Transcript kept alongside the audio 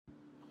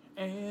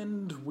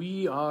And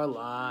we are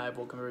live.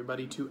 Welcome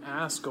everybody to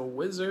Ask a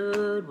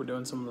Wizard. We're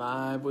doing some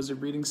live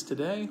wizard readings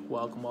today.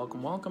 Welcome,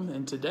 welcome, welcome.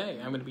 And today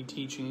I'm going to be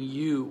teaching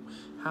you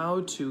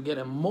how to get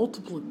a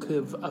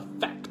multiplicative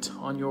effect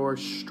on your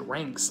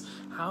strengths.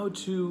 How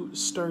to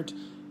start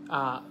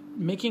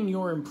making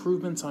your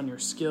improvements on your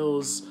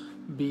skills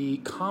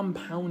be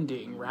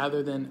compounding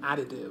rather than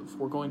additive.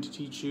 We're going to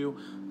teach you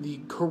the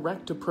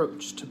correct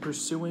approach to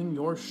pursuing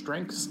your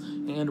strengths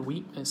and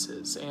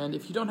weaknesses. And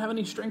if you don't have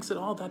any strengths at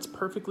all, that's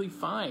perfectly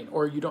fine.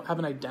 Or you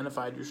haven't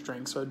identified your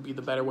strengths, so it'd be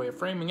the better way of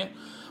framing it.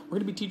 We're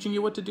going to be teaching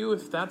you what to do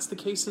if that's the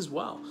case as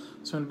well.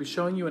 So I'm going to be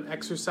showing you an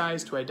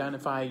exercise to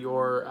identify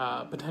your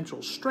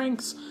potential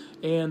strengths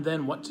and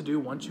then what to do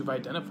once you've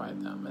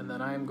identified them. And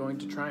then I'm going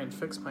to try and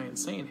fix my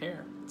insane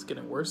hair. It's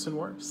getting worse and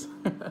worse.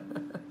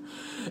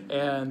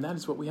 And that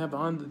is what we have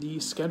on the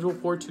schedule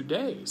for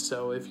today.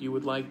 So if you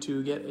would like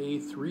to get a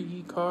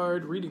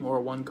 3-card reading or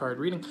a 1-card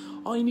reading,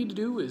 all you need to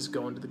do is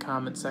go into the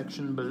comment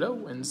section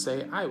below and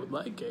say, I would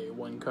like a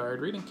 1-card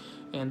reading,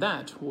 and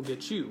that will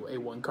get you a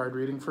 1-card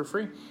reading for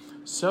free.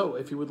 So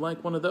if you would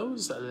like one of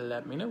those,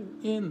 let me know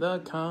in the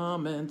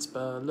comments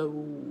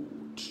below.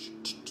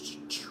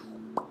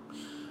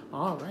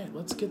 All right,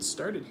 let's get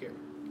started here.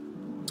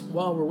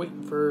 While we're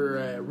waiting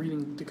for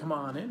reading to come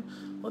on in,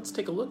 let's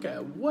take a look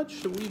at what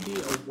should we be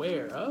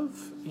aware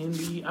of in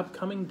the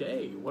upcoming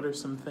day. What are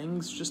some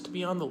things just to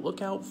be on the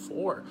lookout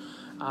for?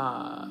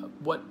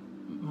 What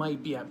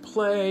might be at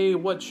play?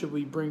 What should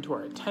we bring to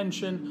our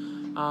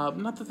attention?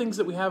 Not the things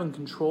that we have in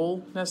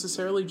control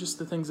necessarily, just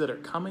the things that are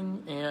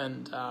coming,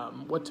 and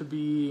what to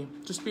be,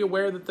 just be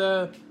aware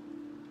that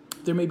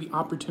there may be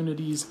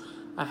opportunities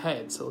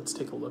ahead. So let's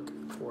take a look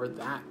for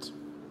that.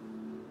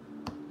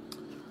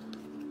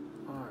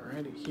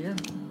 Alrighty here.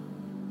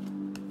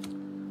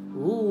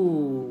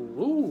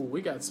 Ooh,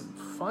 we got some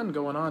fun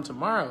going on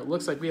tomorrow. It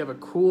looks like we have a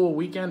cool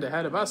weekend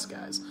ahead of us,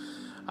 guys.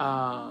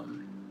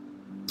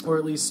 Or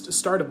at least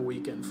start of a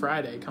weekend,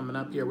 Friday coming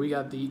up here. We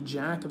got the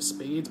Jack of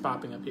Spades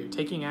popping up here,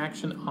 taking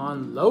action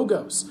on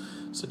Logos.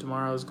 So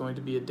tomorrow is going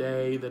to be a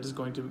day that is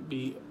going to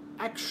be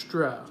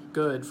extra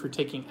good for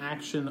taking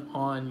action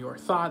on your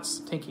thoughts,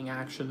 taking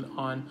action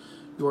on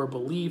your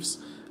beliefs,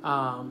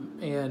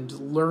 and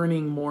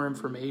learning more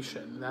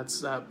information.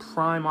 That's a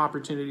prime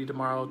opportunity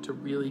tomorrow to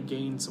really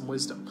gain some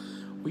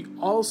wisdom. We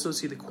also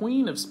see the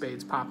Queen of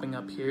Spades popping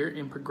up here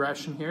in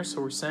progression here.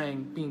 So we're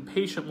saying being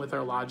patient with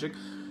our logic.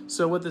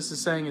 So what this is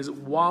saying is,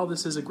 while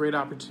this is a great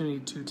opportunity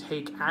to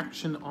take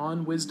action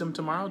on wisdom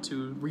tomorrow,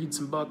 to read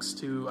some books,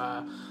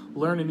 to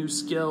learn a new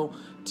skill,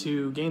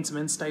 to gain some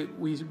insight,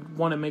 we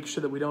want to make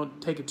sure that we don't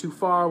take it too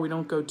far. We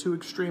don't go too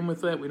extreme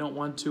with it. We don't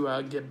want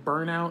to get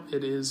burnout.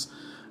 It is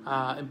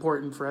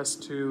important for us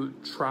to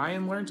try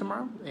and learn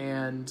tomorrow,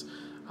 and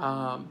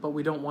but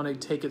we don't want to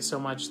take it so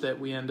much that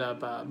we end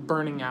up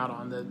burning out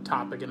on the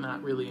topic and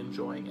not really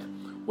enjoying it,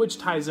 which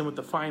ties in with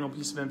the final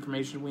piece of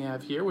information we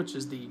have here, which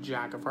is the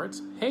Jack of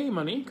Hearts. Hey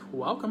Monique,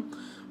 welcome.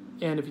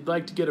 And if you'd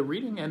like to get a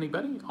reading,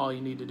 anybody, all you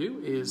need to do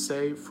is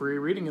say free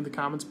reading in the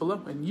comments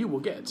below and you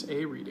will get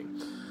a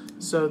reading.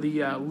 So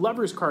the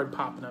Lover's card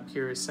popping up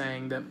here is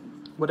saying that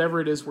whatever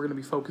it is we're going to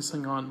be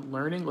focusing on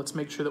learning, let's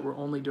make sure that we're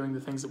only doing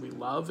the things that we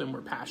love and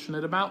we're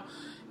passionate about,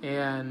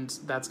 and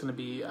that's going to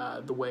be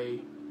the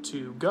way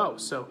to go.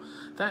 So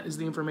that is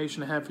the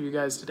information I have for you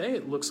guys today.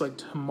 It looks like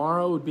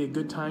tomorrow would be a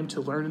good time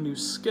to learn a new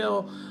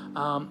skill.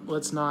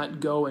 Let's not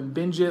go and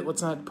binge it.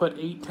 Let's not put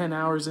 8-10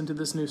 hours into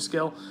this new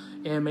skill,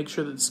 and make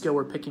sure that the skill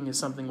we're picking is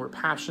something we're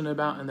passionate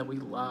about and that we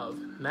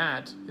love. And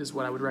that is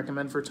what I would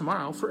recommend for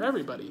tomorrow for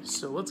everybody.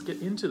 So let's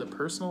get into the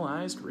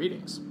personalized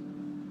readings.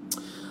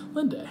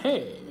 Linda,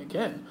 hey,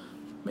 again.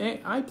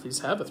 May I please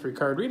have a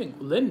 3-card reading?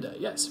 Linda,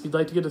 yes. If you'd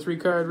like to get a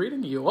 3-card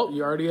reading, you're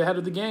already ahead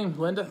of the game.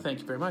 Linda, thank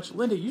you very much.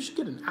 Linda, you should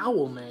get an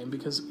owl name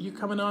because you're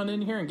coming on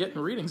in here and getting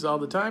readings all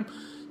the time.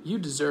 You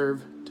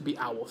deserve to be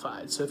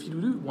owlified. So if you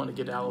do want to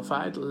get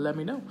owlified, let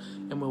me know,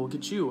 and we will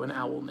get you an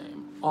owl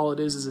name. All it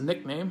is a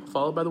nickname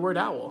followed by the word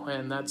owl,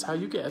 and that's how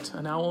you get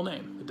an owl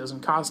name. It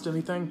doesn't cost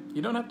anything.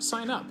 You don't have to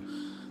sign up.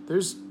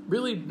 There's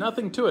really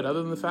nothing to it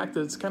other than the fact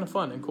that it's kind of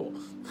fun and cool.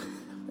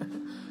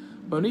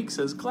 Monique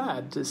says,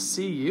 glad to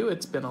see you.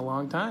 It's been a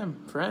long time,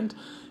 friend.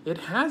 It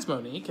has,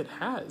 Monique. It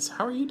has.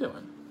 How are you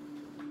doing?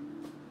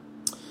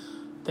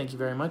 Thank you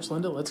very much,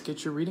 Linda. Let's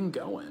get your reading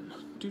going.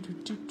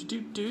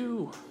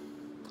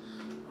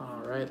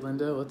 All right,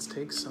 Linda, let's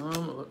take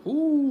some.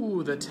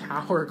 Ooh, the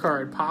Tower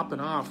card popping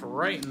off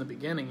right in the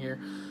beginning here.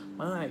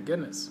 My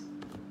goodness.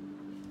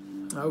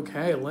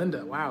 Okay,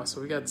 Linda, wow, so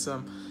we got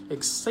some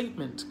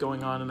excitement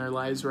going on in our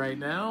lives right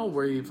now.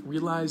 We've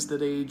realized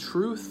that a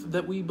truth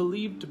that we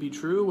believed to be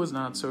true was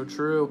not so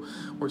true.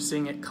 We're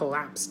seeing it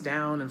collapse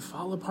down and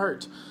fall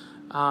apart.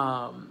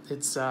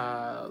 It's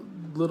a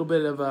little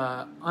bit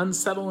of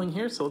unsettling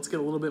here, so let's get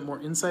a little bit more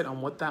insight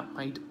on what that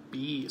might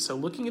be. So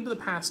looking into the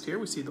past here,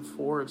 we see the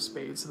Four of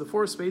Spades. So the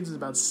Four of Spades is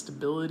about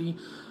stability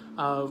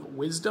of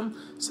wisdom.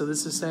 So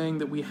this is saying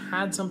that we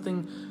had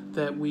something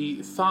that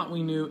we thought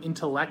we knew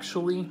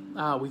intellectually,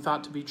 we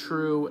thought to be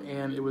true,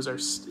 and it was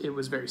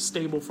very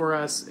stable for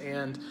us,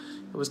 and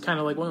it was kind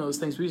of like one of those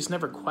things we just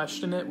never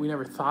questioned it, we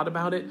never thought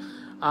about it,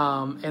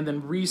 and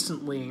then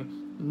recently,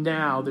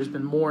 now there's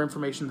been more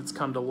information that's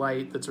come to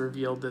light that's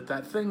revealed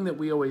that thing that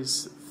we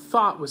always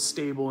thought was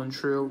stable and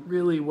true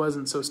really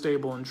wasn't so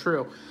stable and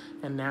true,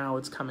 and now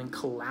it's coming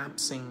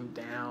collapsing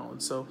down.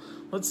 So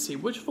let's see,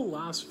 which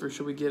philosopher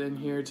should we get in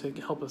here to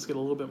help us get a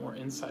little bit more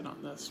insight on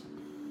this?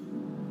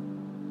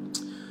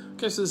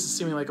 Okay, so this is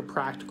seeming like a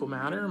practical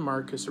matter.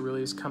 Marcus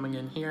Aurelius coming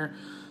in here.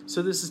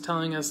 So this is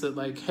telling us that,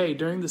 like, hey,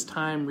 during this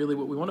time, really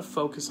what we want to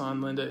focus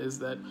on, Linda, is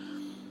that,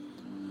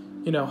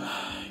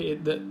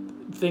 that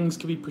things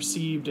can be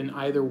perceived in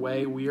either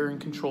way. We are in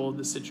control of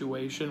the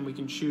situation. We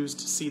can choose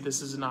to see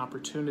this as an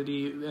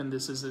opportunity, and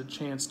this is a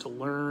chance to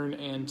learn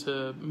and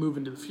to move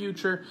into the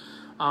future.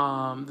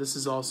 This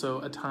is also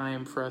a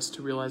time for us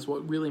to realize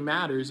what really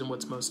matters and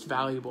what's most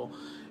valuable,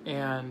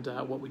 and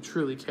what we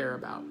truly care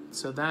about.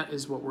 So that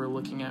is what we're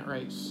looking at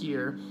right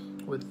here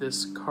with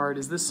this card.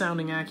 Is this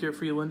sounding accurate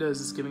for you, Linda? Is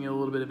this giving you a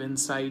little bit of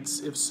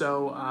insights? If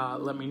so,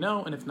 let me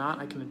know, and if not,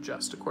 I can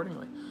adjust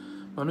accordingly.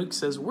 Monique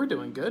says, we're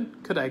doing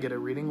good. Could I get a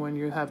reading when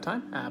you have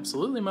time?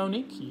 Absolutely,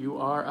 Monique. You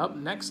are up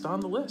next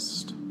on the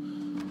list.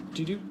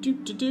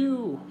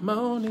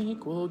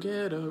 Monique will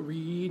get a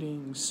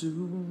reading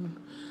soon.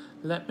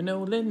 Let me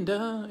know,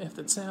 Linda, if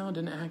that's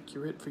sounding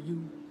accurate for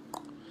you.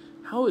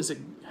 How is it?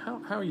 How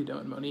are you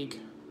doing,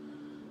 Monique?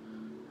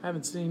 I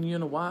haven't seen you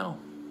in a while.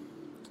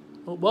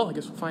 Well, I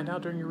guess we'll find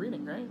out during your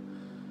reading, right?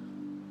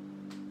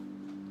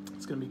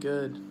 It's going to be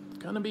good. It's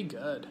going to be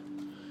good.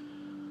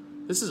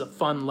 This is a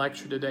fun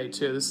lecture today,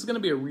 too. This is going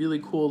to be a really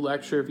cool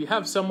lecture. If you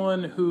have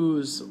someone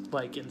who's,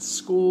 like, in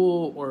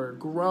school or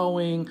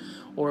growing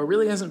or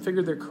really hasn't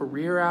figured their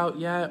career out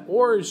yet,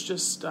 or is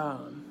just,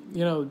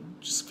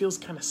 just feels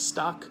kind of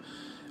stuck,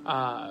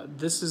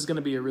 this is going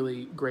to be a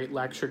really great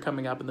lecture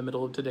coming up in the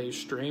middle of today's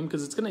stream,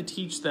 because it's going to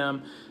teach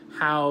them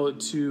how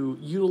to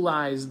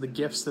utilize the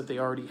gifts that they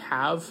already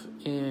have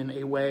in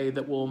a way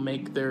that will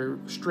make their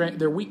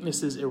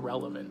weaknesses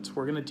irrelevant.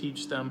 We're going to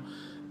teach them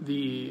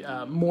the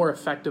more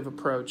effective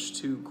approach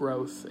to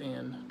growth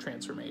and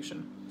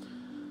transformation.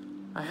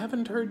 I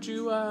haven't heard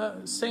you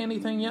say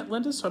anything yet,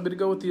 Linda, so I'm going to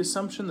go with the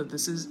assumption that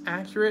this is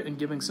accurate and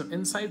giving some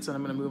insights, and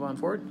I'm going to move on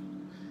forward.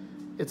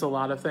 It's a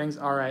lot of things.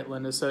 All right,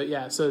 Linda.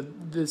 So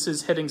this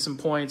is hitting some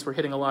points. We're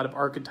hitting a lot of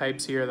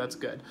archetypes here. That's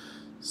good.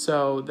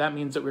 So that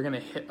means that we're going to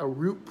hit a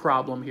root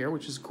problem here,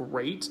 which is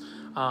great.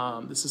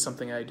 This is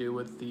something I do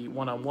with the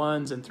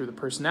one-on-ones and through the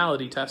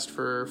personality test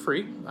for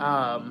free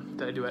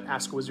that I do at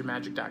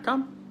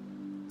askwizardmagic.com.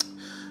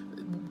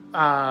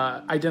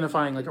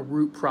 Identifying like a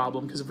root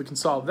problem, because if we can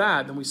solve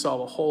that, then we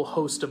solve a whole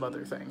host of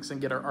other things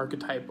and get our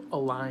archetype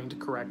aligned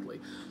correctly.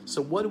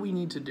 So what do we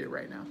need to do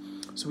right now?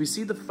 So we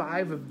see the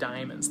 5 of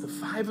diamonds. The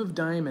 5 of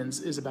diamonds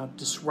is about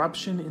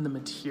disruption in the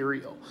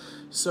material.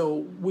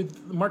 So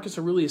with Marcus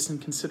Aurelius in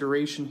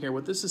consideration here,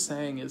 what this is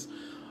saying is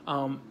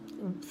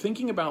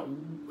thinking about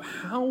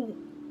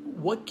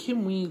what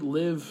can we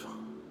live,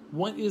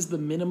 what is the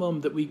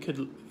minimum that we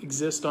could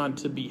exist on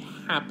to be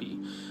happy?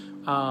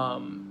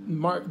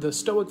 The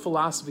Stoic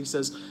philosophy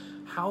says,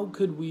 how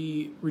could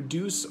we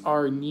reduce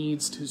our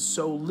needs to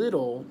so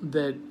little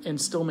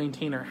and still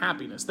maintain our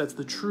happiness? That's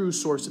the true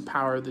source of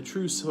power. The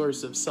true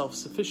source of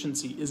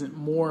self-sufficiency isn't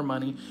more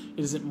money.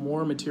 It isn't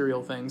more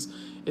material things.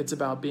 It's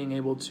about being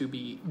able to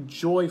be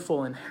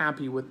joyful and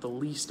happy with the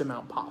least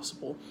amount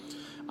possible.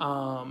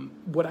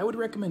 What I would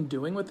recommend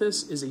doing with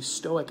this is a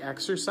Stoic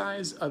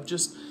exercise of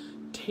just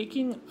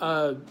taking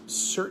a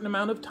certain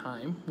amount of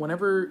time,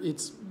 whenever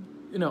it's,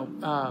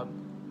 what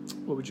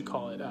would you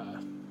call it?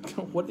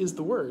 What is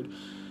the word?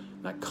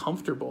 Not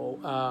comfortable.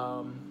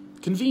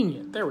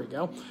 Convenient. There we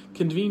go.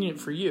 Convenient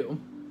for you.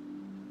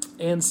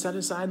 And set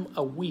aside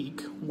a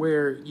week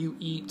where you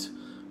eat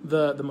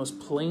the most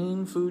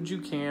plain food you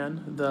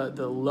can,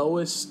 the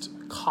lowest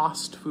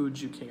cost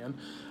foods you can.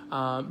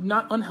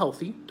 Not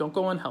unhealthy. Don't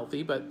go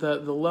unhealthy, but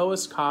the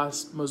lowest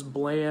cost, most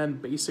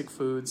bland, basic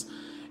foods.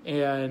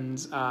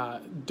 And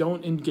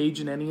don't engage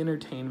in any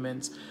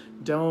entertainment.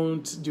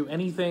 Don't do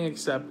anything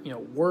except,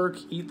 work,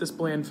 eat this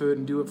bland food,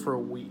 and do it for a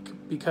week.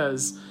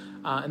 Because,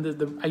 and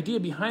the idea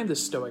behind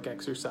this Stoic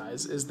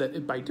exercise is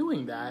that by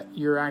doing that,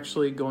 you're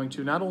actually going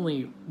to not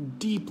only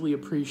deeply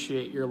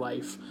appreciate your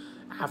life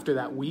after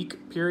that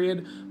week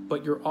period,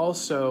 but you're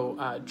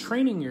also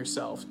training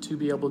yourself to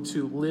be able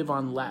to live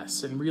on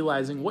less and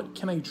realizing, what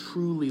can I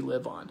truly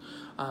live on?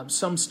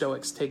 Some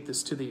Stoics take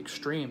this to the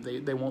extreme.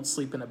 They won't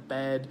sleep in a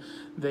bed.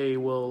 They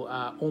will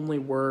only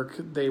work.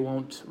 They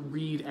won't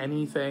read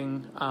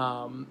anything.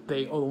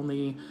 They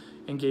only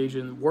engage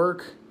in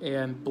work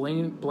and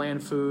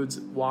bland foods,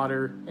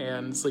 water,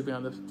 and sleeping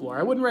on the floor.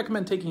 I wouldn't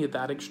recommend taking it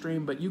that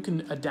extreme, but you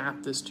can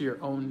adapt this to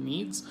your own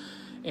needs.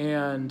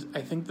 And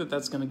I think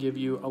that's going to give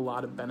you a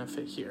lot of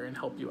benefit here and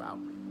help you out.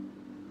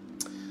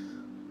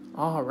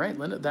 All right,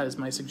 Linda, that is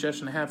my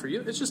suggestion I have for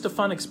you. It's just a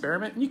fun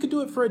experiment, and you could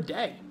do it for a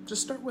day.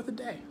 Just start with a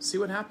day. See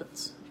what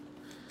happens.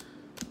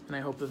 And I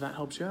hope that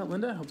helps you out,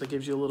 Linda. I hope that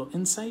gives you a little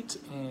insight,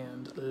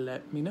 and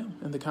let me know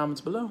in the comments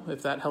below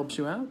if that helps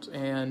you out.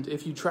 And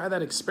if you try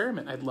that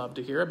experiment, I'd love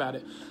to hear about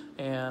it,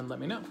 and let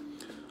me know.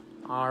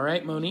 All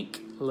right,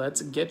 Monique,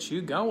 let's get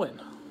you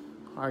going.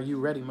 Are you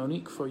ready,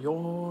 Monique, for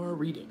your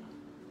reading?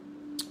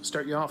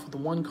 Start you off with the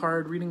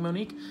 1-card reading,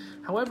 Monique.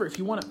 However, if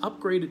you want to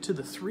upgrade it to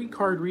the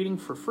 3-card reading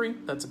for free,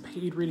 that's a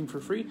paid reading for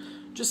free,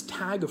 just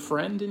tag a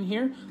friend in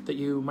here that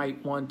you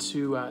might want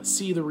to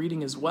see the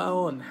reading as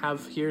well and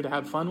have here to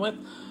have fun with.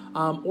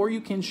 Or you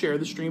can share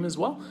the stream as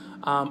well.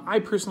 I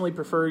personally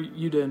prefer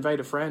you to invite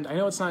a friend. I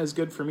know it's not as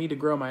good for me to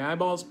grow my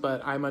eyeballs,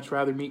 but I much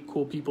rather meet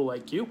cool people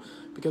like you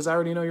because I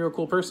already know you're a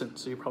cool person,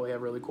 so you probably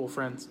have really cool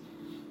friends.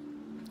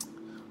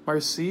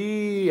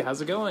 Marcy,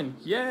 how's it going?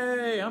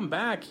 Yay, I'm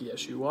back.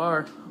 Yes, you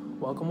are.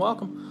 Welcome,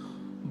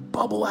 welcome.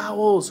 Bubble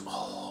Owls.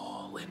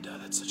 Oh, Linda,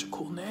 that's such a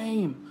cool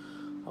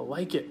name. I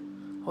like it.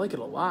 I like it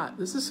a lot.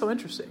 This is so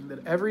interesting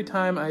that every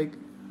time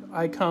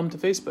I come to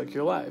Facebook,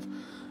 you're live.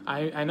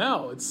 I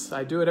know.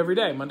 I do it every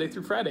day, Monday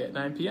through Friday at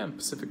 9 p.m.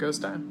 Pacific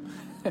Coast time.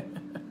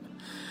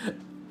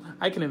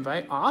 I can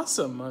invite.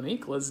 Awesome,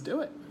 Monique. Let's do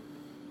it.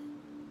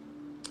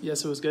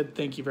 Yes, it was good.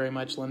 Thank you very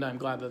much, Linda. I'm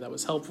glad that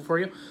was helpful for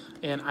you.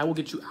 And I will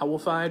get you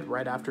owlified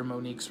right after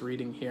Monique's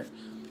reading here.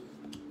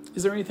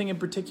 Is there anything in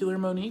particular,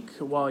 Monique,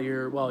 while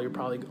you're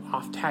probably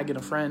off tagging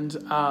a friend?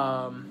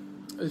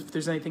 If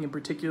there's anything in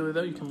particular,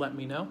 though, you can let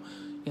me know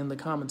in the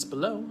comments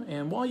below.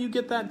 And while you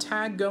get that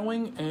tag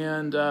going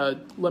and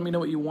let me know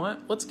what you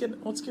want, let's get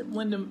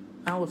Linda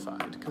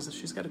owlified because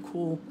she's got a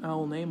cool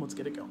owl name. Let's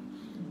get it going.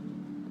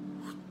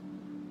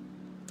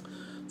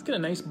 Let's get a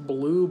nice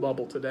blue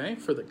bubble today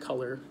for the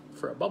color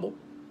for a bubble.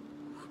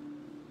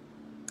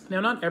 Now,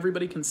 not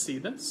everybody can see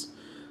this.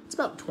 It's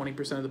about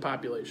 20% of the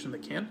population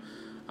that can.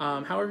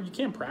 However, you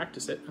can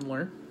practice it and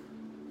learn.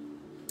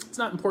 It's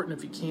not important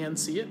if you can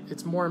see it.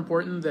 It's more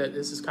important that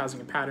this is causing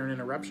a pattern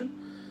interruption.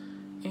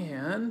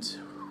 And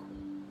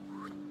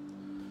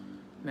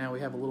now we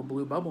have a little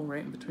blue bubble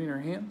right in between our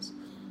hands.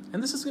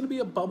 And this is going to be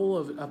a bubble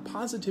of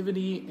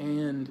positivity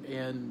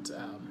and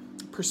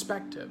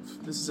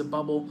perspective. This is a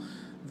bubble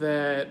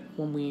that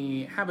when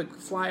we have it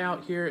fly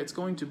out here, it's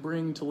going to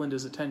bring to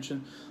Linda's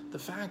attention the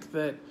fact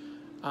that,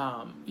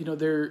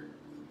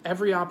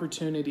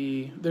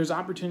 there's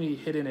opportunity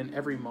hidden in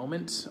every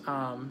moment,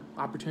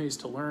 opportunities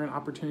to learn,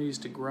 opportunities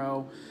to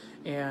grow.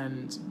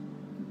 And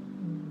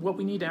what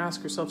we need to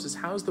ask ourselves is,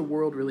 how is the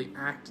world really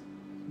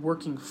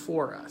working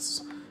for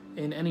us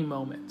in any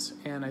moment?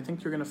 And I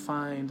think you're going to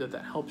find that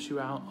helps you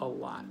out a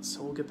lot.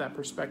 So we'll get that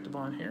perspective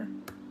on here.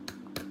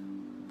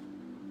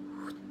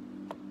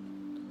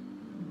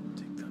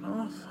 Take that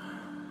off.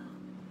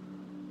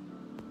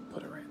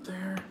 Put it right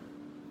there.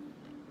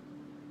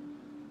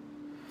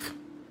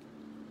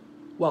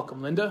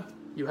 Welcome, Linda.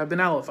 You have been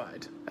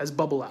owlified as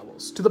Bubble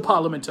Owls to the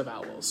Parliament of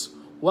Owls.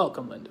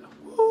 Welcome, Linda.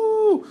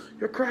 Woo!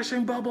 You're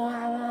crushing Bubble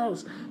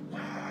Owls!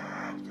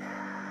 Wow,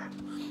 yeah.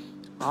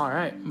 All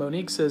right,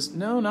 Monique says,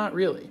 no, not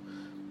really.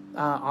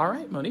 All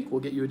right, Monique,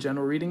 we'll get you a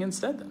general reading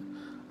instead then.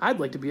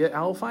 I'd like to be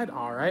owlified.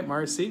 All right,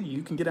 Marcy,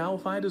 you can get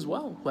owlified as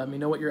well. Let me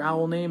know what your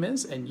owl name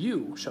is, and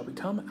you shall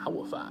become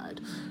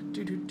owlified.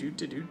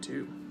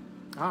 Do.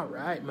 All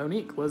right,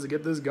 Monique, let's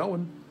get this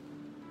going.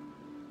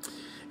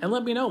 And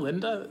let me know,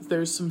 Linda,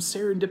 there's some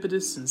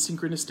serendipitous and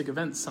synchronistic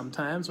events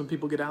sometimes when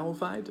people get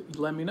owlified.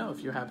 Let me know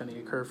if you have any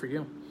occur for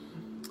you.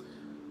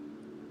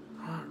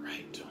 All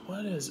right,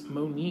 what does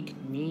Monique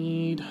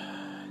need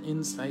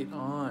insight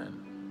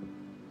on?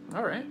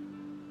 All right,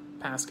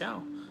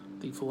 Pascal.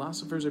 The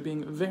philosophers are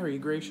being very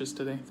gracious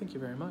today. Thank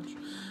you very much.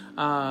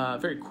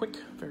 Very quick,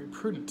 very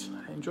prudent.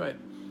 I enjoy it.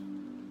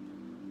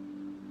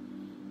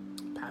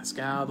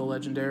 Pascal, the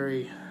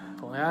legendary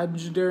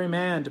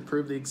man to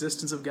prove the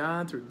existence of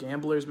God through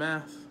gambler's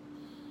math.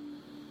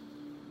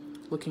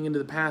 Looking into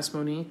the past,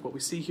 Monique, what we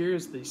see here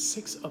is the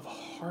 6 of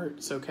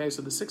Hearts. Okay,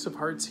 so the 6 of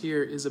Hearts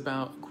here is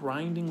about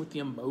grinding with the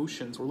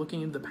emotions. We're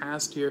looking into the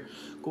past here,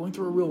 going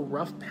through a real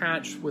rough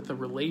patch with a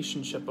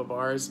relationship of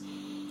ours.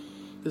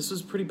 This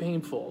was pretty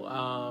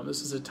painful.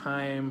 This is a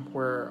time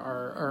where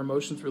our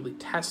emotions really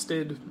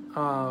tested.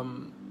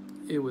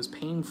 It was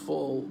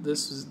painful.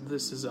 This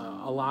is a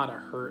lot of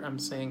hurt I'm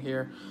saying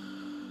here.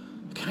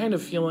 Kind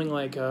of feeling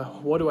like,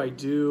 what do I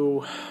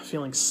do?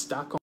 Feeling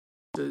stuck.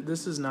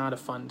 This is not a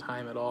fun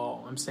time at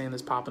all. I'm saying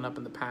this popping up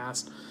in the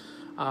past.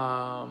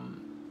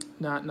 Not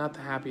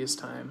the happiest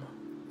time.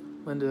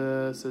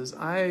 Linda says,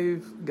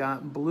 I've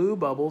got blue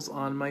bubbles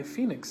on my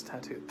phoenix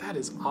tattoo. That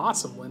is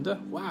awesome,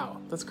 Linda.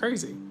 Wow, that's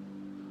crazy.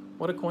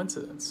 What a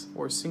coincidence.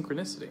 Or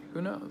synchronicity.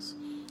 Who knows?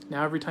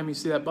 Now every time you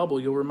see that bubble,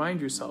 you'll remind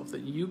yourself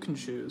that you can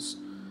choose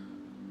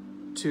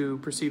to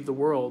perceive the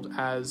world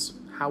as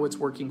how it's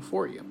working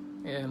for you.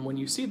 And when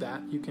you see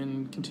that, you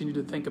can continue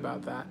to think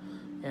about that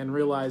and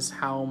realize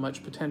how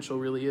much potential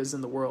really is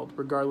in the world,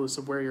 regardless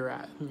of where you're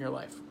at in your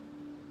life.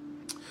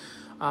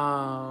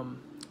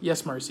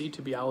 Yes, Marcy,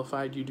 to be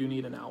owlified, you do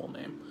need an owl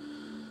name.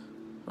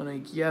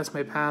 Monique, yes,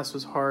 my past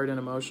was hard and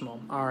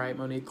emotional. All right,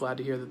 Monique, glad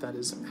to hear that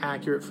is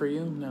accurate for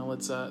you. Now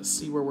let's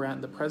see where we're at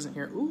in the present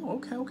here.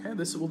 Ooh, okay.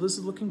 This is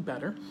looking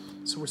better.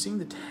 So we're seeing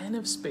the 10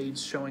 of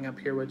spades showing up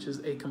here, which is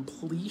a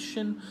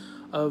completion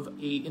of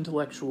a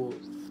intellectual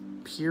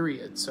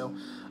period. So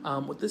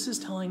what this is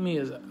telling me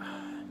is,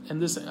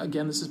 and this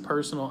is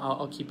personal.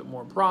 I'll keep it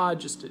more broad,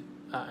 just to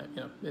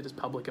it is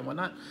public and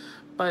whatnot.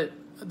 But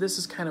this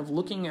is kind of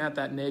looking at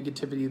that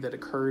negativity that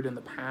occurred in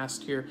the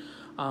past here.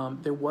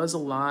 There was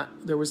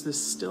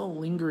this still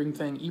lingering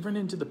thing, even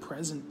into the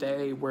present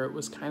day, where it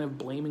was kind of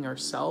blaming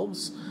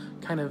ourselves,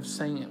 kind of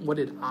saying, what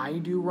did I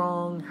do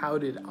wrong? How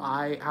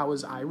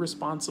was I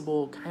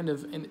responsible? Kind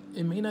of, and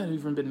it may not have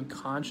even been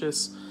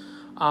conscious,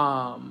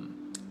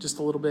 just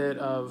a little bit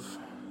of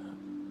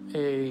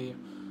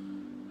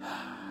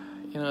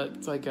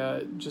it's like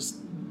just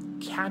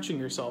catching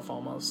yourself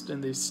almost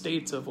in these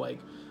states of like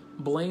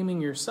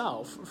blaming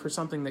yourself for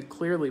something that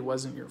clearly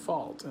wasn't your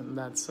fault. And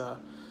that's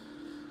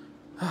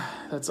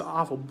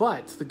awful.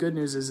 But the good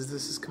news is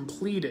this is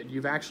completed.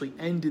 You've actually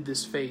ended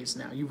this phase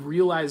now. You've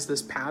realized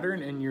this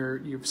pattern and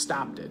you've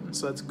stopped it. And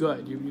so that's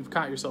good. You've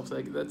caught yourself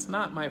like, that's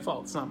not my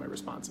fault. It's not my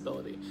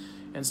responsibility.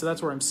 And so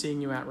that's where I'm seeing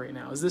you at right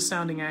now. Is this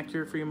sounding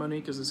accurate for you,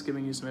 Monique? Is this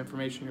giving you some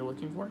information you're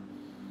looking for?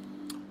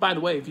 By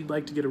the way, if you'd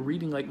like to get a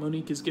reading like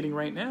Monique is getting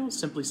right now,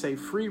 simply say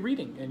free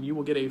reading and you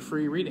will get a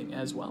free reading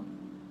as well.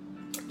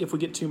 If we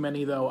get too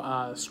many, though,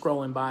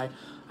 scrolling by,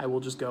 I will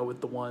just go with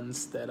the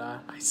ones that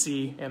I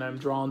see and I'm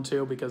drawn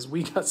to, because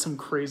we got some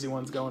crazy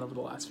ones going over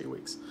the last few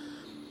weeks.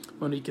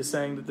 Monique is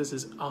saying that this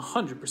is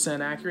 100%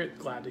 accurate.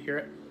 Glad to hear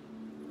it.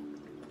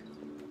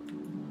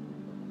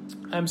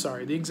 I'm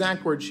sorry. The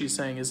exact word she's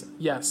saying is,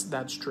 yes,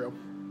 that's true.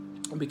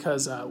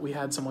 Because we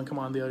had someone come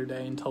on the other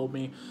day and told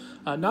me,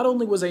 not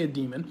only was I a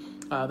demon,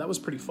 that was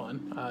pretty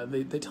fun.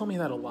 They tell me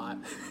that a lot.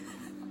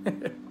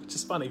 Which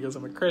is funny because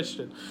I'm a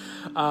Christian.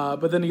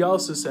 But then he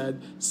also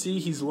said, see,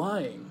 he's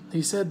lying.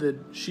 He said that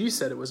she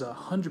said it was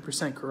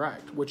 100%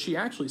 correct. What she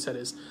actually said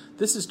is,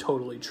 this is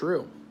totally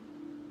true.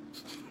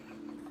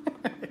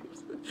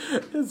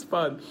 It's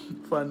fun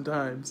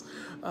times.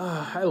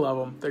 I love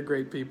them. They're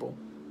great people.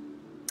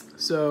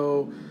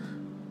 So,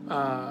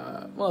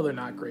 well, they're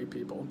not great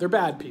people. They're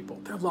bad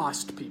people. They're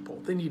lost people.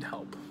 They need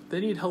help. They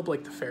need help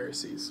like the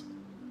Pharisees.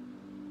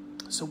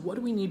 So what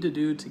do we need to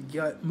do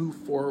to move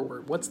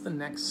forward? What's the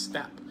next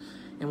step?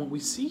 And what we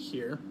see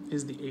here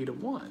is the 8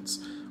 of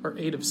Wands, or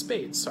 8 of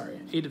Spades,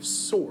 8 of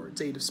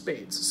Swords, 8 of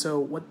Spades. So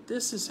what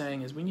this is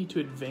saying is we need to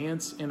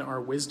advance in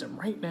our wisdom.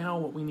 Right now,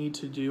 what we need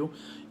to do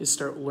is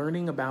start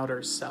learning about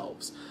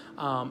ourselves.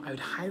 I would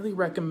highly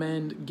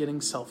recommend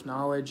getting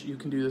self-knowledge. You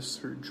can do this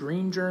through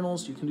dream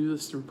journals. You can do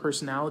this through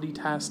personality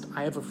test.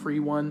 I have a free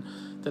one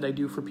that I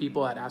do for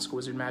people at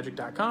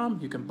AskAWizardMagic.com.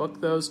 You can book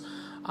those.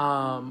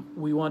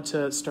 We want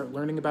to start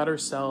learning about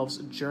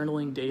ourselves,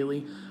 journaling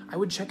daily. I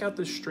would check out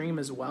the stream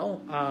as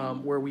well,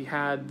 where we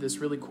had this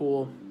really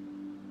cool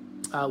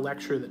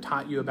lecture that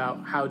taught you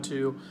about how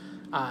to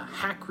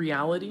hack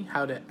reality,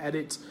 how to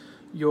edit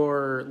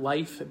your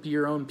life, be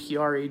your own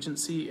PR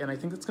agency. And I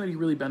think that's going to be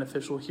really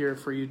beneficial here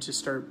for you to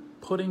start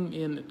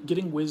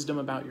getting wisdom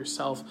about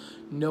yourself,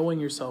 knowing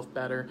yourself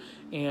better,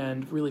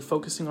 and really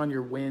focusing on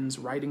your wins,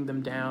 writing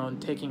them down,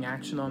 taking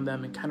action on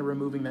them, and kind of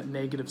removing that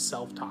negative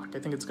self-talk. I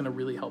think it's going to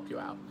really help you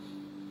out.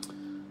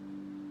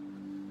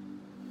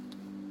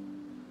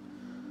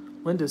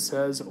 Linda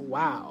says,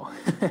 wow.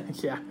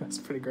 Yeah, that's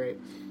pretty great.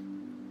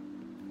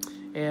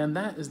 And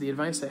that is the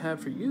advice I have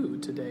for you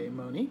today,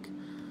 Monique.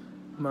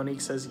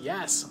 Monique says,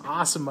 yes,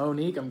 awesome,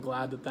 Monique. I'm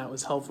glad that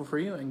was helpful for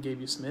you and gave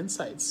you some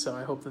insights. So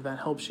I hope that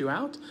helps you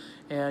out.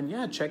 And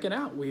yeah, check it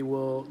out.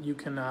 You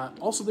can,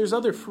 also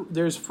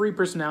there's free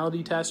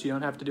personality tests. You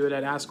don't have to do it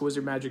at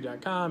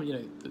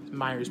AskAWizardMagic.com.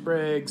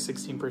 Myers-Briggs,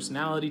 16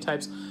 personality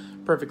types,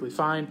 perfectly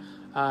fine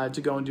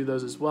to go and do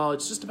those as well.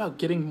 It's just about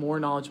getting more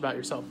knowledge about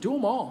yourself. Do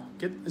them all.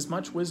 Get as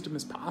much wisdom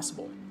as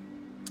possible.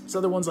 There's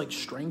other ones like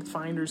Strength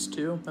Finders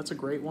too. That's a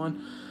great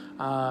one.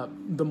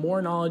 The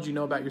more knowledge you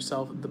know about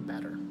yourself, the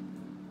better.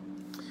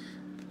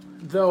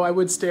 Though I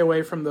would stay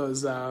away from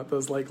those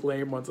like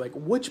lame ones, like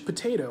which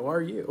potato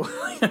are you?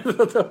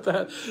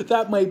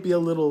 that might be a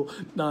little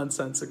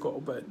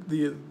nonsensical, but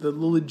the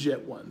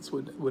legit ones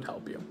would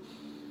help you.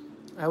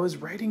 I was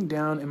writing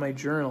down in my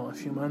journal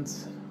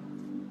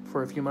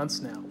for a few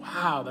months now.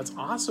 Wow, that's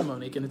awesome,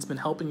 Monique, and it's been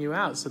helping you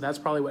out. So that's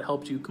probably what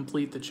helped you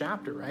complete the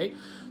chapter, right?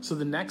 So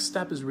the next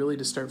step is really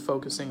to start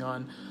focusing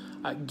on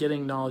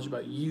getting knowledge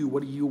about you.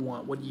 What do you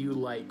want? What do you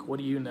like? What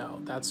do you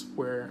know? That's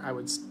where I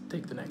would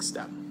take the next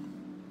step.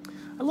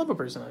 I love a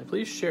personality.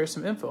 Please share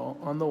some info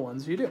on the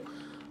ones you do.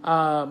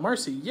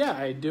 Marcy, yeah,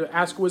 I do.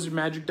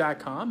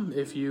 AskWizardMagic.com.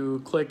 If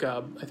you click,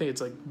 I think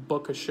it's like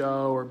book a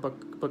show or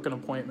book an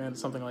appointment,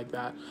 something like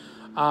that.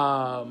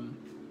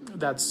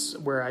 That's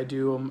where I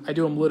do them. I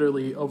do them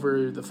literally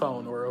over the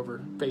phone or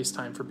over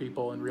FaceTime for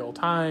people in real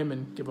time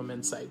and give them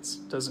insights.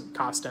 Doesn't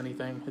cost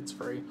anything. It's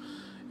free.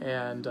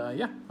 And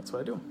yeah, that's what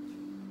I do.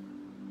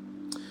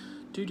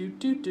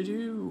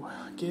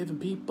 Giving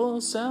people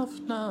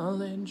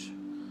self-knowledge.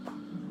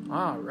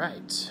 All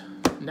right.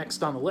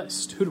 next on the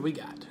list. Who do we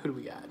got?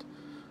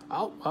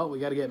 Oh, well, we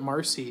got to get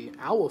Marcy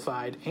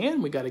owlified,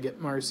 and we got to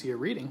get Marcy a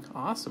reading.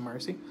 Awesome,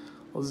 Marcy.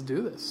 Let's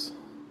do this.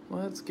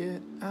 Let's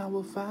get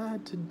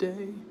owlified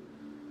today.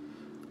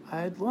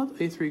 I'd love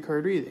a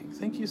 3-card reading.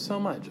 Thank you so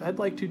much. I'd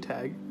like to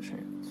tag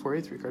for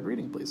a 3-card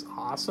reading, please.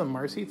 Awesome,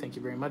 Marcy. Thank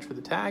you very much for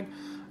the tag.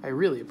 I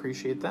really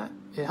appreciate that.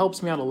 It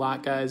helps me out a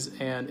lot, guys,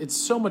 and it's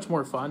so much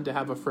more fun to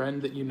have a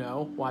friend that you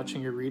know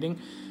watching your reading,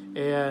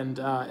 and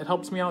it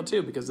helps me out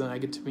too, because then I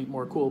get to meet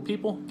more cool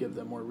people, give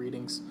them more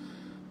readings.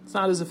 It's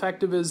not as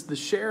effective as the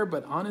share,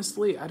 but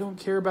honestly, I don't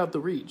care about the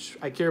reach.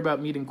 I care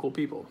about meeting cool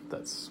people.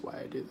 That's why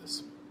I do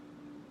this.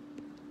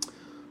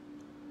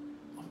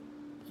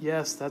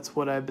 Yes, that's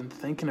what I've been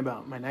thinking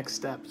about. My next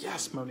step.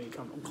 Yes, Monique,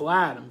 I'm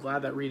glad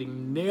that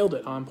reading nailed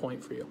it on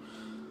point for you.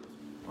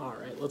 All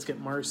right, let's get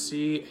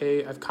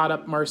Marcy. I've caught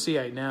up, Marcy.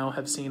 I now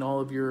have seen all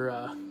of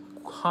your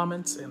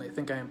comments, and I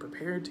think I am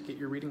prepared to get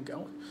your reading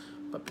going.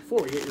 But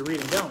before we get your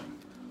reading going,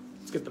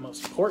 let's get the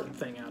most important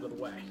thing out of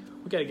the way.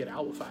 We got to get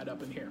owlified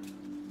up in here.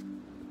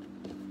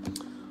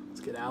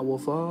 Let's get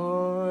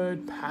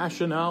owlified.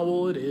 Passion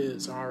Owl it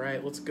is. All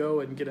right, let's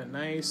go and get a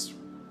nice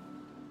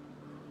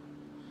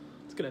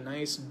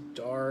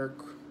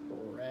dark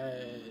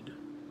red.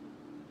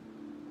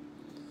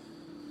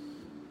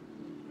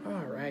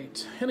 All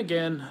right, and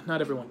again,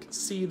 not everyone can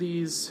see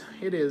these.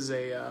 It is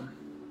about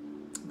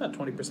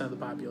 20% of the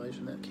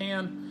population that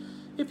can.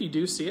 If you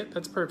do see it,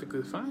 that's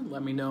perfectly fine.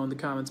 Let me know in the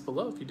comments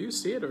below if you do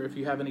see it or if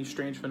you have any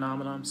strange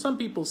phenomenon. Some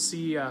people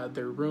see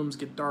their rooms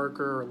get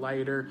darker or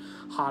lighter,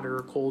 hotter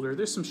or colder.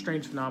 There's some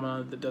strange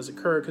phenomenon that does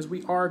occur because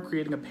we are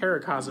creating a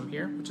paracosm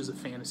here, which is a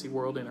fantasy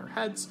world in our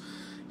heads.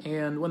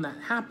 And when that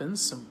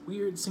happens, some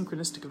weird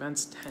synchronistic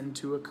events tend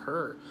to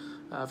occur.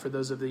 For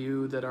those of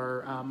you that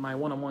are my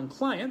one-on-one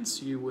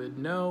clients, you would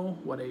know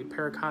what a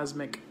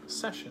paracosmic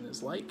session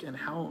is like and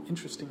how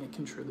interesting it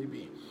can truly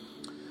be.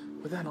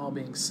 With that all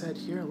being said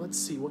here, let's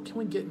see, what can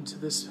we get into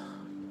this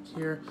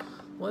here?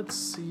 Let's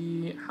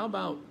see, how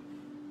about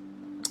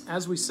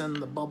as we send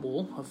the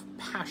bubble of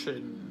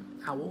Passion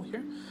Owl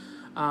here,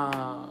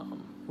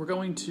 we're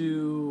going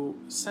to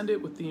send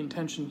it with the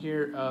intention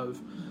here of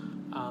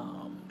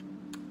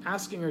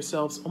asking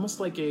ourselves almost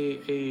like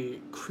a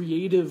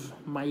creative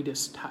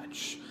Midas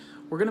touch.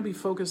 We're going to be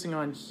focusing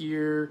on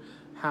here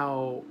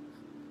how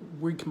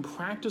we can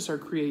practice our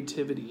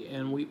creativity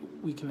and we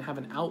can have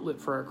an outlet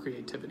for our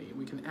creativity.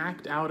 We can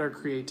act out our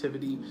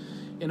creativity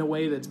in a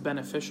way that's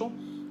beneficial,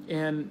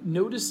 and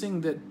noticing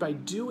that by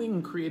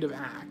doing creative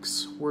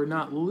acts, we're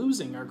not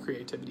losing our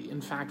creativity. In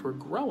fact, we're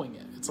growing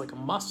it. It's like a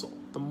muscle.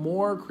 The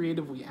more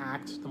creative we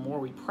act, the more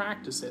we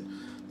practice it,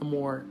 the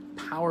more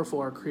powerful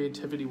our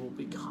creativity will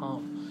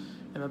become.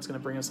 And that's going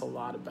to bring us a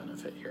lot of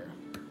benefit here.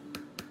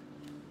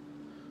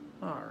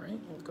 All right,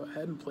 we'll go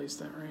ahead and place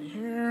that right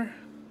here.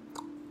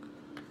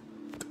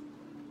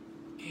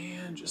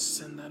 And just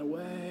send that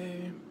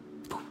away.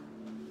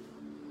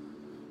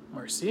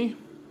 Marcy,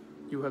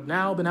 you have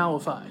now been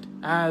owlified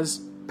as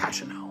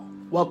Passion Owl.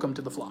 Welcome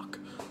to the flock.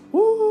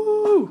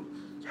 Woo!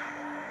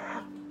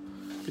 Yeah!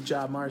 Good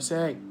job,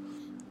 Marcy.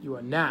 You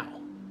are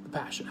now the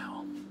Passion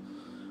Owl.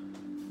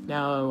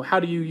 Now,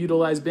 how do you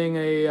utilize being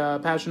a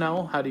Passion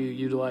Owl? How do you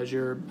utilize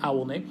your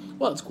owl name?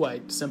 Well, it's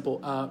quite simple.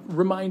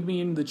 Remind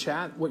me in the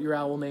chat what your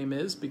owl name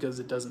is, because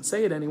it doesn't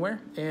say it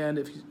anywhere. And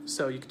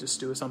you could just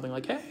do something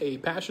like, hey,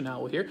 Passion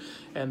Owl here,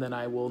 and then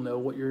I will know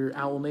what your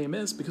owl name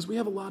is, because we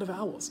have a lot of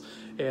owls,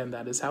 and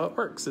that is how it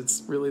works.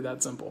 It's really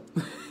that simple.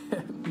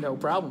 No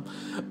problem.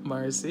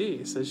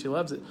 Marcy says she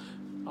loves it.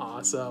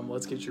 Awesome.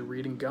 Let's get your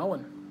reading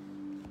going.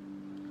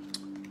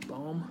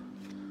 Boom,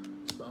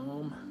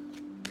 boom,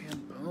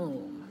 and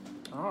boom.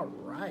 All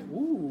right.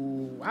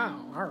 Ooh,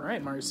 wow. All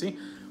right, Marcy.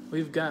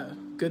 We've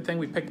got, good thing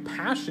we picked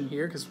passion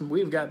here, because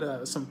we've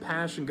got some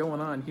passion going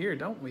on here,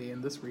 don't we,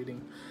 in this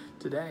reading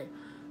today?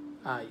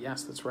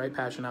 Yes, that's right,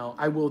 Passion Owl.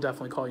 I will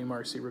definitely call you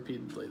Marcy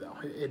repeatedly, though.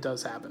 It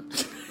does happen.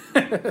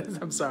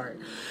 I'm sorry.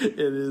 It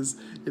is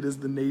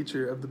the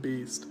nature of the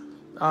beast.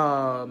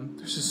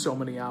 There's just so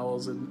many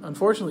owls, and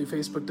unfortunately,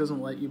 Facebook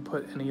doesn't let you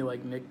put any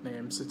like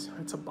nicknames.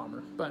 It's a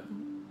bummer, but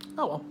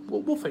oh well,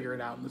 we'll figure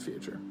it out in the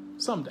future.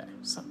 Someday.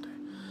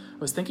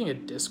 I was thinking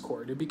of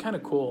Discord. It'd be kind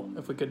of cool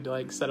if we could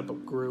like set up a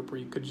group where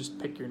you could just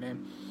pick your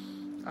name.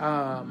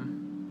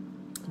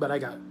 But I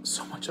got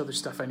so much other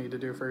stuff I need to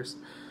do first.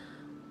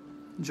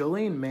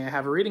 Jolene, may I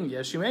have a reading?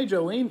 Yes, you may,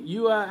 Jolene.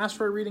 You asked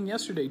for a reading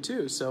yesterday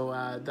too, so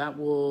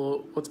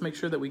let's make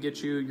sure that we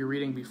get you your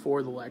reading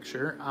before the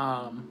lecture,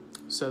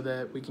 so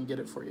that we can get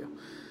it for you.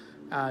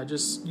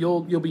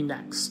 You'll be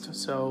next,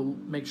 so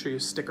make sure you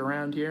stick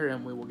around here,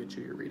 and we will get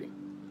you your reading.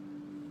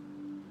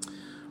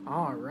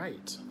 All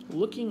right,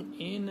 looking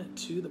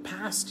into the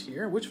past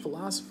here, which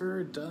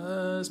philosopher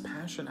does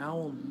Passion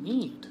Owl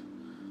need?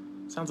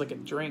 Sounds like a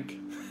drink.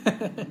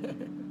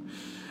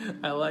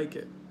 I like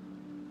it.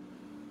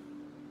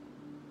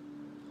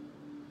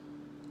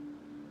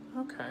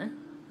 Okay.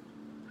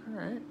 All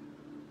right.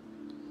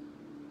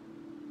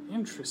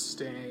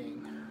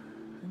 Interesting.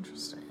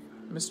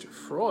 Mr.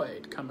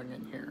 Freud coming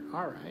in here.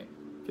 All right.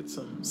 get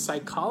some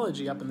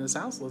psychology up in this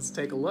house. Let's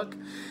take a look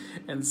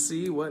and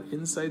see what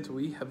insights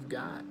we have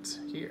got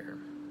here.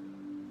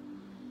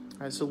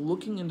 All right, so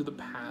looking into the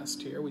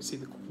past here, we see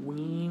the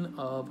Queen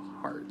of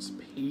Hearts,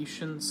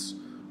 patience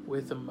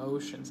with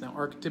emotions. Now,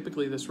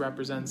 archetypically, this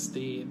represents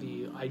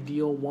the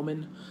ideal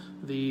woman,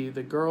 the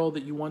girl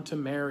that you want to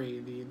marry,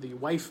 the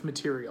wife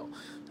material.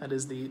 That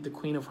is the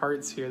Queen of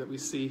Hearts here that we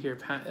see here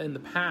in the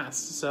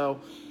past. So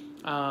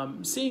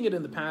seeing it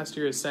in the past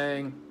here is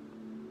saying,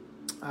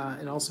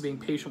 and also being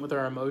patient with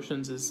our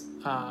emotions is,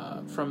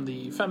 from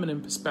the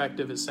feminine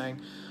perspective, is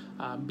saying,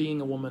 being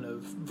a woman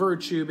of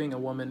virtue, being a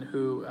woman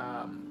who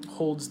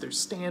holds their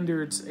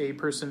standards, a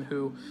person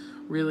who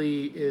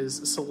really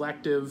is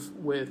selective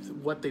with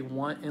what they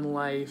want in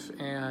life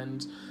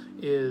and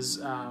is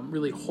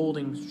really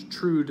holding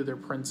true to their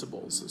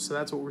principles. So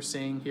that's what we're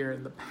seeing here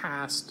in the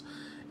past.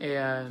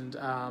 And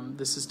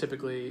this is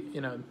typically,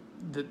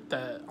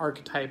 the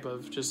archetype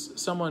of just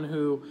someone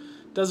who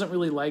doesn't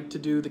really like to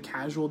do the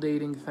casual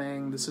dating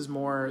thing. This is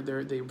more,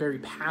 they're very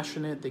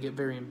passionate, they get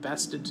very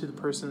invested to the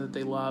person that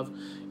they love,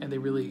 and they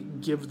really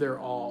give their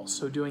all.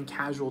 So doing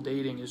casual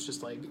dating is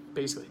just like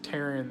basically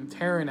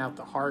tearing out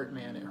the heart,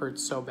 man. It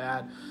hurts so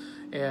bad.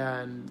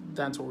 And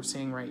that's what we're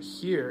seeing right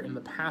here in the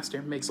past.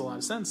 It makes a lot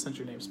of sense since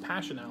your name's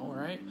Passional,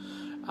 right?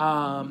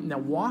 Now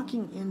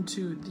walking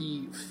into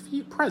the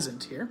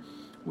present here,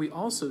 we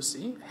also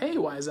see, hey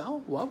Wise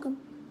Owl, welcome.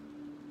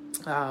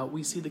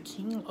 We see the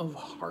King of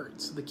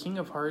Hearts. The King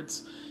of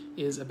Hearts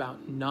is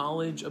about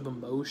knowledge of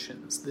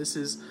emotions. This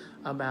is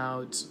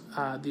about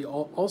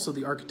also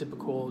the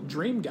archetypical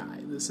dream guy.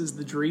 This is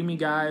the dreamy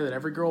guy that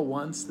every girl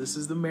wants. This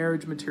is the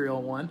marriage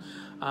material one.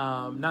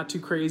 Not too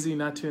crazy,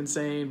 not too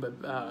insane,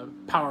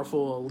 but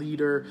powerful, a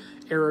leader.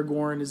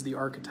 Aragorn is the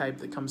archetype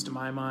that comes to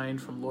my mind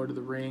from Lord of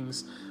the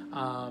Rings.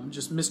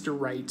 Just Mr.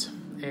 Right,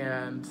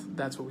 and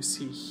that's what we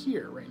see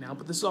here right now.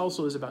 But this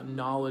also is about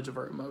knowledge of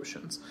our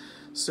emotions.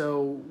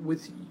 So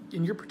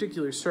in your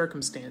particular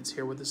circumstance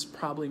here, what this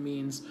probably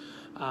means,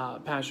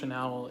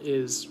 Passional,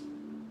 is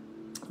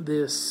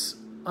this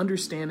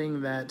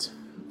understanding that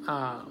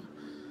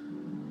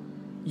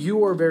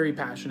you are very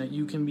passionate,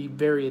 you can be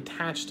very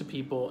attached to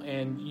people,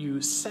 and you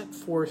set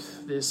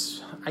forth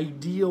this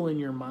ideal in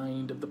your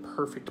mind of the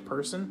perfect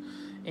person,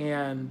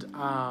 and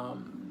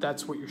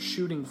that's what you're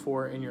shooting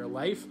for in your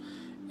life.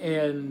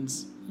 And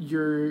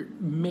your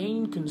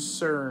main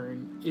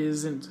concern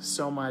isn't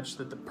so much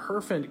that the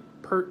perfect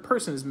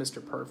person is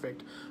Mr.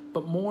 Perfect,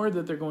 but more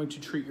that they're going to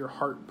treat your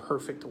heart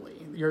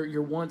perfectly.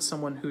 You want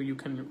someone who you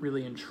can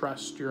really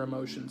entrust your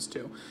emotions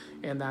to,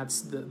 and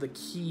that's the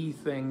key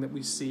thing that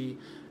we see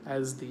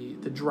as the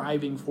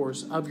driving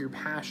force of your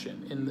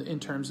passion in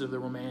terms of the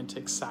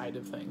romantic side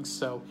of things.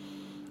 So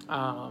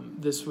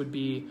this would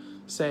be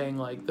saying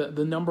like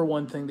the number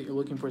one thing that you're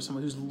looking for is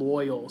someone who's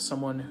loyal,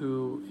 someone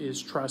who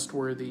is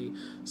trustworthy,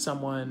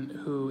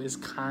 someone who is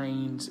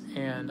kind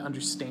and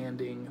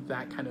understanding,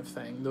 that kind of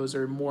thing. Those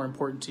are more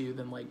important to you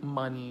than like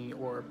money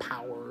or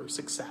power or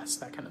success,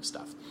 that kind of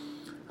stuff.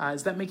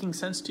 Is that making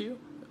sense to you?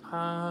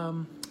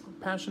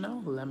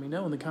 Passional, let me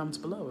know in the comments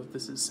below if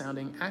this is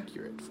sounding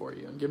accurate for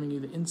you and giving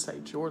you the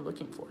insight you're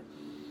looking for.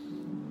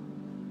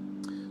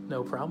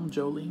 No problem,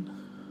 Jolene.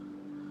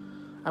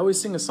 I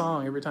always sing a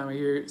song every time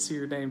I see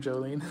your name,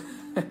 Jolene.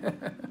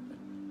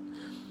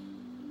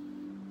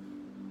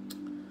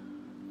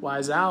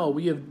 Wise Owl,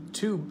 we have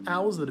two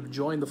owls that have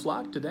joined the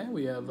flock today.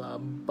 We have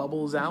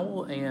Bubbles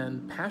Owl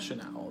and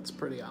Passion Owl. It's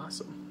pretty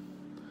awesome.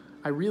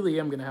 I really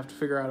am going to have to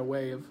figure out a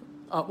way of...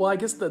 well, I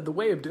guess the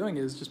way of doing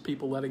it is just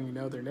people letting me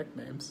know their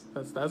nicknames.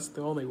 That's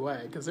the only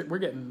way, because we're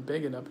getting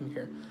big enough in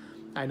here.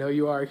 I know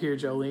you are here,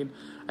 Jolene.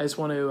 I just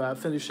want to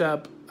finish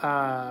up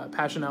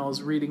Passion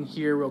Owl's reading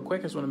here real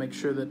quick. I just want to make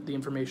sure that the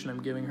information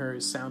I'm giving her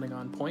is sounding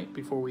on point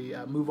before we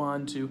move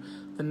on to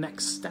the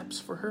next steps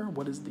for her.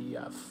 What is the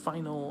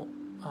final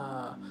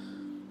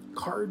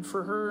card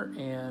for her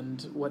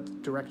and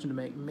what direction to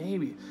make?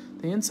 Maybe.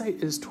 The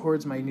insight is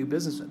towards my new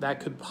business.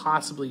 That could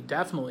possibly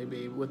definitely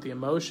be with the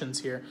emotions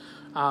here.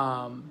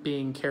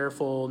 Being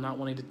careful, not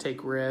wanting to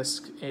take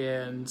risk,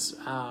 and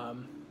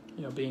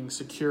being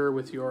secure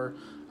with your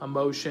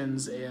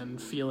emotions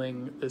and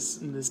feeling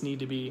this need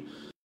to be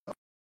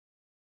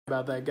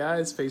about that,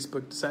 guys.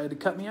 Facebook decided to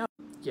cut me out.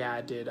 Yeah,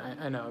 I did.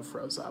 I know I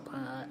froze up.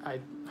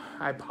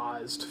 I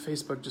paused.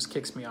 Facebook just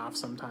kicks me off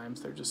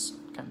sometimes. They're just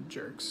kind of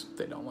jerks.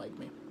 They don't like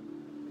me.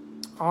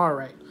 All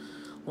right,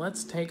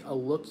 let's take a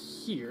look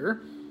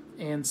here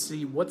and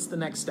see what's the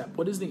next step.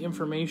 What is the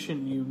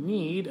information you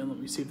need? And let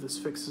me see if this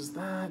fixes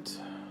that.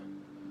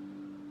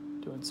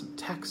 Doing some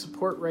tech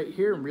support right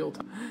here in real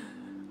time.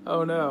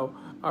 Oh no.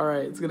 All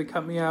right, it's going to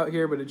cut me out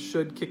here, but it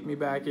should kick me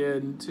back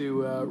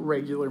into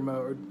regular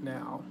mode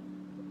now.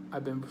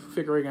 I've been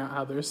figuring out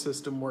how their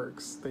system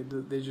works.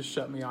 They just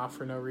shut me off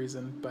for no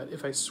reason. But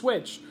if I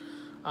switch,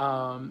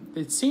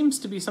 it seems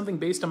to be something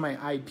based on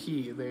my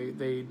IP.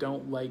 They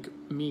don't like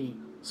me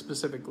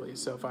specifically.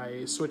 So if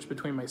I switch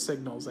between my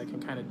signals, I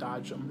can kind of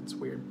dodge them. It's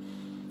weird.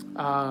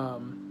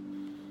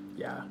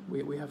 Yeah,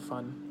 we have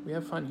fun. We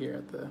have fun here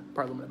at the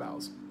Parliament of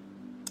Owls.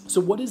 So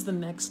what is the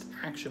next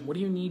action? What do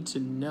you need to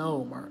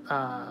know,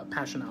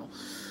 Passional?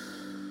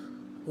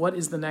 What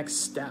is the next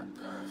step?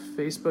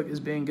 Facebook is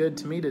being good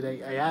to me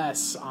today.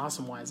 Yes,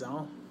 awesome,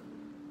 Wiesel.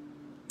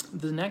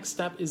 The next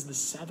step is the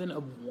 7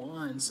 of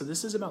Wands. So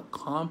this is about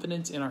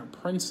confidence in our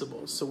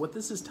principles. So what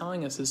this is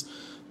telling us is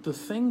the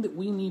thing that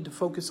we need to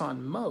focus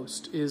on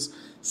most is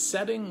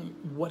setting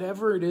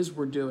whatever it is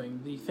we're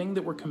doing, the thing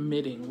that we're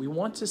committing. We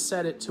want to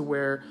set it to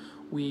where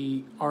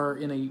we are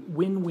in a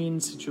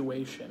win-win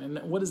situation.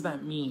 And what does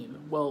that mean?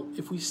 Well,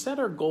 if we set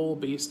our goal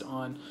based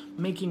on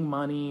making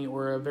money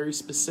or a very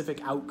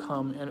specific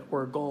outcome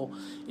or goal,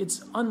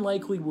 it's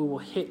unlikely we will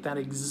hit that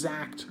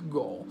exact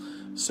goal.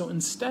 So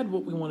instead,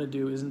 what we want to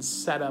do is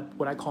set up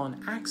what I call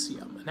an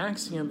axiom. An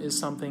axiom is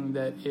something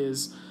that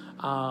is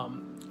a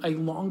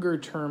longer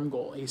term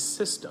goal, a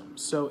system.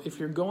 So if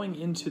you're going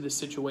into the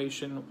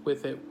situation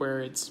with it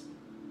where it's,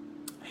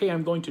 hey,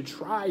 I'm going to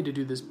try to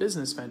do this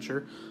business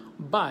venture,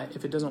 but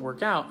if it doesn't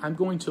work out, I'm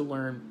going to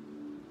learn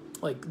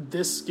like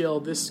this skill,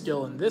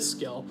 and this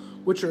skill,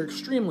 which are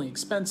extremely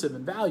expensive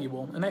and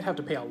valuable, and I'd have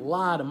to pay a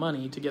lot of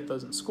money to get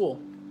those in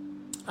school.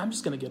 I'm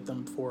just going to get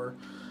them for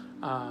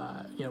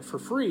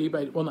free,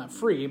 not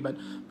free, but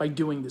by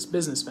doing this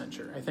business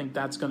venture. I think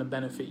that's going to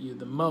benefit you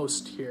the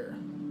most here,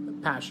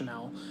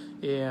 Passional.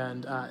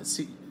 And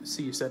see,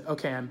 you said,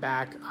 okay, I'm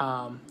back.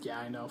 Yeah,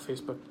 I know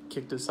Facebook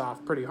kicked us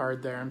off pretty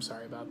hard there. I'm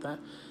sorry about that.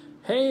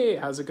 Hey,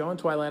 how's it going,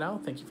 Twilight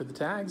Owl? Thank you for the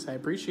tags. I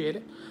appreciate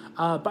it.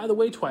 By the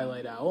way,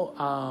 Twilight Owl,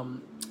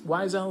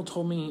 Wiesel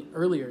told me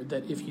earlier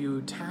that if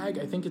you tag,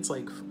 I think it's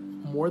like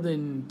more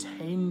than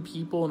 10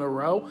 people in a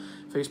row,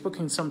 Facebook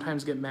can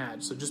sometimes get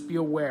mad. So just be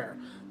aware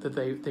that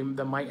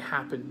that might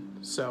happen.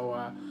 So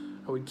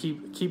I would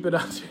keep it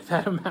under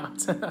that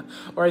amount.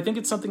 Or I think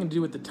it's something to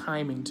do with the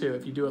timing too,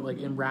 if you do it like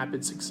in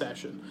rapid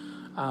succession.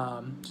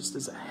 Just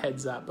as a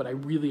heads up, but I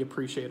really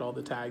appreciate all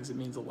the tags. It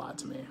means a lot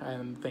to me,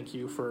 and thank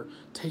you for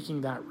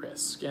taking that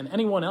risk. And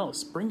anyone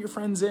else, bring your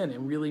friends in. It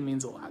really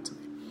means a lot to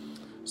me.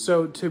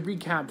 So to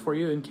recap for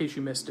you, in case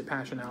you missed it,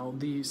 Passional,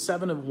 the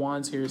 7 of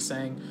Wands here is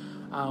saying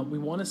we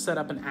want to set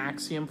up an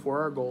axiom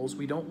for our goals.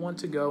 We don't want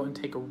to go and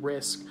take a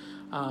risk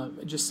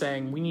just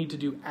saying we need to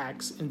do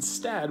X.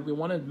 Instead, we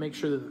want to make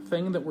sure that the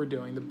thing that we're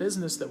doing, the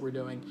business that we're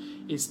doing,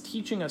 is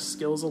teaching us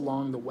skills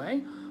along the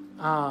way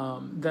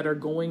that are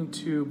going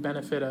to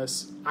benefit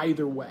us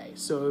either way.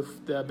 So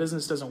if the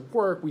business doesn't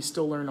work, we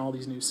still learn all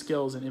these new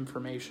skills and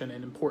information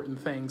and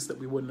important things that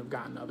we wouldn't have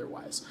gotten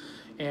otherwise.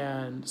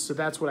 And so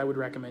that's what I would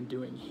recommend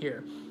doing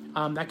here.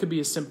 That could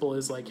be as simple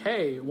as like,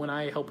 hey, when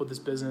I help with this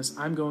business,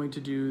 I'm going to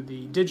do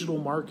the digital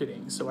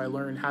marketing. So I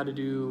learn how to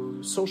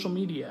do social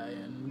media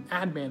and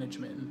ad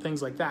management and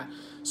things like that.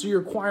 So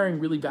you're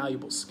acquiring really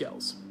valuable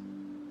skills.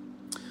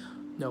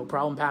 No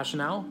problem,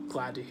 Passional.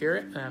 Glad to hear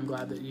it. And I'm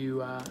glad that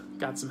you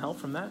got some help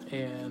from that.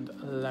 And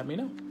let me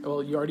know.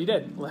 Well, you already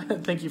did.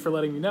 Thank you for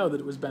letting me know that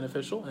it was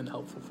beneficial and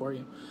helpful for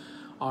you.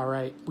 All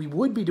right. We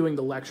would be doing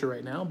the lecture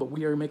right now, but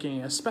we are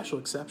making a special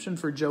exception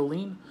for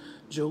Jolene.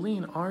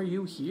 Jolene, are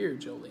you here,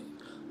 Jolene?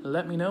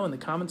 Let me know in the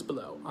comments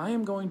below. I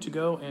am going to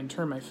go and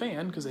turn my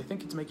fan because I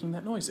think it's making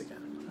that noise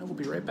again. I will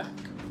be right back.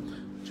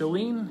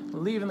 Jolene,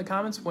 leave in the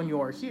comments when you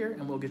are here,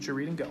 and we'll get your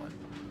reading going.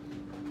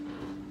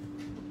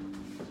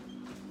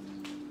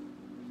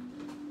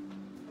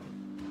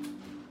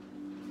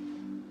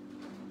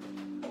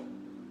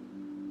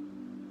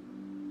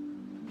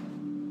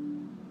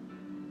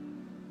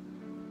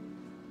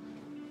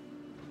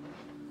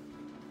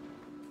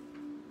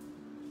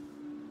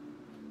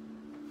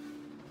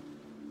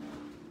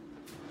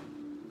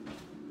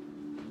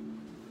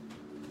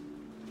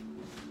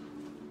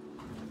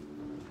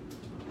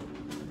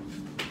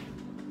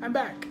 I'm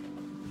back.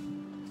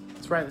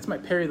 That's right. That's my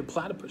Perry the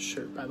Platypus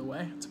shirt, by the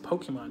way. It's a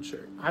Pokemon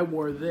shirt. I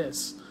wore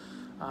this,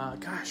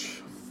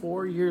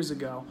 4 years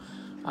ago.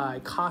 I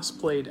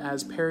cosplayed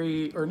as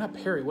Perry, or not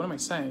Perry, what am I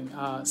saying?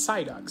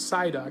 Psyduck.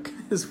 Psyduck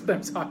is what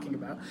I'm talking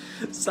about.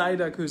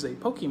 Psyduck, who's a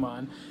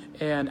Pokemon,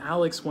 and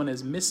Alex went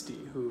as Misty,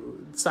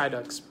 who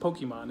Psyduck's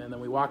Pokemon, and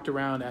then we walked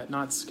around at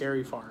Not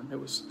Scary Farm. It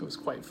was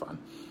quite fun.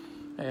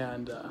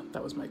 And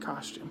that was my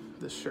costume,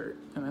 this shirt,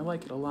 and I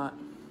like it a lot.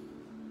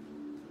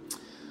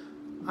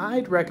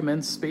 I'd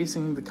recommend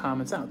spacing the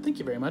comments out. Thank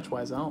you very much,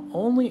 Wiesel.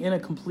 Only in a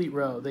complete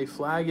row. They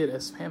flag it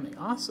as spamming.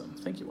 Awesome.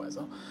 Thank you,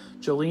 Wiesel.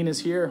 Jolene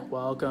is here.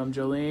 Welcome,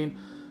 Jolene.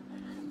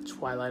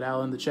 Twilight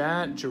Owl in the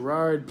chat.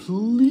 Gerard,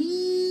 please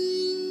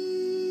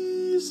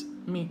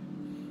me.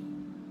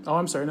 Oh,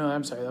 I'm sorry. No,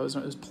 I'm sorry. It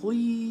was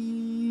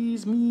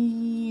please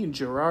me.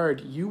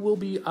 Gerard, you will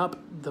be up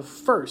the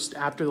first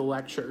after the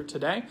lecture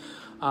today.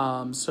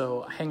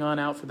 So hang on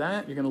out for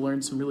that. You're going to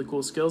learn some really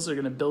cool skills that are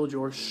going to build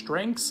your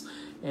strengths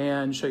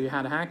and show you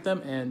how to hack them,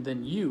 and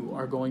then you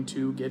are going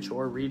to get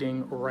your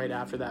reading right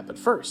after that. But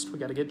first, we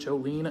got to get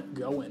Jolene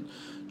going.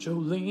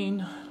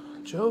 Jolene.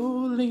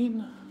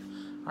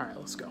 All right,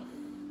 let's go.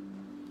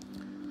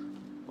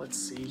 Let's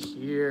see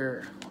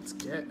here. Let's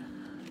get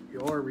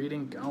your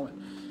reading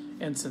going.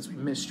 And since we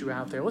missed you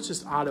out there, let's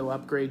just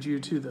auto-upgrade you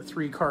to the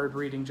 3-card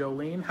reading,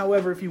 Jolene.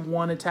 However, if you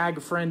want to tag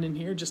a friend in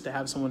here just to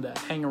have someone to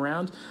hang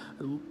around,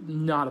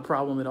 not a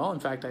problem at all. In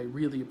fact, I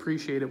really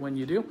appreciate it when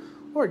you do.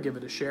 Or give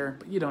it a share,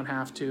 but you don't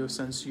have to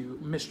since you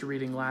missed your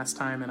reading last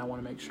time, and I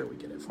want to make sure we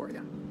get it for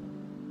you.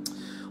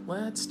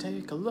 Let's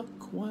take a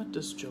look. What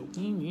does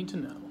Jolene need to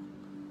know?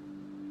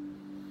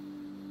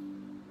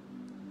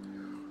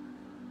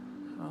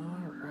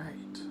 All right.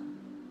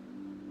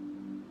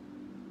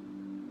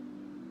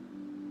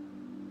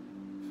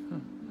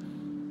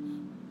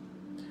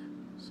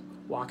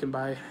 Walking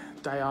by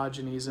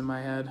Diogenes in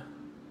my head.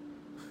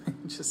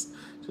 just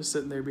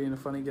sitting there being a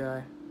funny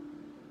guy.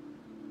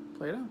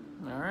 Plato?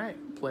 All right,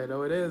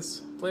 Plato it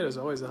is. Plato's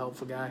always a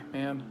helpful guy,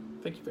 man.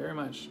 Thank you very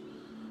much.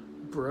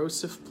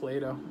 Broseph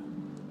Plato.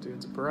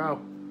 Dude's a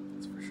bro,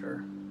 that's for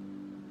sure.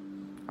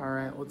 All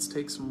right, let's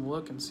take some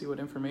look and see what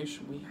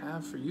information we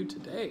have for you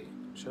today,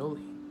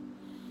 Jolie.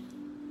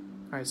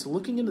 All right, so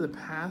looking into the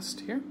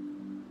past here.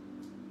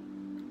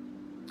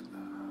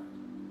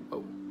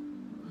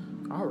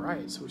 All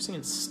right, so we're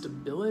seeing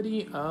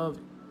stability of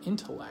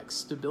intellect,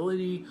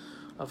 stability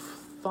of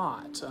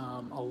thought,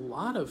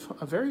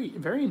 a very,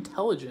 very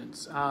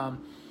intelligent, a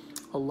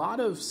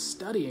lot of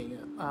studying.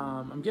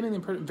 I'm getting the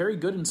impression very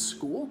good in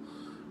school.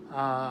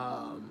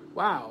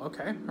 Wow.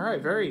 Okay. All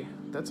right.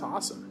 That's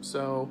awesome.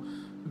 So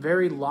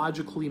very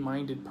logically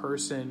minded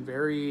person,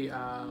 very,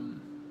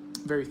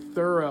 very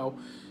thorough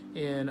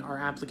in our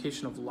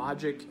application of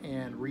logic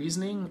and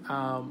reasoning,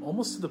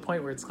 almost to the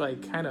point where it's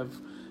like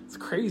it's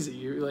crazy.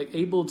 You're like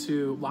able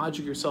to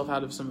logic yourself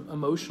out of some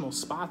emotional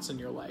spots in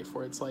your life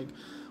where it's like,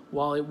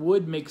 while it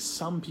would make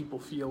some people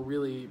feel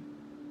really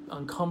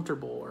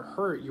uncomfortable or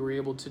hurt, you were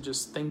able to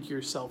just think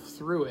yourself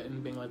through it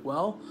and being like,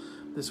 well,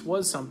 this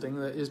was something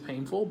that is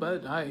painful,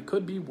 but it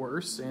could be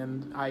worse,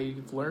 and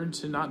I've learned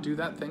to not do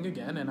that thing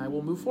again, and I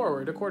will move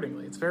forward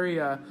accordingly. It's very,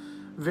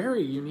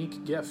 very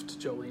unique gift,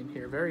 Jolene,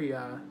 here. Very,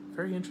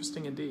 very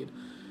interesting indeed.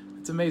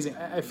 It's amazing.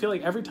 I feel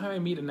like every time I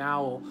meet an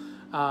owl,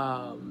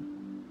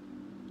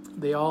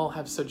 they all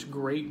have such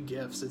great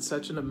gifts. It's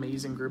such an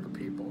amazing group of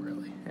people,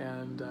 really.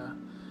 And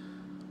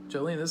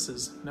Jolene, this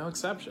is no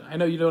exception. I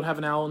know you don't have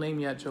an owl name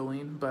yet,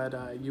 Jolene,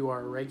 but you are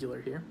a regular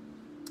here.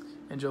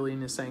 And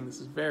Jolene is saying this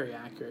is very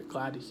accurate.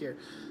 Glad to hear.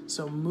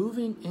 So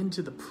moving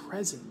into the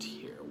present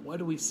here, what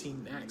do we see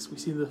next? We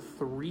see the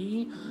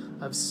 3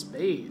 of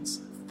Spades.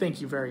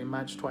 Thank you very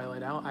much,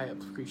 Twilight Owl. I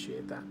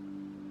appreciate that.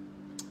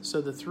 So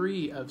the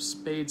 3 of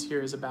Spades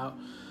here is about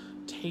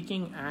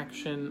taking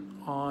action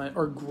on,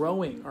 or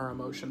growing our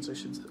emotions, I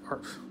should say.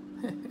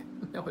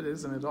 No, it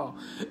isn't at all.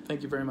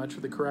 Thank you very much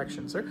for the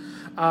correction, sir.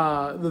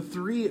 The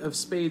 3 of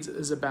Spades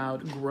is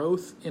about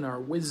growth in our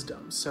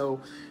wisdom.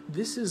 So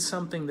this is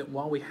something that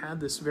while we had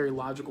this very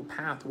logical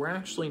path, we're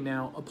actually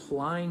now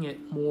applying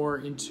it more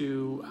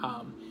into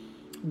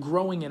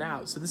growing it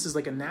out. So this is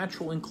like a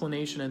natural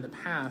inclination in the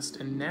past,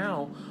 and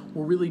now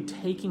we're really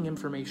taking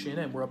information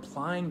in. We're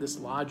applying this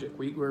logic.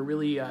 We're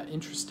really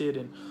interested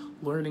in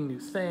learning new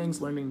things,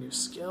 learning new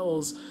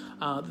skills.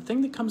 The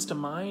thing that comes to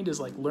mind is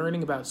like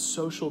learning about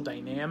social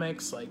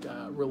dynamics, like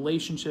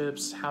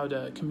relationships, how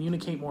to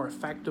communicate more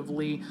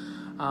effectively.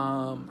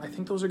 I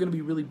think those are going to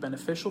be really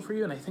beneficial for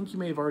you, and I think you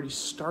may have already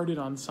started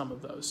on some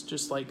of those,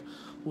 just like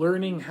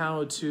learning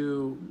how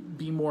to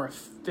be more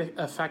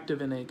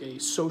effective in a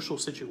social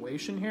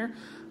situation here.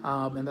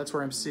 And that's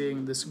where I'm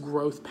seeing this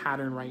growth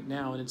pattern right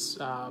now, and it's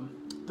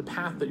the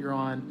path that you're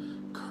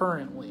on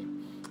currently.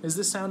 Is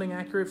this sounding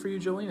accurate for you,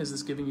 Jolene? Is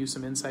this giving you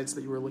some insights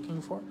that you were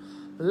looking for?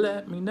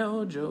 Let me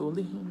know,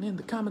 Jolene, in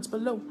the comments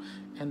below,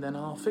 and then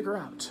I'll figure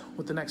out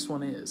what the next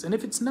one is. And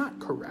if it's not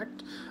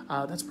correct,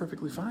 that's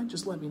perfectly fine.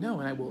 Just let me know,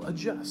 and I will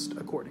adjust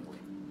accordingly.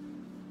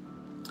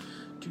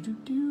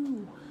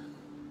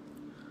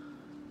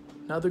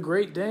 Another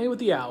great day with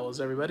the owls,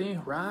 everybody.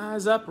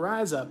 Rise up,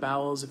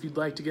 owls. If you'd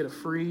like to get a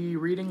free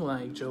reading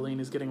like Jolene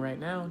is getting right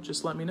now,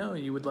 just let me know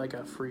you would like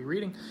a free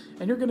reading,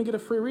 and you're going to get a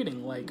free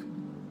reading like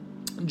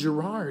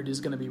Gerard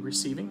is going to be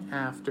receiving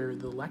after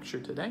the lecture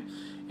today,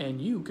 and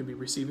you could be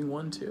receiving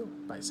one too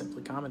by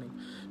simply commenting.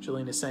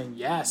 Jolene is saying,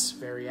 yes,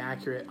 very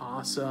accurate,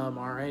 awesome.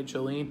 All right,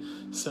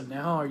 Jolene. So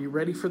now are you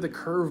ready for the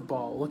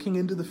curveball? Looking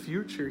into the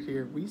future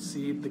here, we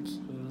see the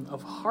King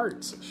of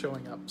Hearts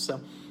showing up.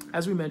 So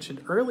as we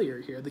mentioned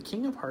earlier here, the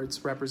King of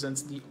Hearts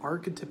represents the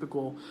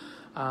archetypical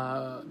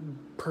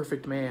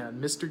perfect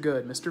man, Mr.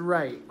 Good, Mr.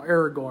 Right,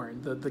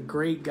 Aragorn, the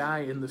great guy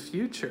in the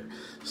future.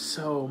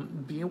 So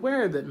be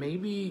aware that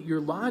maybe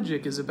your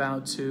logic is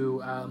about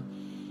to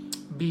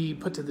be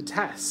put to the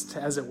test,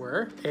 as it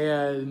were,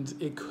 and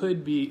it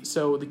could be,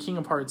 so the King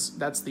of Hearts,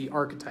 that's the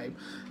archetype.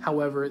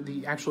 However,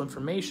 the actual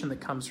information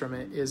that comes from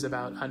it is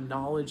about a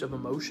knowledge of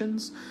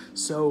emotions.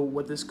 So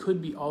what this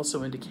could be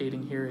also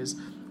indicating here is,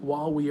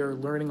 while we are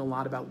learning a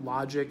lot about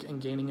logic and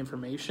gaining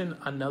information,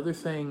 another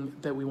thing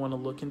that we want to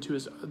look into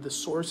is the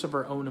source of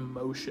our own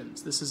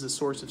emotions. This is a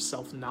source of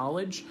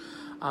self-knowledge.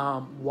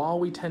 While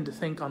we tend to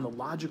think on the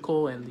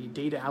logical and the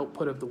data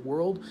output of the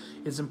world,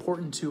 it's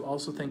important to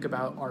also think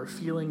about our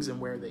feelings and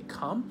where they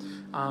come.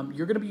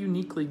 You're going to be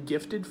uniquely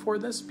gifted for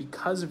this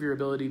because of your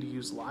ability to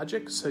use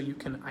logic, so you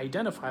can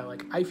identify,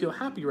 like, I feel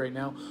happy right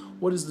now.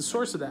 What is the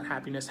source of that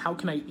happiness? How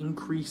can I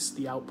increase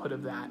the output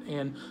of that?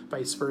 And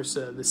vice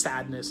versa, the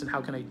sadness, and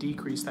how can I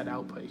decrease that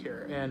output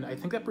here? And I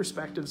think that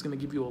perspective is going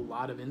to give you a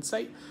lot of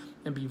insight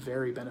and be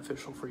very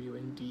beneficial for you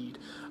indeed.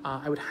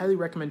 I would highly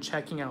recommend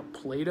checking out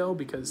Plato,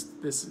 because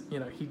this,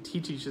 he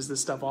teaches this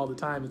stuff all the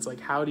time. It's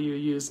like, how do you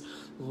use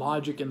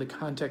logic in the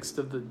context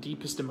of the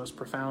deepest and most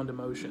profound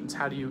emotions?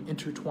 How do you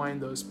intertwine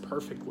those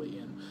perfectly?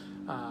 And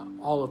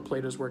all of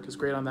Plato's work is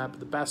great on that, but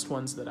the best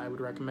ones that I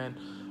would recommend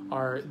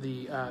are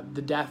the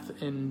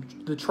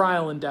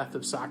trial and death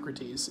of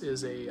Socrates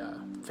is a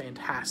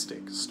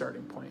fantastic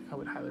starting point. I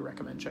would highly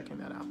recommend checking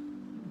that out.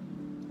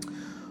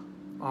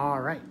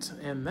 All right,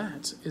 and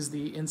that is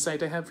the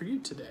insight I have for you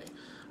today.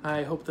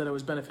 I hope that it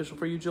was beneficial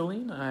for you,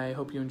 Jolene. I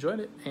hope you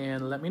enjoyed it,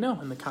 and let me know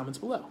in the comments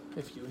below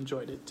if you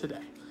enjoyed it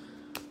today.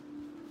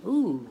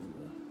 Ooh,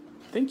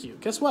 thank you.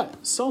 Guess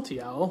what?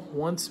 Salty Owl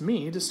wants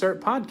me to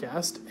start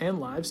podcasts and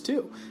lives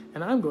too,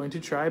 and I'm going to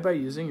try by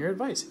using your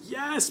advice.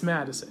 Yes,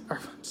 Madison.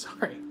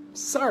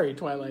 Sorry,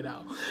 Twilight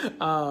Owl.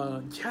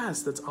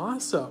 Yes, that's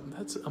awesome.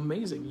 That's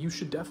amazing. You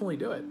should definitely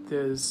do it.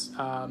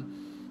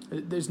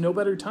 There's no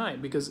better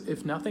time, because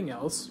if nothing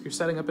else, you're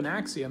setting up an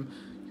axiom.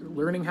 You're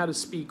learning how to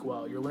speak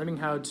well. You're learning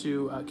how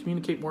to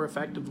communicate more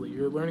effectively.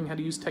 You're learning how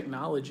to use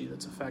technology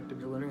that's effective.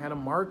 You're learning how to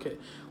market,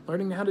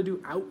 learning how to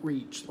do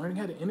outreach, learning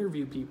how to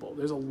interview people.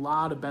 There's a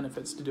lot of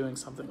benefits to doing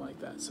something like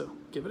that. So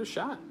give it a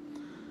shot.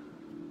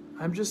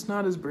 I'm just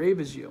not as brave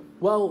as you.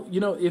 Well,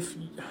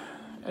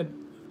 I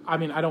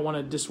don't want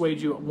to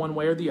dissuade you one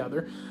way or the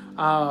other.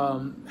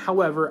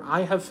 However,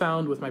 I have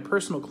found with my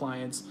personal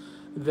clients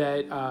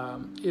that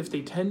if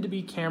they tend to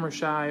be camera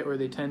shy, or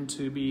they tend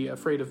to be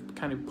afraid of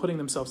kind of putting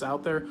themselves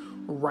out there,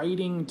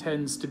 writing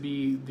tends to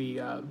be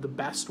the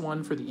best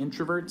one for the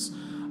introverts.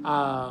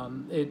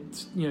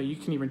 You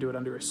can even do it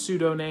under a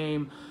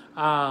pseudonym,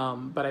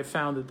 but I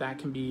found that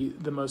can be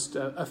the most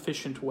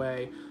efficient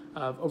way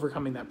of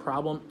overcoming that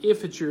problem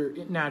if it's your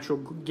natural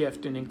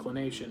gift and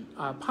inclination.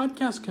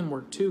 Podcasts can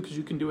work too, because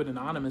you can do it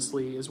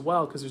anonymously as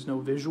well, because there's no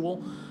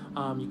visual.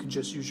 You could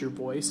just use your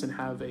voice and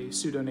have a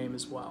pseudonym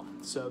as well.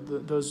 So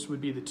those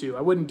would be the two.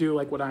 I wouldn't do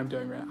like what I'm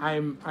doing right now.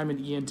 I'm an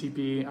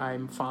ENTP.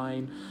 I'm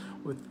fine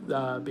with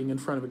being in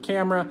front of a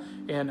camera,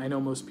 and I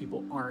know most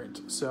people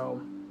aren't.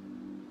 So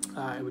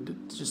I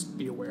would just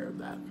be aware of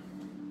that.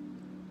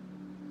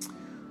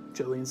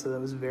 Jolene said that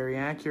was very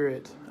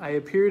accurate. I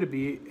appear to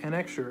be an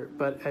extrovert,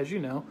 but as you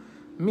know,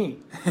 me.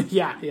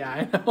 yeah,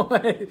 I know.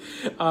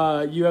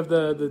 You have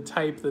the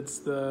type that's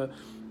the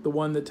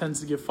one that tends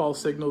to give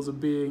false signals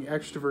of being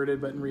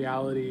extroverted, but in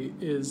reality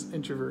is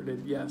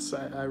introverted. Yes,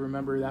 I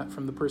remember that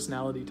from the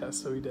personality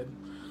test that we did.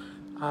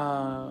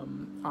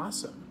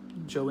 Awesome.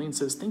 Jolene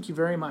says, thank you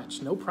very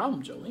much. No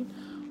problem, Jolene.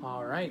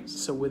 All right,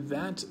 so with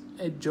that,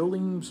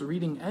 Jolene's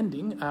reading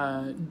ending,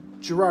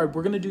 Gerard,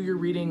 we're going to do your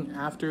reading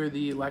after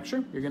the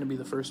lecture. You're going to be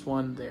the first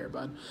one there,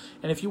 bud.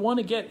 And if you want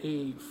to get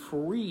a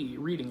free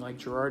reading like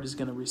Gerard is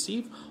going to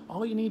receive,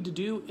 all you need to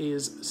do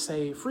is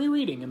say free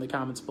reading in the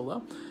comments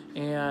below.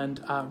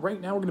 And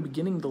right now we're going to be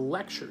beginning the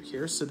lecture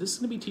here. So this is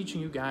going to be teaching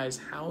you guys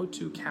how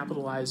to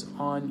capitalize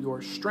on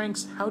your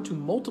strengths, how to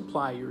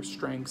multiply your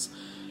strengths,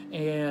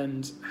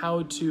 and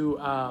how to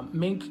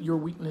make your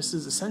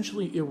weaknesses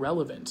essentially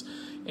irrelevant.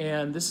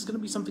 And this is going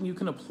to be something you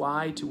can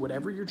apply to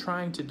whatever you're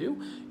trying to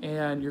do,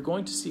 and you're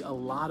going to see a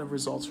lot of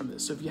results from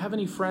this. So if you have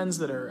any friends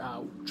that are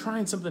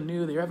trying something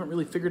new, they haven't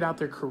really figured out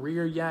their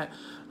career yet,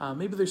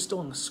 maybe they're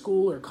still in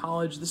school or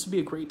college, this would be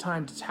a great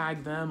time to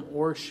tag them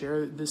or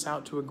share this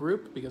out to a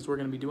group, because we're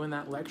going to be doing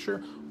that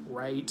lecture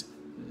right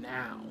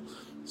now.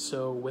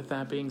 So with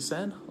that being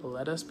said,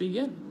 let us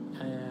begin.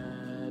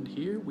 And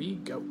here we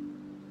go.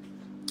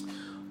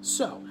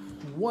 So,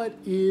 what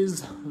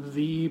is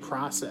the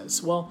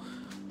process? Well,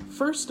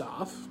 first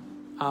off,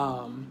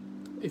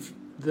 if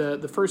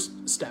the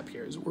first step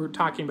here is we're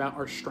talking about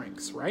our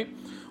strengths, right?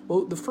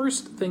 Well, the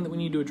first thing that we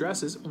need to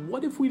address is,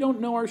 what if we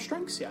don't know our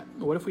strengths yet?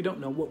 What if we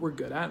don't know what we're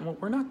good at and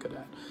what we're not good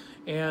at?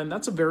 And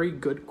that's a very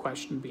good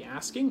question to be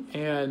asking,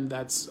 and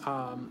that's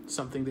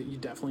something that you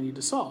definitely need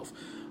to solve.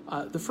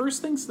 The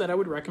first things that I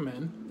would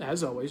recommend,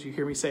 as always, you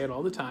hear me say it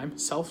all the time,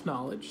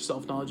 self-knowledge.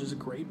 Self-knowledge is a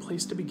great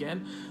place to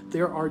begin.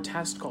 There are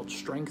tests called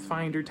Strength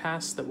Finder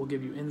tests that will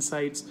give you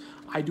insights.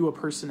 I do a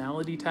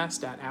personality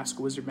test at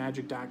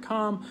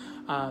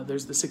askwizardmagic.com.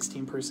 There's the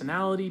 16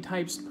 personality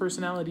types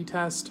personality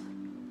test.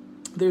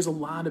 There's a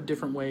lot of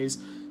different ways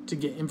to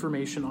get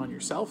information on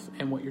yourself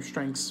and what your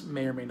strengths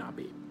may or may not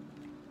be.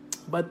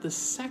 But the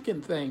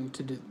second thing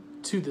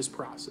to this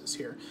process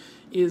here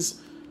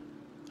is,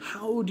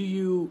 how do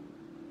you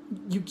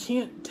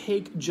can't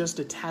take just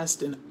a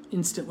test and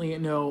instantly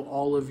know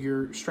all of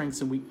your strengths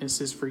and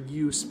weaknesses for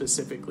you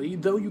specifically,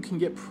 though you can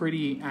get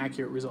pretty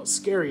accurate results,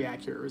 scary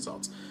accurate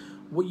results.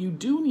 What you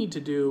do need to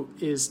do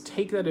is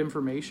take that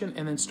information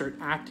and then start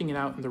acting it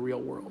out in the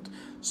real world.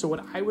 So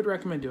what I would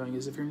recommend doing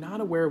is, if you're not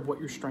aware of what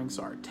your strengths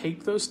are,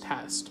 take those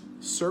tests,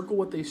 circle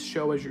what they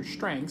show as your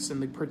strengths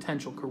and the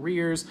potential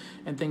careers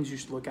and things you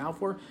should look out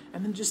for,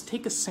 and then just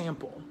take a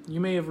sample.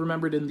 You may have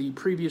remembered in the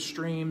previous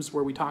streams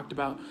where we talked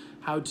about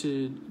how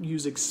to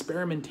use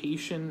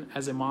experimentation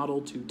as a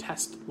model to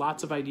test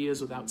lots of ideas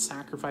without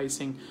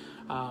sacrificing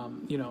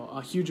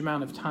a huge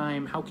amount of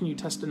time. How can you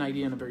test an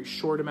idea in a very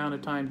short amount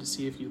of time to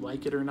see if you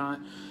like it or not?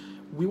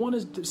 We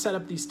want to set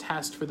up these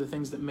tests for the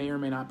things that may or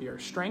may not be our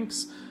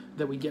strengths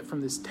that we get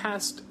from this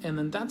test, and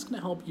then that's going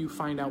to help you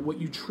find out what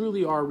you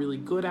truly are really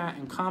good at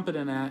and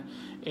competent at,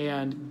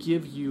 and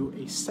give you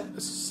a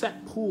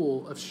set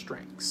pool of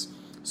strengths.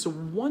 So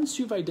once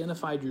you've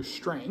identified your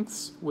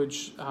strengths,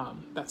 which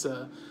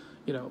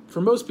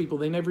for most people,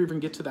 they never even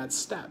get to that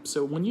step.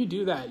 So when you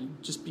do that, you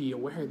just be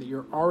aware that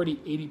you're already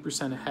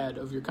 80% ahead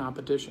of your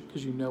competition,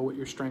 because you know what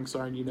your strengths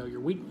are and you know your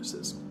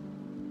weaknesses.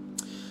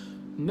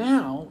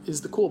 Now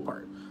is the cool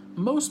part.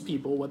 Most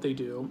people, what they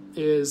do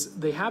is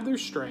they have their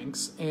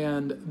strengths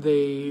and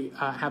they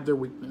have their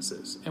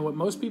weaknesses. And what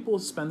most people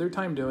spend their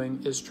time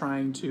doing is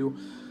trying to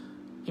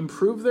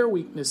improve their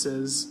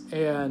weaknesses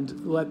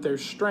and let their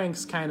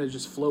strengths kind of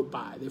just float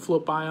by. They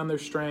float by on their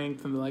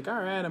strength and they're like,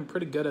 all right, I'm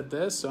pretty good at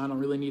this, so I don't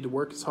really need to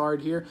work as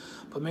hard here.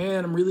 But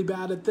man, I'm really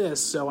bad at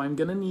this, so I'm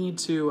going to need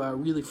to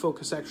really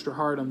focus extra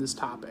hard on this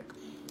topic.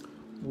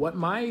 What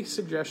my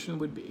suggestion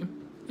would be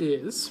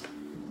is,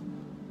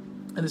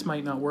 and this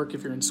might not work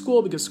if you're in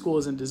school, because school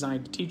isn't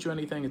designed to teach you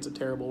anything. It's a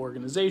terrible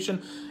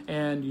organization,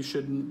 and you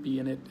shouldn't be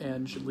in it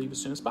and should leave as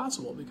soon as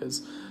possible,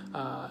 because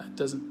it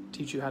doesn't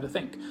teach you how to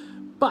think.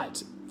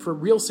 But for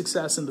real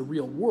success in the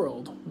real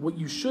world, what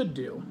you should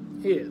do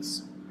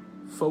is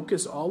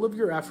focus all of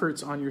your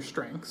efforts on your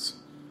strengths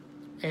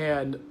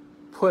and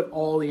put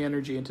all the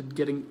energy into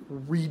getting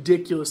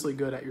ridiculously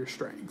good at your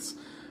strengths.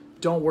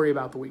 Don't worry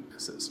about the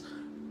weaknesses.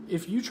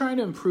 If you try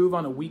to improve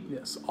on a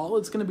weakness, all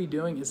it's going to be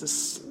doing is a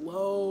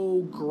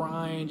slow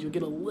grind. You'll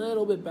get a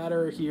little bit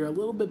better here, a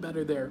little bit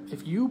better there.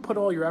 If you put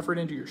all your effort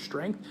into your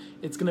strength,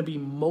 it's going to be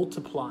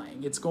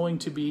multiplying. It's going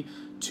to be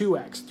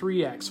 2x,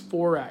 3x,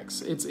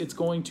 4x. It's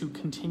going to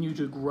continue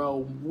to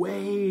grow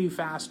way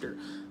faster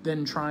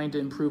than trying to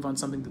improve on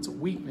something that's a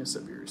weakness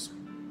of yours.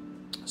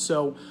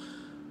 So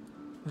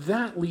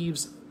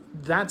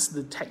that's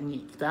the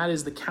technique. That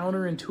is the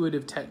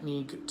counterintuitive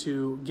technique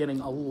to getting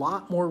a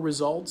lot more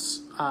results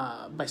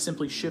by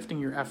simply shifting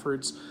your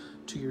efforts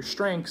to your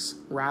strengths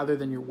rather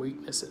than your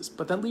weaknesses.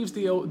 But that leaves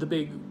the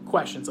big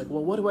questions like,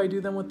 well, what do I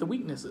do then with the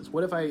weaknesses?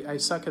 What if I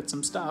suck at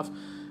some stuff,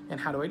 and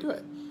how do I do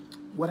it?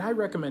 What I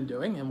recommend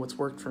doing, and what's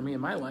worked for me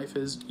in my life,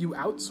 is you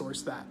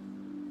outsource that.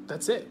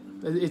 That's it.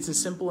 It's as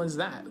simple as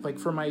that. Like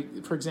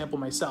for example,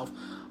 myself,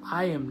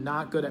 I am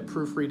not good at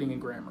proofreading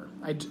and grammar.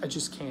 I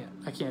just can't.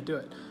 I can't do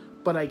it.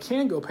 But I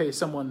can go pay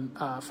someone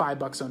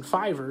 $5 on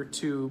Fiverr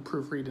to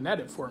proofread and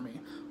edit for me.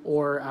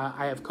 Or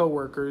I have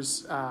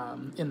coworkers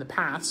in the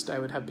past, I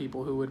would have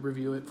people who would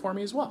review it for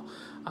me as well.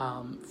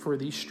 For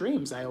these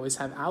streams, I always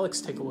have Alex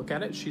take a look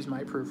at it. She's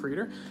my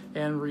proofreader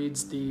and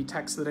reads the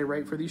text that I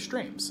write for these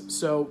streams.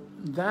 So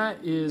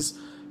that is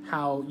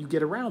how you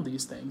get around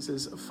these things,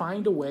 is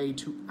find a way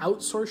to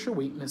outsource your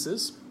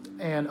weaknesses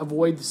and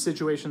avoid the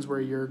situations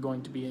where you're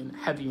going to be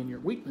heavy in your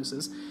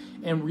weaknesses,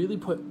 and really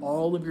put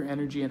all of your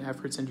energy and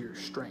efforts into your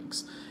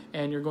strengths.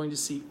 And you're going to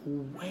see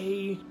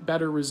way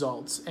better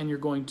results, and you're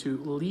going to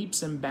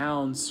leaps and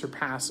bounds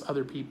surpass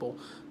other people,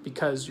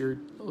 because you're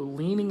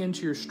leaning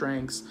into your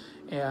strengths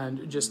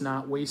and just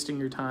not wasting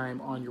your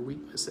time on your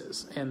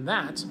weaknesses. And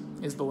that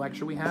is the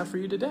lecture we have for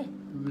you today.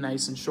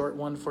 Nice and short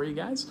one for you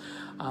guys.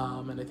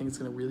 And I think it's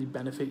going to really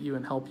benefit you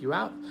and help you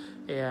out.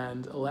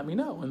 And let me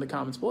know in the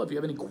comments below. If you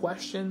have any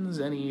questions,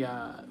 any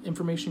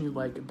information you'd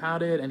like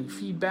about it, any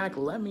feedback,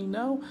 let me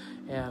know.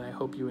 And I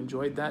hope you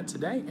enjoyed that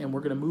today. And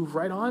we're going to move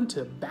right on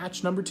to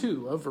batch number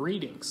 2 of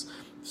readings.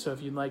 So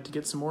if you'd like to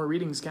get some more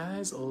readings,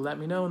 guys, let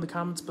me know in the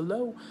comments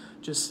below.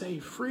 Just say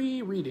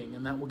free reading,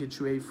 and that will get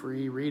you a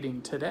free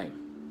reading today.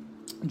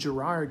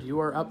 Gerard, you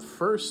are up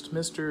first.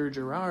 Mr.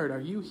 Gerard, are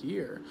you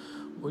here?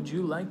 Would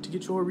you like to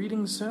get your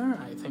reading, sir?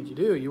 I think you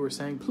do. You were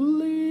saying,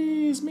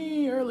 please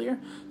me, earlier,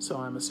 so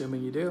I'm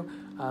assuming you do.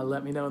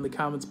 Let me know in the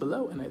comments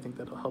below, and I think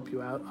that'll help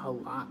you out a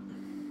lot.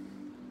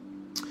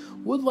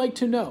 Would like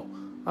to know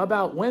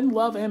about when,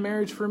 love, and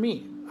marriage for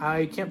me.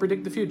 I can't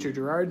predict the future,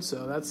 Gerard,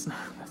 so that's not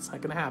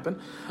going to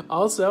happen.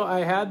 Also,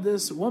 I had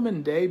this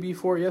woman day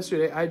before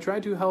yesterday. I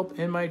tried to help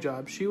in my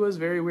job. She was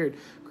very weird,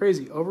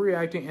 crazy,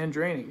 overreacting, and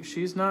draining.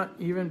 She not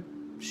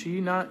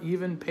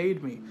even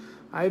paid me.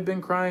 I've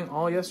been crying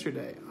all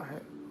yesterday.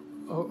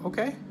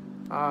 Okay.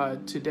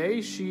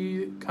 Today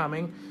she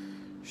coming.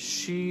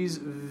 She's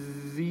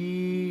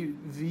V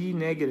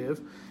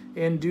negative.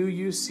 And do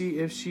you see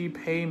if she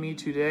pay me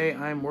today?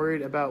 I'm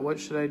worried about what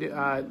should I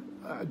do.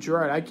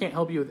 Gerard, I can't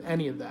help you with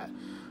any of that.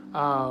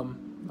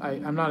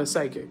 I'm not a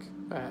psychic.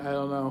 I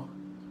don't know.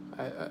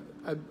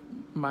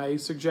 My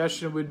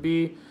suggestion would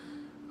be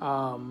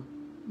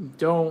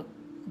don't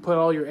put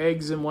all your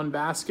eggs in one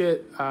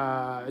basket,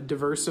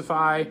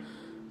 diversify,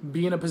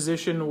 be in a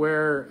position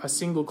where a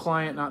single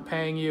client not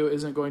paying you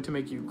isn't going to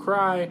make you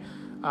cry.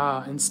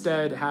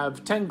 Instead,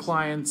 have 10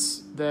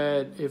 clients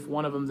that if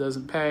one of them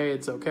doesn't pay,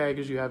 it's okay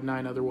because you have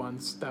 9 other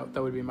ones. That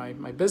would be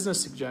my business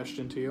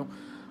suggestion to you.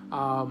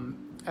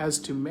 As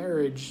to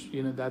marriage,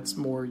 that's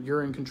more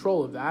you're in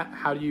control of that.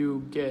 How do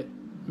you get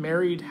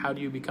married? How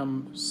do you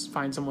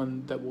find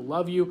someone that will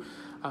love you,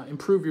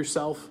 improve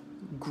yourself,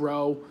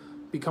 grow,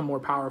 become more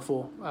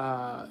powerful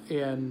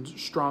and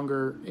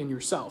stronger in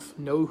yourself?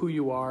 Know who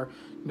you are,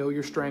 know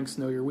your strengths,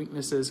 know your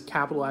weaknesses,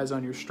 capitalize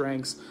on your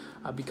strengths,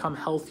 become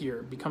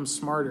healthier, become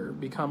smarter,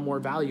 become more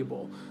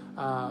valuable,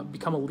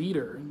 become a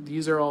leader.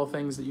 These are all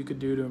things that you could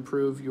do to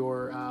improve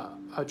your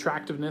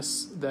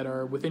attractiveness that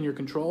are within your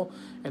control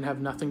and have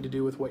nothing to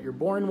do with what you're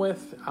born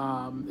with.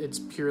 It's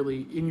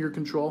purely in your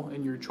control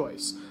and your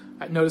choice.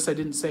 Notice I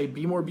didn't say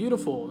be more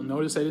beautiful.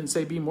 Notice I didn't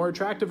say be more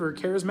attractive or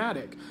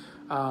charismatic.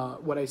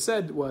 What I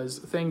said was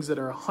things that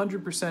are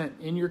 100%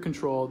 in your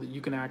control that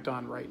you can act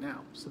on right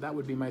now. So that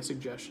would be my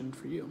suggestion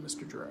for you,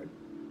 Mr. Gerard.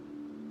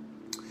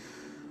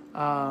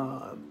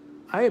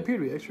 I appear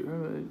to be extra.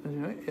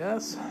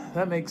 Yes,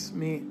 that makes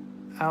me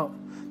out.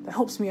 That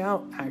helps me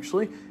out,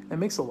 actually. It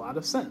makes a lot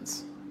of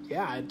sense.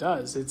 Yeah, it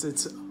does.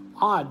 It's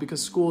odd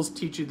because schools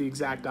teach you the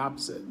exact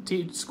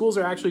opposite. Schools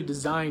are actually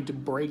designed to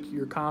break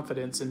your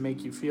confidence and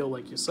make you feel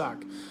like you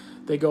suck.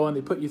 They go and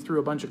they put you through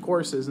a bunch of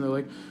courses and they're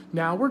like,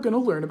 now we're going to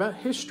learn about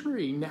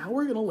history. Now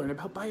we're going to learn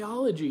about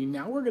biology.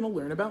 Now we're going to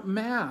learn about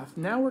math.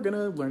 Now we're going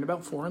to learn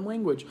about foreign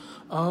language.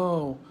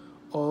 Oh,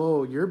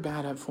 you're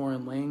bad at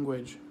foreign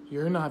language.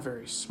 You're not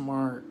very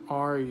smart,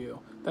 are you?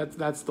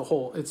 That's the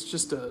whole, it's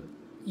just a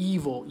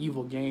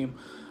evil game.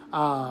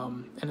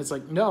 And it's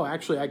like, no,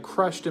 actually I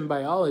crushed in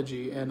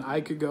biology and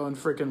I could go and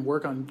freaking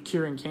work on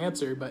curing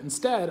cancer, but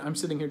instead I'm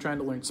sitting here trying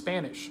to learn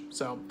Spanish.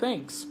 So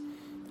thanks.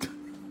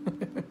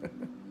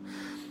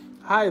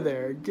 Hi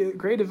there,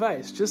 great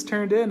advice. Just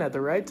turned in at the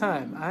right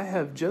time. I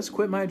have just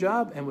quit my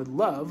job and would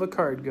love a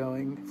card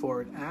going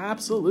forward.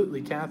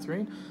 Absolutely,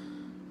 Catherine.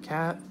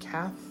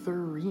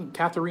 Catherine?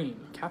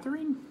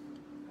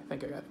 I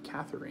think I got it.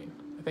 Catherine.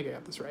 I think I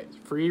got this right.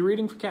 Free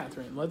reading for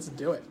Catherine. Let's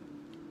do it.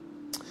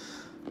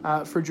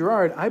 For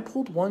Gerard, I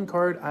pulled one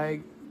card.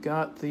 I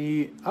got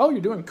the... Oh,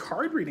 you're doing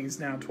card readings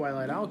now,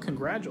 Twilight Owl.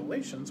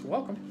 Congratulations.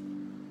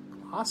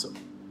 Welcome. Awesome.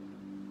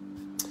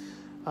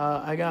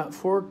 I got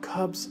 4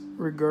 cups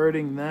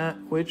regarding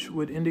that, which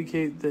would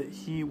indicate that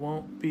he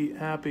won't be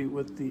happy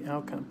with the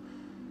outcome.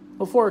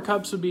 Well, 4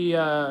 cups would be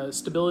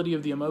stability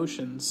of the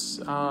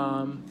emotions.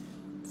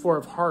 4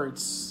 of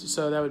hearts,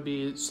 so that would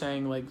be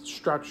saying like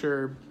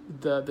structure.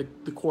 The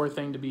core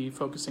thing to be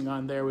focusing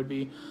on there would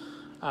be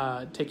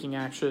taking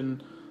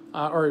action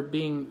or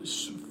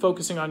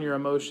focusing on your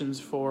emotions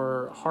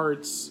for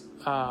hearts.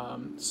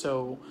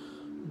 So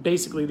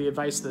basically, the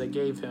advice that I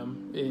gave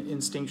him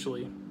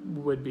instinctually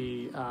would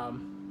be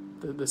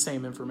the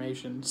same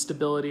information.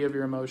 Stability of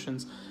your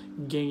emotions,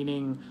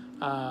 gaining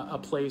a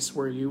place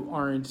where you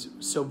aren't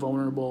so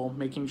vulnerable,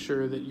 making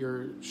sure that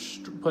you're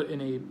put in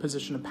a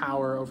position of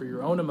power over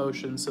your own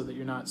emotions so that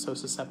you're not so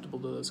susceptible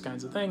to those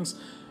kinds of things,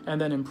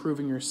 and then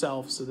improving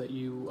yourself so that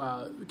you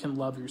can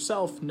love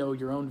yourself, know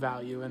your own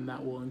value, and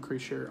that will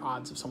increase your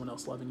odds of someone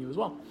else loving you as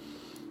well.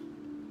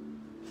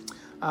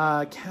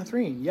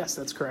 Catherine, yes,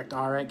 that's correct.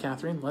 All right,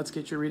 Catherine, let's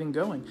get your reading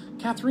going.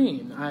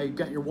 Catherine, I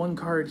got your 1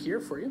 card here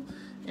for you.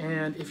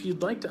 And if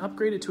you'd like to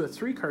upgrade it to a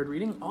 3-card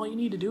reading, all you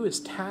need to do is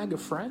tag a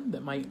friend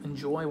that might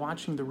enjoy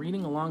watching the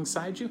reading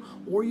alongside you,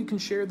 or you can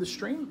share the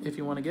stream if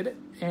you want to get it.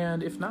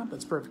 And if not,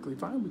 that's perfectly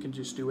fine. We can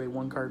just do a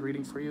 1-card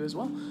reading for you as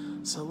well.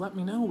 So let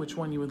me know which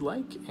one you would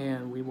like,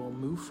 and we will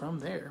move from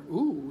there.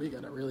 Ooh, we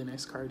got a really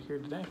nice card here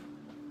today.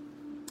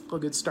 We'll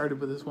get started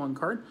with this 1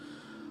 card.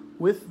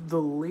 With the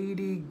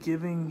lady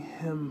giving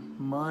him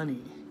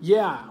money.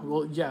 Yeah,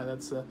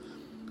 that's the...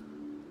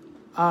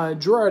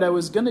 Gerard, I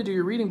was going to do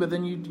your reading, but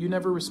then you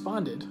never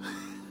responded.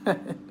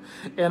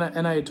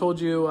 and I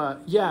told you,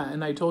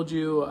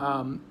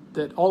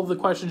 that all of the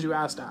questions you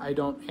asked, I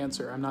don't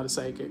answer. I'm not a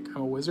psychic.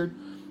 I'm a wizard.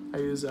 I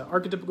use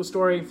archetypical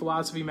story,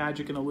 philosophy,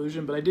 magic, and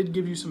illusion, but I did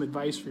give you some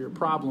advice for your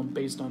problem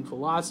based on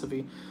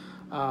philosophy.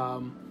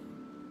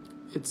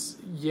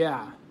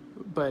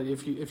 But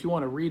if you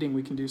want a reading,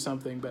 we can do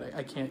something, but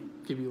I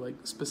can't give you like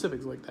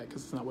specifics like that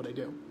because it's not what I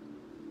do.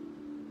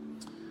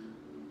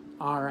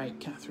 All right,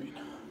 Catherine.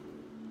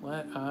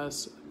 Let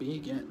us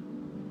begin.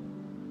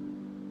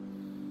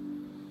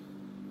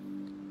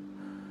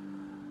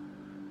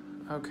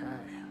 Okay.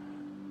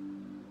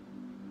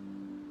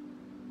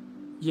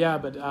 Yeah,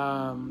 but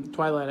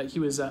Twilight, he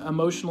was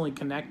emotionally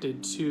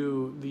connected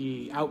to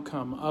the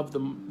outcome of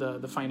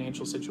the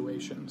financial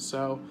situation.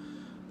 So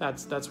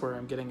that's where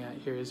I'm getting at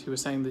here. Is he was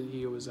saying that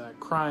he was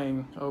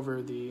crying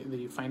over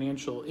the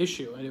financial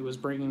issue, and it was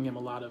bringing him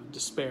a lot of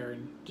despair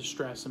and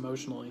distress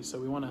emotionally. So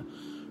we want to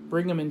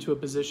bring him into a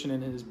position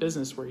in his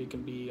business where he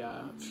can be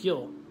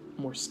feel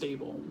more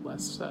stable,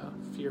 less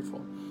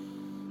fearful.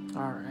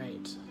 All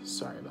right.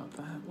 Sorry about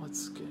that.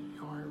 Let's get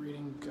your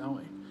reading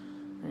going.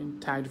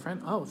 And tagged a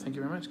friend. Oh, thank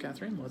you very much,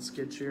 Catherine. Let's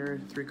get your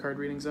 3-card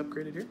readings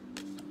upgraded here.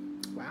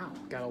 Wow,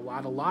 got a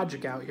lot of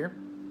logic out here.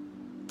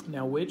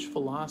 Now, which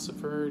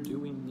philosopher do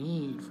we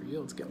need for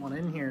you? Let's get one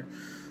in here.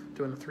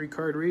 Doing a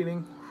 3-card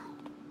reading.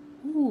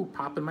 Ooh,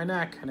 popping my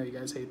neck. I know you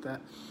guys hate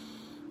that.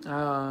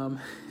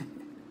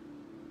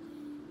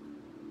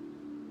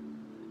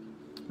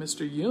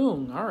 Mr.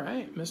 Jung. All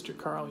right, Mr.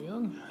 Carl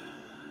Jung.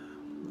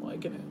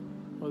 Liking it.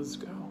 Let's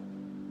go.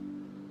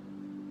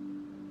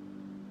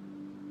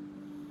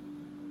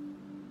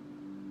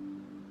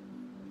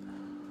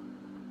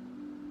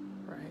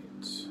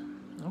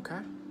 Okay.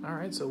 All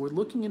right. So we're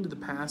looking into the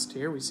past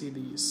here. We see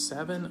the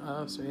 7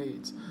 of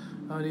Spades.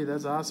 Oh, dude,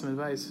 that's awesome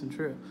advice and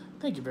true.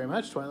 Thank you very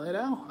much, Twilight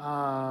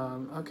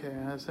Owl. Okay.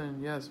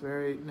 Yes,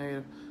 very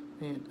negative.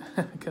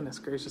 Goodness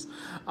gracious.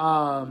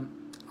 All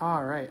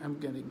right. I'm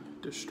getting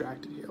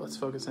distracted here. Let's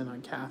focus in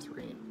on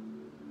Catherine.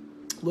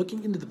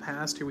 Looking into the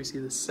past here, we see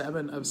the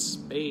 7 of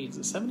Spades.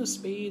 The 7 of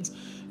Spades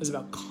is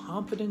about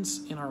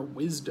confidence in our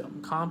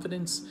wisdom,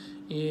 confidence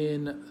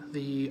in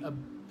the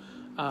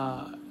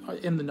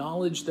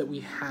knowledge that we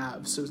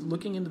have. So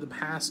looking into the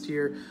past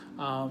here,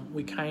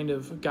 we kind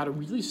of got a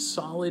really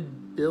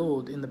solid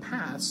build in the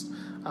past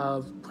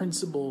of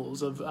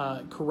principles, of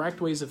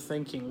correct ways of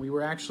thinking. We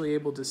were actually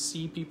able to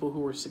see people who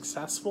were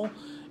successful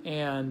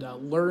and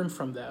learn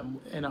from them.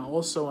 And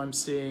also I'm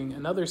seeing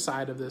another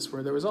side of this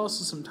where there was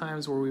also some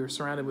times where we were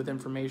surrounded with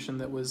information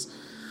that was,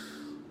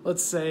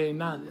 let's say,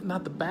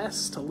 not the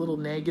best, a little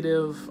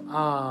negative,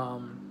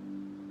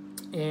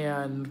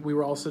 and we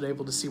were also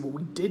able to see what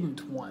we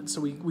didn't want. So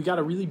we got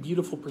a really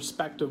beautiful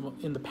perspective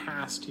in the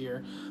past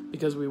here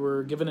because we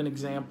were given an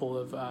example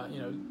of,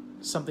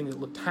 something that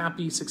looked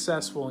happy,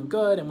 successful, and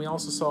good. And we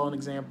also saw an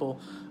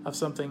example of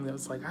something that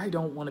was like, I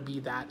don't want to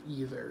be that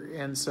either.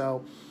 And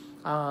so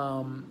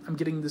I'm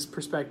getting this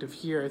perspective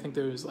here. I think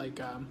there's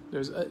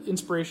there's an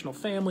inspirational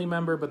family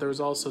member, but there was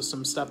also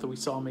some stuff that we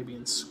saw maybe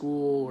in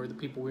school or the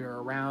people we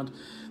were around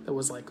that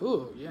was like,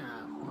 oh, yeah,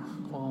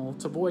 well,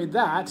 to avoid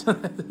that.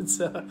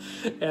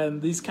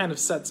 And these kind of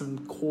set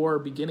some core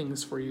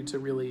beginnings for you to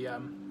really, a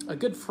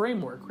good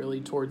framework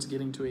really towards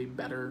getting to a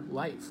better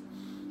life.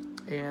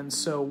 And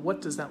so what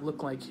does that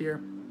look like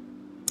here?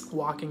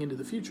 Walking into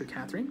the future,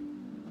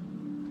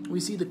 Catherine.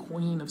 We see the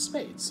Queen of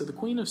Spades. So the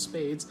Queen of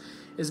Spades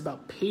is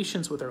about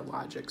patience with our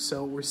logic.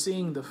 So we're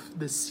seeing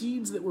the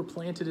seeds that were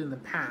planted in the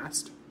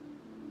past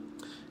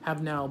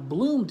have now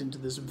bloomed into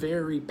this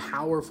very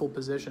powerful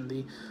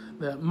position.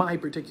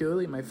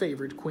 Particularly my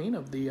favorite queen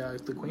of the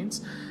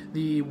queens,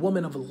 the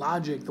woman of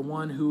logic, the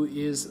one who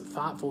is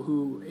thoughtful,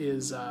 who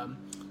is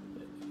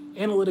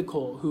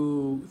analytical,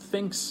 who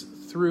thinks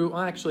through.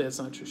 Well, actually, that's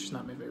not true. She's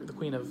not my favorite. The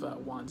Queen of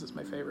Wands is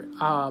my favorite.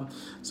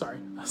 Sorry,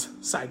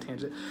 side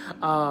tangent.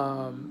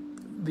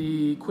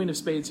 The Queen of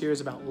Spades here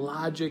is about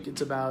logic.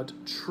 It's about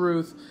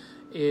truth.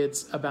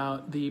 It's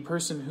about the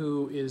person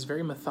who is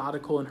very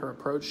methodical in her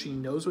approach. She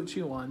knows what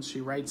she wants.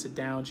 She writes it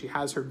down. She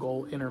has her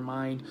goal in her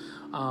mind,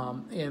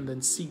 and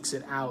then seeks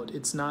it out.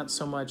 It's not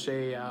so much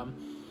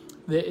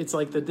it's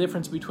like the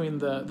difference between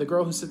the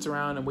girl who sits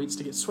around and waits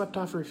to get swept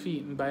off her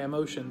feet and by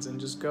emotions and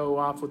just go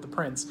off with the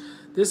prince.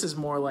 This is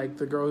more like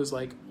the girl who's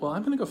like, well,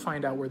 I'm going to go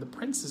find out where the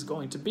prince is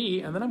going to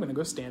be, and then I'm going to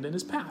go stand in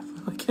his path,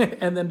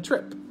 and then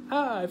trip.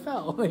 I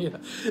fell.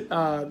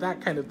 That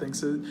kind of thing.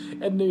 So,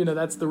 and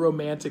that's the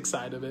romantic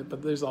side of it,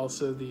 but there's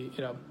also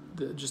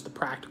just the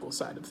practical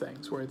side of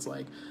things where it's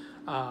like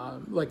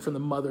from the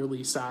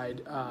motherly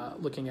side,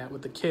 looking at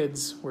with the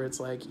kids, where it's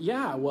like,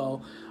 yeah,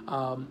 well,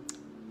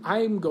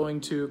 I'm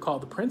going to call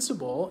the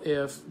principal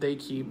if they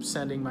keep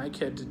sending my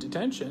kid to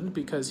detention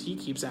because he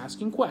keeps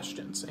asking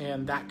questions,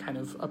 and that kind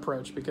of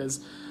approach,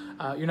 because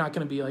you're not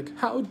going to be like,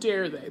 how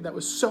dare they? That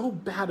was so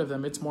bad of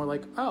them. It's more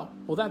like, oh,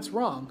 well, that's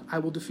wrong. I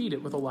will defeat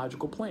it with a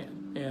logical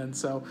plan. And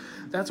so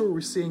that's where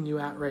we're seeing you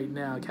at right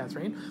now,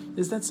 Catherine.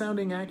 Is that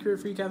sounding accurate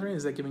for you, Catherine?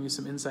 Is that giving you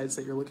some insights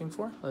that you're looking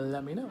for?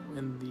 Let me know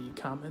in the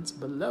comments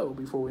below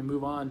before we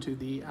move on to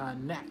the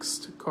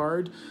next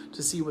card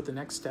to see what the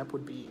next step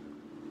would be.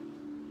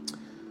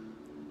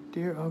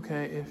 Dear,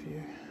 okay, if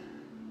you...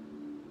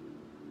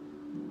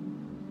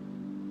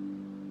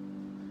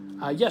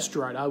 yes,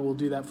 Gerard, I will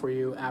do that for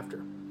you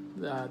after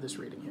this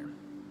reading here.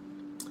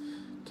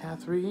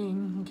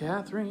 Catherine.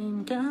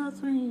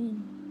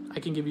 I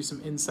can give you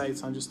some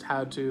insights on just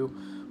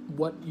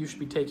what you should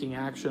be taking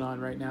action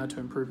on right now to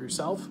improve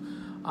yourself,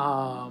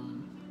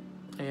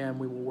 and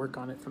we will work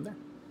on it from there.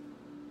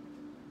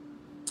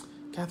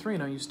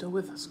 Catherine, are you still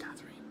with us,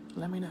 Catherine?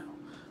 Let me know.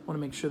 I want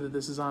to make sure that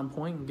this is on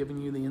point and giving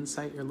you the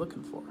insight you're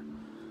looking for.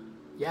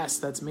 Yes,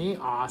 that's me.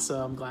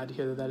 Awesome. Glad to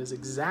hear that is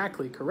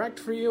exactly correct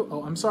for you.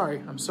 Oh, I'm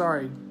sorry.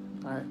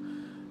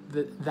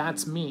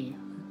 That's me.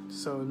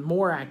 So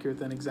more accurate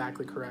than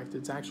exactly correct.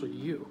 It's actually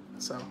you.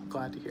 So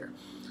glad to hear.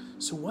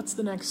 So what's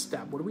the next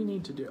step? What do we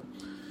need to do?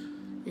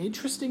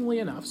 Interestingly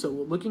enough, so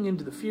looking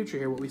into the future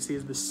here, what we see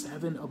is the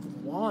 7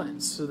 of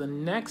Wands. So the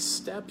next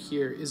step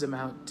here is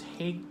about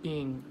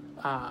being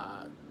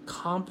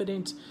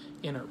confident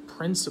in our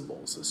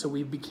principles. So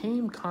we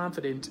became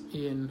confident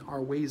in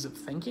our ways of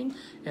thinking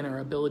and our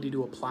ability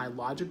to apply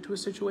logic to a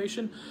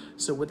situation.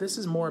 So what this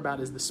is more about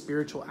is the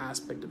spiritual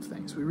aspect of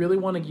things. We really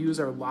want to use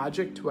our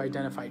logic to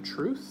identify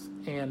truth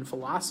and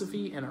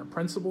philosophy and our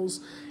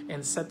principles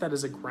and set that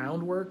as a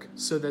groundwork,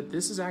 so that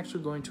this is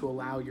actually going to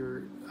allow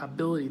your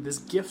ability, this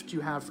gift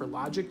you have for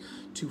logic,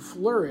 to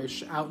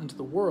flourish out into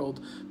the world,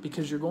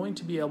 because you're going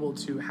to be able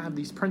to have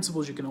these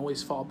principles you can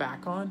always fall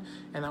back on,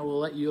 and that will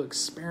let you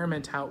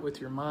experiment out with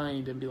your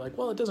mind and be like,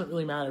 well, it doesn't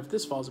really matter if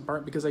this falls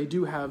apart because I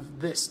do have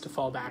this to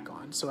fall back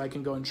on. So I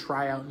can go and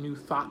try out new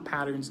thought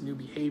patterns, new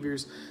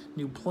behaviors,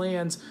 new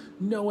plans,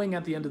 knowing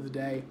at the end of the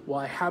day, well,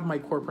 I have my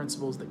core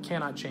principles that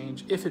cannot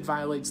change. If it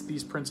violates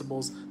these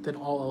principles, then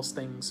all else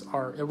things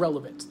are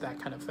irrelevant, that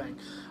kind of thing.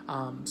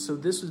 So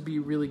this would be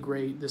really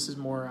great. This is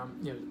more,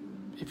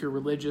 if you're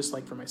religious,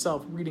 like for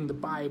myself, reading the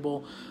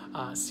Bible,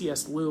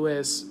 C.S.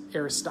 Lewis,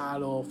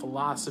 Aristotle,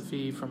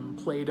 philosophy from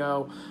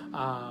Plato,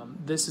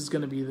 this is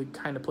going to be the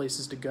kind of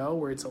places to go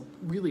where it's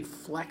really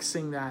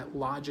flexing that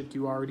logic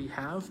you already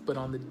have, but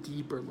on the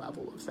deeper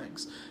level of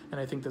things. And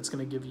I think that's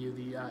going to give you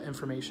the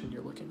information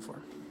you're looking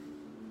for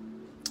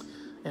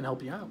and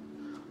help you out.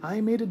 I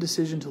made a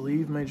decision to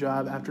leave my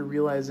job after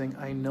realizing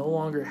I no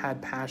longer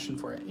had passion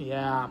for it.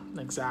 Yeah,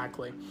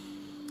 exactly.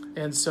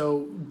 And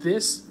so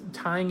this,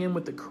 tying in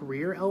with the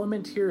career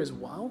element here as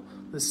well,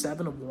 the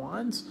Seven of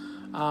Wands,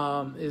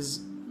 is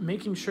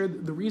making sure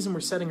that the reason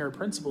we're setting our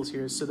principles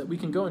here is so that we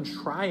can go and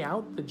try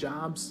out the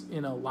jobs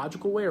in a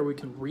logical way, or we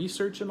can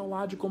research in a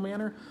logical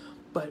manner.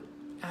 But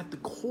at the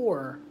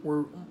core,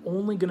 we're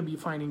only going to be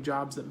finding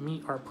jobs that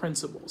meet our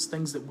principles,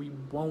 things that we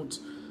won't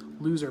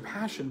lose our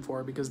passion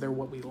for because they're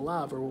what we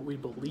love or what we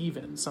believe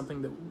in,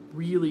 something that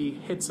really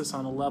hits us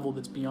on a level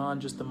that's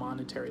beyond just the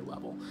monetary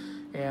level.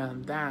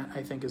 And that,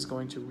 I think, is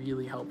going to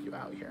really help you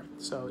out here.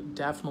 So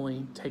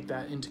definitely take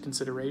that into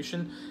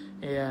consideration,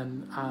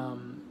 and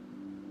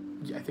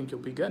I think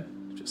you'll be good.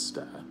 Just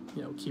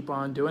keep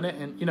on doing it.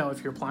 And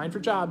if you're applying for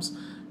jobs,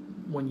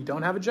 when you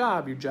don't have a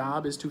job, your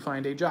job is to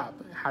find a job.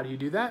 How do you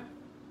do that?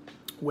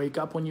 Wake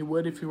up when you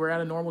would if you were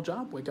at a normal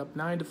job. Wake up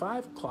 9 to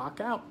 5, clock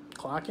out,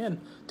 clock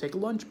in, take a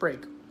lunch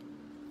break.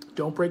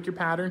 Don't break your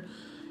pattern.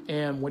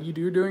 And what do you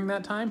do during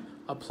that time?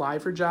 Apply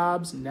for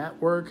jobs,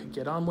 network,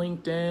 get on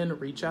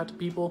LinkedIn, reach out to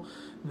people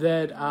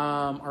that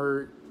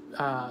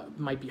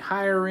might be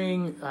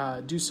hiring,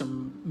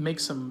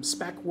 make some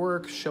spec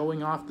work,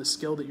 showing off the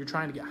skill that you're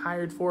trying to get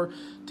hired for,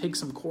 take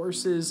some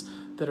courses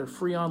that are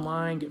free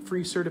online, get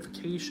free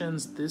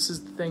certifications. This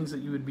is the things that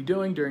you would be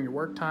doing during your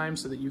work time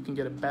so that you can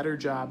get a better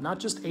job, not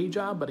just a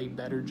job, but a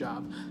better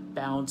job.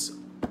 Bounce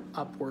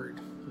upward.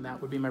 And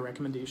that would be my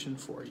recommendation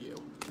for you.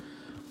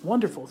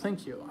 Wonderful,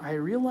 thank you. I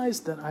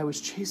realized that I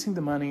was chasing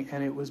the money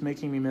and it was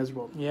making me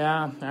miserable.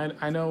 Yeah,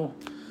 I know.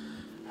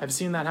 I've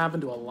seen that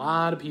happen to a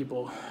lot of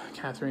people,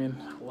 Catherine,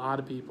 a lot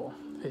of people.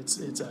 It's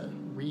a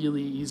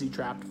really easy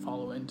trap to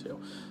follow into.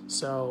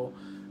 So,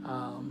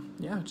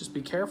 just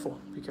be careful.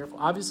 Be careful.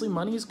 Obviously,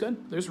 money is good.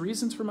 There's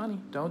reasons for money.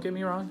 Don't get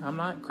me wrong. I'm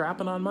not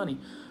crapping on money.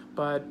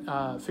 But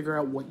figure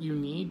out what you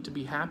need to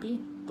be happy.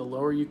 The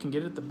lower you can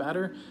get it, the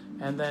better.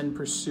 And then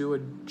pursue a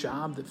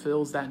job that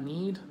fills that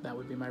need. That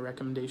would be my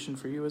recommendation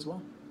for you as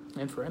well,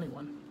 and for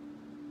anyone.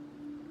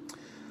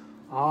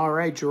 All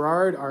right,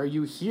 Gerard, are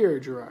you here,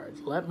 Gerard?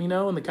 Let me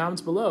know in the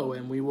comments below,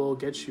 and we will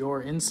get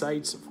your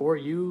insights for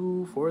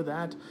you for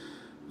that.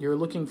 You're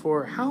looking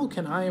for, how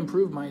can I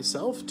improve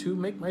myself to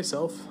make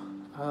myself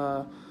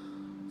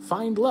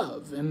find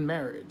love in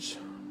marriage?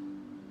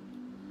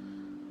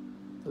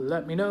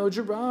 Let me know,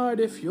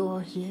 Gerard, if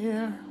you're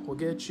here. We'll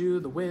get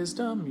you the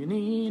wisdom you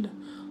need.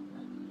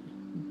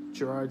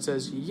 Gerard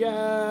says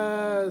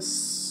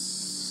yes.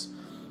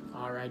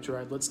 All right,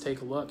 Gerard, let's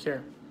take a look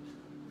here.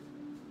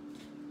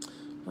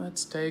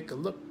 Let's take a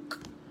look.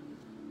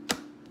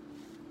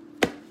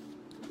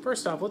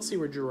 First off, let's see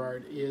where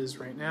Gerard is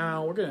right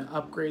now. We're going to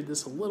upgrade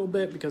this a little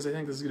bit because I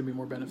think this is going to be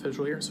more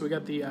beneficial here. So we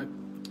got the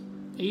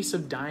Ace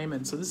of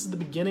Diamonds. So this is the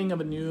beginning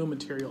of a new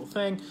material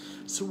thing.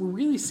 So we're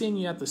really seeing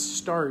you at the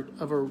start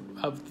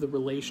of the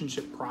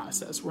relationship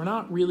process. We're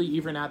not really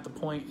even at the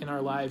point in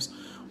our lives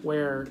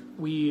where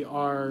we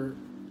are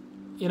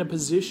in a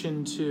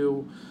position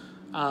to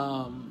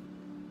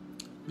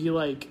be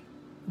like,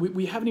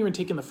 we haven't even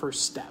taken the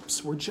first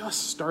steps. We're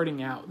just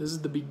starting out. This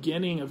is the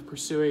beginning of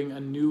pursuing a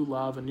new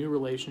love, a new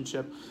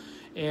relationship.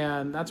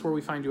 And that's where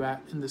we find you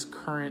at in this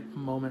current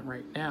moment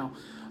right now.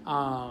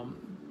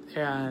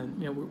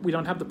 We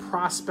don't have the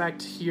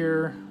prospect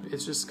here.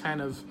 It's just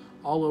kind of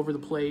all over the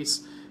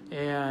place.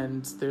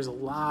 And there's a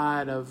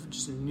lot of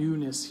just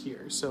newness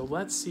here. So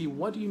let's see,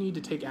 what do you need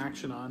to take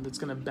action on that's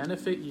going to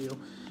benefit you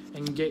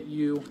and get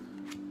you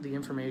the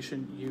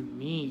information you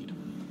need?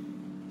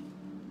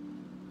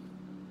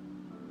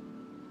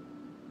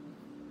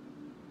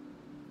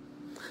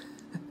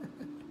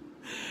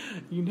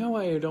 You know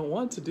I don't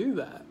want to do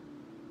that.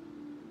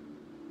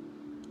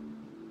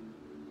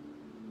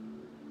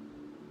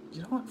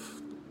 You know what?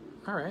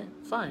 All right,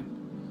 fine.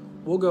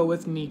 We'll go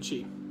with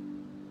Nietzsche.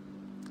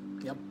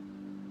 Yep,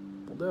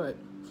 we'll do it.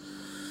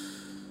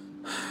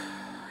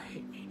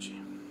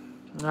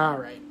 All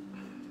right.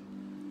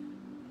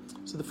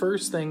 So the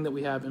first thing that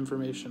we have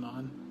information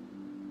on,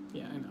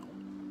 yeah, I know.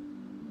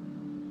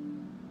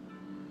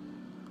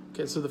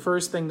 Okay, so the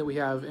first thing that we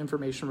have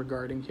information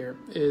regarding here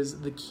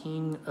is the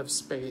King of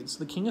Spades.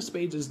 The King of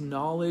Spades is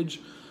knowledge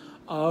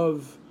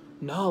of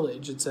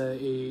knowledge. It's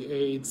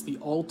it's the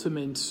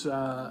ultimate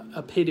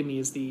epitome.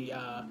 Is the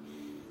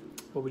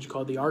what would you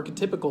call it? The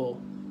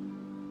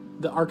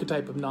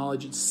archetype of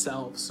knowledge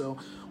itself. So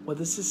what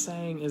this is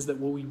saying is that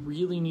what we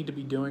really need to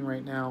be doing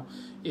right now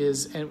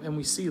is, and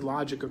we see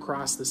logic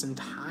across this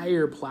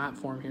entire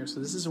platform here. So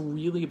this is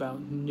really about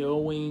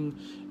knowing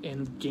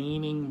and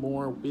gaining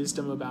more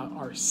wisdom about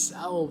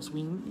ourselves.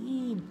 We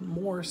need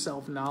more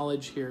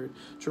self-knowledge here,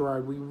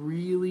 Gerard. We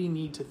really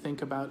need to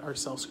think about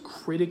ourselves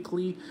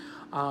critically.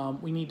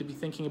 We need to be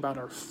thinking about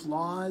our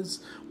flaws.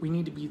 We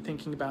need to be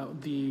thinking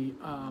about the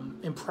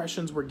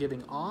impressions we're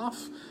giving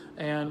off.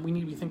 And we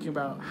need to be thinking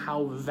about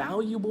how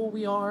valuable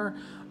we are.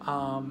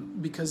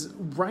 Because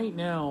right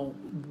now,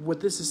 what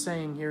this is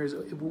saying here is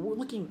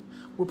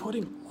we're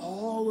putting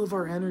all of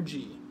our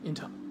energy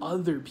into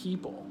other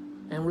people.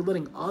 And we're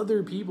letting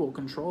other people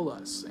control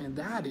us. And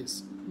that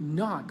is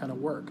not going to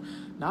work.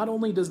 Not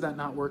only does that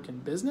not work in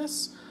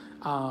business,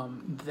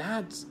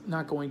 that's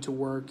not going to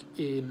work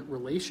in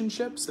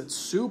relationships. That's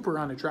super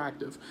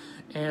unattractive.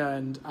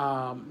 And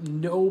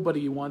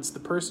nobody wants the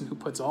person who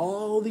puts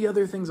all the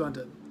other things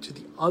onto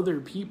the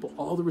other people,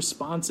 all the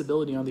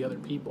responsibility on the other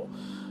people.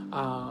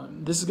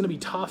 This is going to be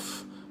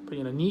tough. But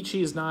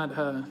Nietzsche is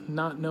not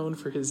known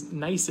for his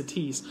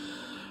niceties.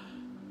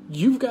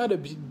 You've got to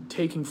be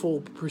taking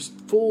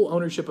full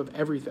ownership of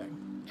everything.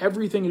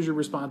 Everything is your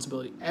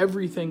responsibility.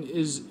 Everything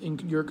is in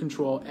your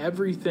control.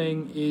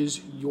 Everything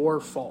is your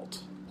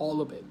fault. All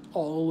of it.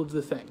 All of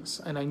the things.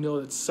 And I know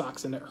that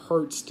sucks and it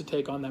hurts to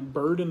take on that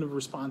burden of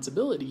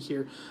responsibility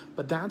here,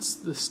 but that's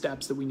the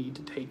steps that we need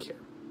to take here.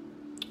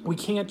 We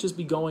can't just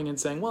be going and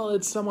saying, well,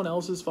 it's someone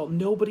else's fault.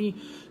 Nobody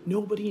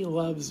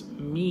loves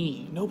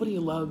me. Nobody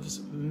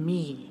loves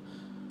me.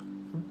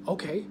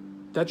 Okay,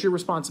 that's your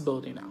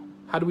responsibility now.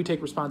 How do we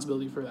take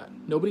responsibility for that?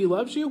 Nobody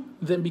loves you?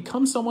 Then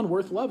become someone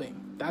worth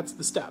loving. That's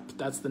the step.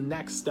 That's the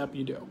next step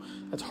you do.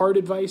 That's hard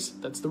advice.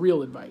 That's the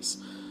real advice.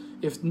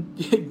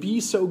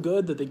 Be so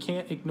good that they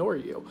can't ignore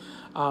you.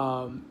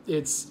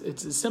 It's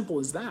as simple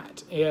as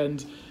that.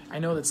 And I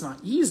know that's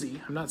not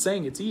easy. I'm not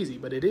saying it's easy,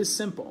 but it is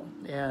simple.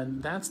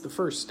 And that's the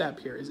first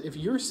step here. Is if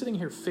you're sitting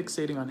here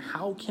fixating on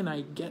how can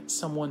I get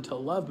someone to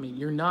love me,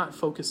 you're not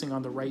focusing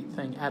on the right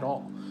thing at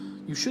all.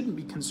 You shouldn't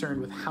be concerned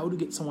with how to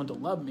get someone to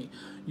love me.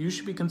 You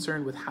should be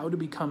concerned with how to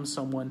become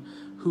someone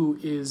who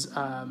is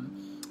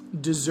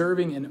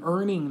deserving and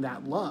earning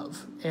that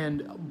love.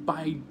 And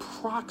by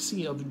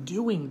proxy of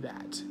doing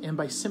that, and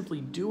by simply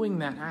doing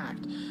that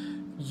act,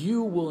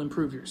 you will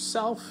improve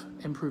yourself,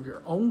 improve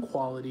your own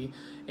quality,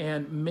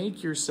 and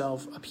make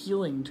yourself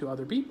appealing to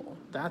other people.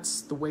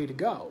 That's the way to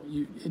go.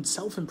 It's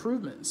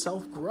self-improvement,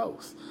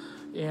 self-growth.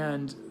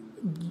 And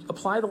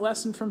apply the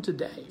lesson from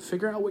today.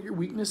 Figure out what your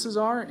weaknesses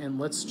are, and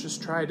let's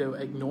just try to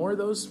ignore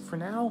those for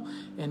now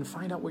and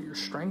find out what your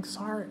strengths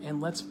are,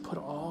 and let's put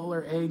all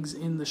our eggs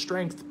in the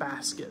strength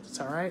baskets.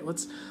 All right,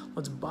 let's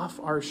buff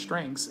our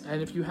strengths.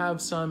 And if you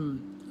have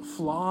some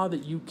flaw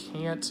that you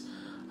can't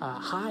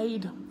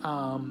hide,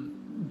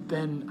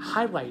 then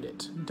highlight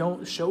it.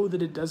 Don't show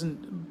that it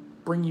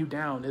doesn't bring you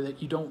down,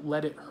 that you don't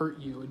let it hurt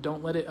you.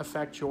 Don't let it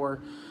affect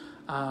your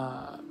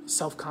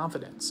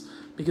self-confidence.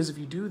 Because if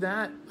you do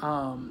that,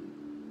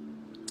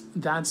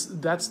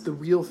 that's the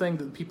real thing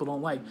that people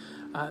don't like.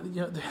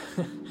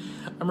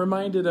 I'm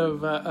reminded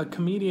of a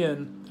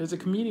comedian. There's a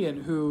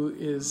comedian who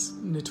is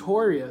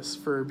notorious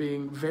for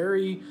being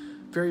very,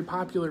 very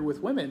popular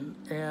with women,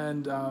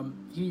 and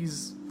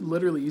he's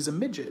a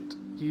midget.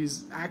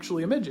 He's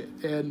actually a midget,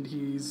 and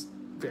he's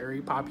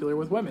very popular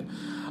with women.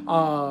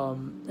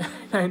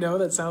 I know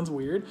that sounds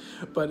weird,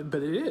 but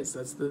it is.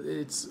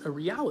 It's a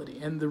reality,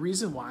 and the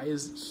reason why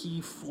is he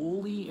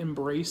fully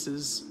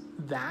embraces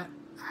that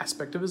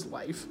aspect of his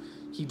life.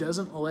 He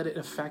doesn't let it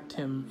affect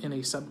him in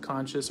a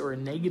subconscious or a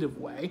negative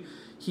way.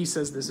 He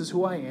says, this is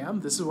who I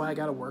am. This is what I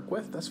got to work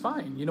with. That's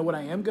fine. You know what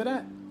I am good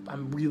at?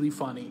 I'm really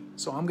funny.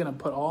 So I'm going to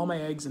put all my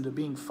eggs into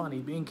being funny,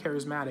 being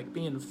charismatic,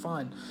 being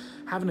fun,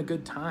 having a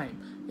good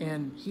time.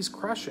 And he's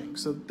crushing.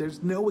 So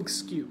there's no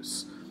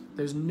excuse.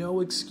 There's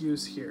no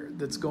excuse here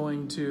that's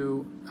going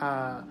to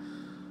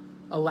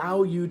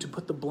allow you to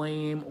put the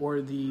blame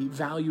or the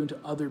value into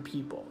other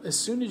people. As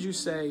soon as you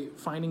say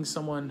finding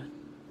someone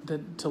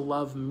to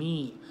love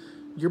me,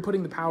 you're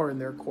putting the power in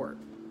their court.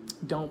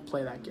 Don't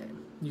play that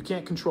game. You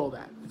can't control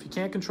that. If you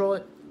can't control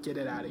it, get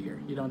it out of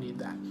here. You don't need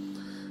that.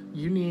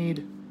 You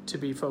need to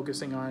be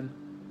focusing on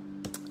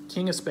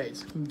King of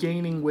Spades,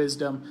 gaining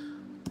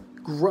wisdom,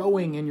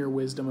 growing in your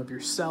wisdom of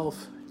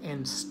yourself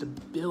and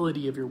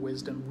stability of your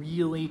wisdom.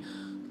 Really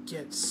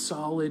get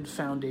solid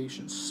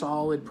foundation,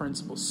 solid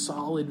principles,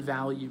 solid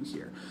value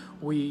here.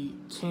 We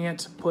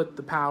can't put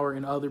the power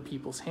in other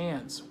people's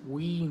hands.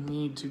 We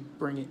need to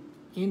bring it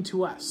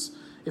into us.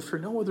 If for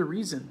no other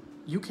reason,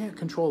 you can't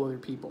control other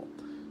people.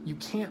 You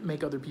can't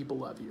make other people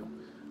love you.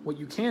 What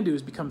you can do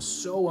is become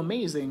so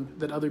amazing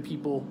that other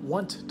people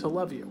want to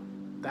love you.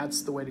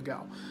 That's the way to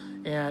go.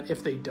 And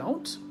if they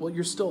don't, well,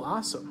 you're still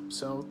awesome.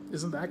 So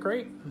isn't that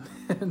great?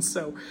 And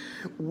so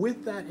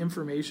with that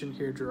information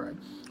here, Gerard,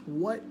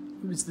 what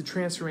is the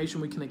transformation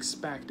we can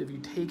expect if you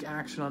take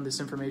action on this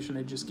information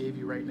I just gave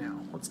you right now?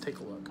 Let's take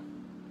a look.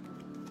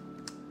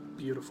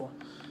 Beautiful.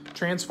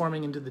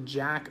 Transforming into the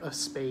Jack of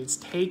Spades,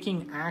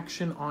 taking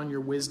action on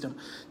your wisdom,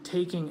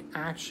 taking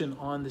action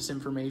on this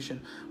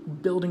information,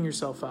 building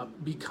yourself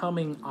up,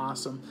 becoming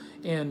awesome.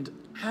 And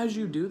as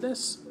you do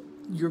this,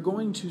 you're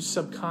going to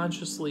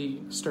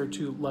subconsciously start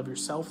to love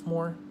yourself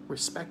more,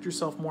 respect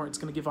yourself more. It's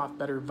going to give off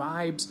better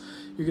vibes.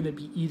 You're going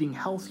to be eating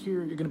healthier.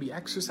 You're going to be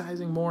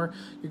exercising more.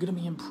 You're going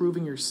to be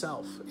improving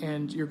yourself,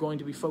 and you're going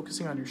to be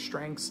focusing on your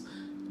strengths.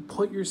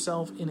 Put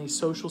yourself in a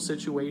social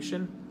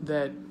situation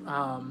that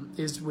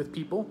is with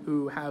people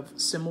who have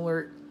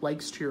similar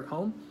likes to your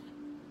own.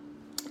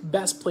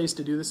 Best place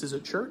to do this is a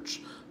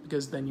church,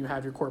 because then you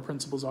have your core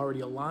principles already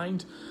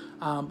aligned.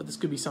 But this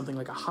could be something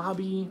like a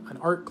hobby, an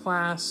art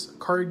class,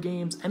 card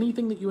games,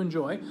 anything that you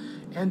enjoy,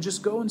 and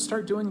just go and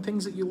start doing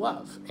things that you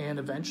love. And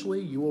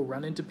eventually you will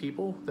run into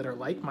people that are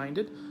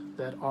like-minded,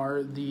 that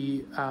are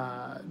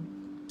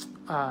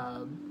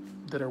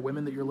that are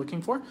women that you're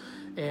looking for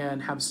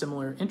and have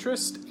similar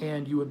interest,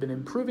 and you have been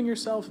improving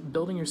yourself,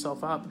 building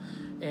yourself up.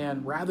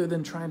 And rather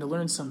than trying to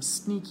learn some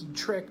sneaky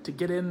trick to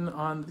get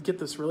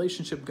this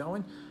relationship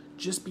going,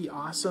 just be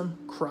awesome,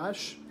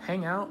 crush,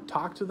 hang out,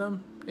 talk to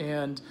them,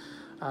 and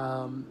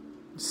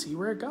see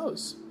where it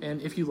goes.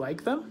 And if you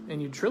like them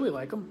and you truly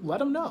like them, let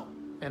them know.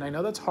 And I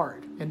know that's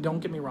hard, and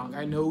don't get me wrong,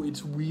 I know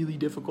it's really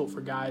difficult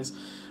for guys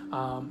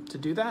to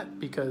do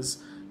that,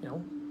 because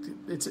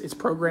it's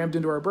programmed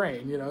into our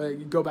brain.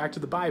 You go back to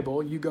the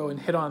Bible, you go and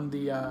hit on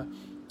the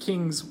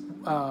king's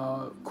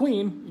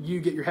queen, you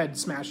get your head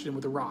smashed in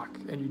with a rock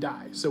and you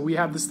die. So we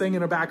have this thing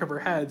in the back of our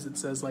heads that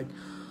says like,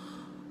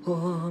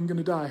 oh, I'm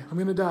gonna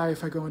die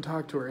if I go and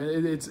talk to her.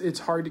 And it's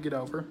hard to get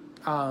over.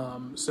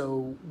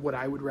 So what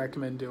I would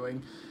recommend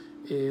doing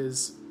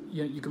is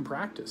you can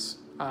practice.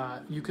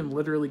 You can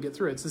literally get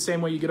through it. It's the same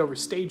way you get over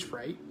stage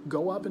fright.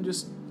 Go up and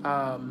just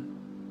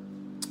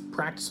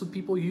practice with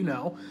people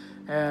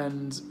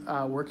and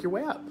work your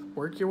way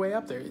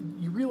up there.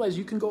 You realize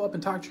you can go up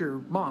and talk to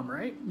your mom,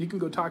 right? You can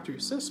go talk to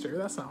your sister.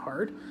 That's not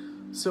hard.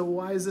 So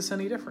why is this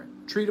any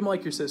different? Treat them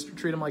like your sister,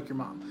 treat them like your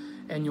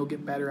mom, and you'll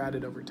get better at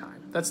it over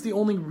time. That's the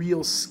only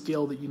real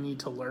skill that you need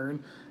to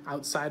learn.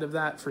 Outside of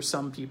that, for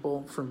some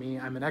people, for me,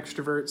 I'm an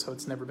extrovert, so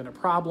it's never been a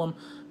problem.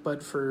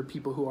 But for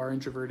people who are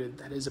introverted,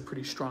 that is a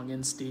pretty strong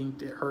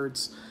instinct. It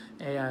hurts.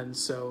 And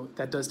so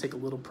that does take a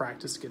little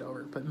practice to get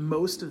over. But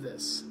most of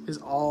this is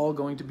all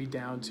going to be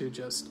down to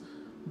just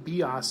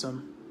be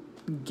awesome,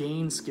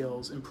 gain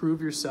skills,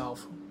 improve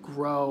yourself,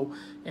 grow,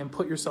 and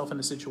put yourself in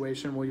a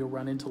situation where you'll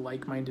run into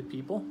like-minded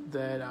people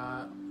that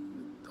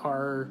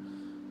are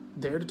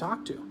there to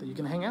talk to, that you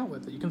can hang out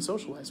with, that you can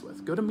socialize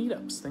with. Go to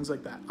meetups, things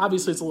like that.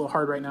 Obviously, it's a little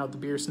hard right now with the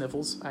beer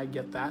sniffles. I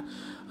get that,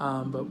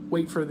 but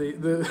wait for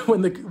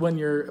when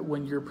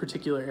your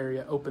particular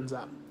area opens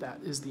up. That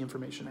is the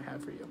information I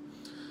have for you.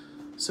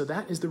 So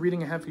that is the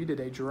reading I have for you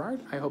today,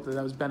 Gerard. I hope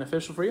that was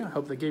beneficial for you. I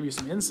hope that gave you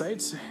some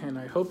insights, and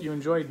I hope you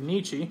enjoyed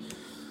Nietzsche,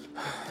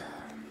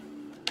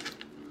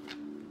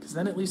 because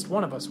then at least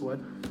one of us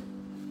would.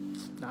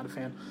 Not a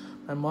fan.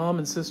 My mom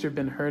and sister have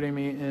been hurting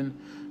me and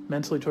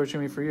mentally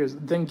torturing me for years.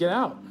 Then get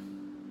out.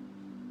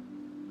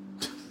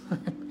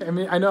 I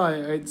mean, I know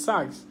it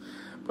sucks,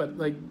 but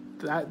like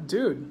that,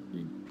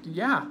 dude,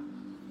 yeah.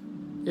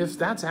 If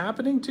that's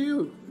happening to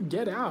you,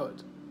 get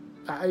out.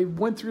 I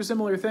went through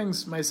similar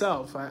things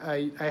myself.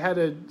 I had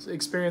an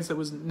experience that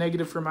was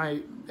negative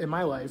in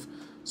my life,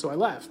 so I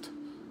left.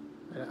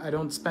 I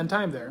don't spend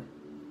time there.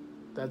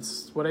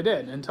 That's what I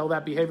did. Until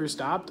that behavior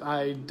stopped,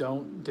 I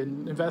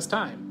didn't invest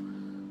time.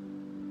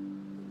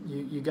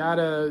 You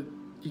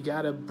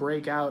gotta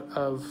break out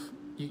of.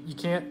 You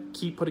can't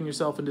keep putting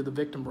yourself into the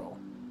victim role,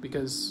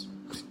 because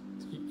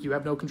you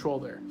have no control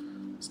there.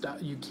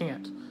 Stop. You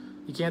can't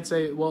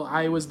say, well,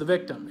 I was the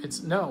victim.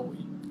 It's no.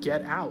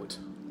 Get out.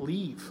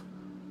 Leave.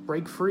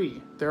 Break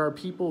free. There are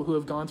people who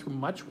have gone through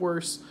much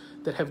worse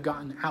that have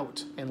gotten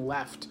out and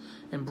left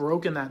and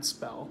broken that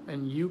spell,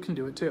 and you can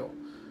do it too.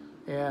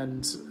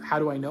 And how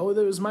do I know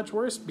that it was much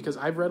worse? Because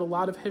I've read a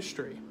lot of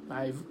history.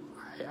 I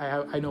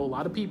know a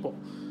lot of people.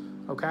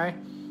 Okay?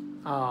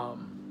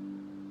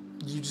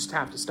 You just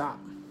have to stop.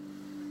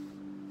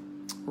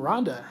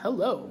 Rhonda,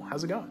 hello.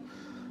 How's it going?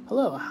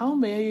 Hello. How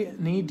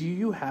many do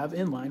you have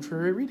in line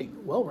for a reading?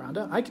 Well,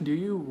 Rhonda, I can do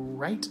you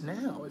right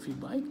now. If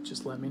you'd like,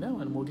 just let me know,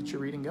 and we'll get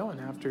your reading going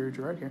after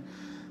Gerard here.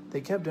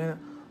 They kept doing it.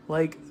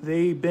 Like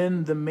they've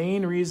been the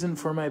main reason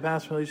for my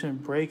past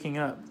relationship breaking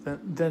up.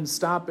 Then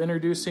stop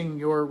introducing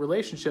your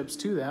relationships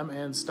to them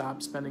and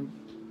stop spending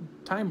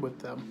time with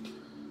them.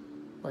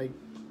 Like,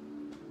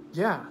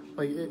 yeah.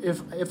 Like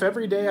if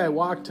every day I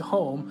walked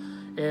home,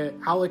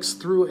 Alex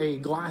threw a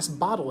glass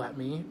bottle at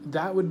me,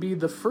 that would be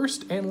the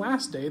first and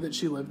last day that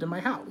she lived in my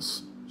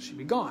house. She'd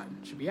be gone.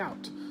 She'd be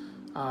out.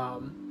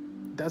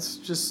 that's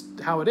just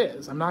how it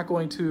is. I'm not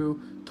going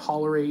to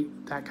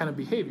tolerate that kind of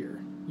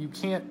behavior. You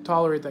can't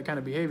tolerate that kind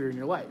of behavior in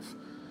your life.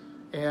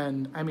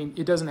 And I mean,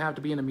 it doesn't have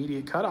to be an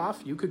immediate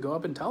cutoff. You could go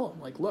up and tell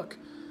them, like, look,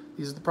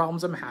 these are the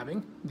problems I'm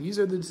having. These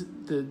are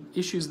the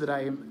issues that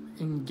I am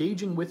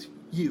engaging with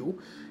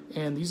you,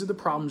 and these are the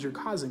problems you're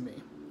causing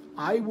me.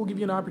 I will give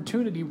you an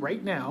opportunity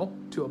right now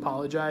to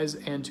apologize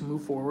and to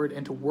move forward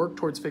and to work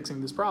towards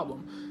fixing this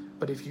problem.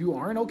 But if you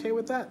aren't okay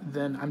with that,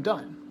 then I'm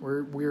done.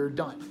 We're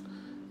done.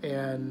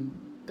 And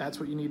that's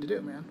what you need to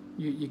do, man.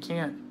 You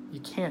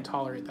can't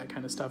tolerate that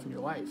kind of stuff in your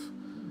life.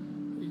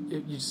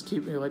 You just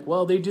you're like,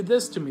 well, they did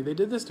this to me.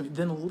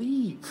 Then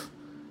leave.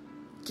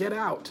 Get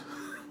out.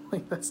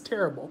 Like, that's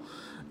terrible.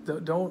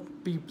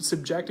 Don't be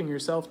subjecting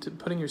yourself to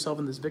putting yourself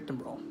in this victim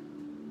role.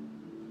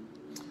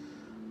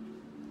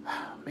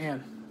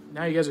 Man,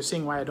 now you guys are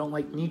seeing why I don't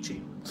like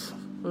Nietzsche.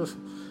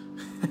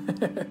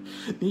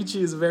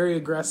 Nietzsche is very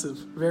aggressive,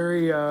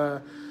 very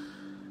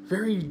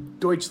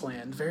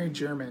Deutschland, very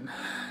German,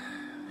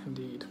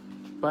 indeed.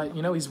 But,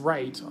 he's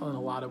right in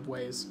a lot of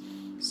ways,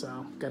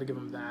 so got to give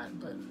him that.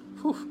 But,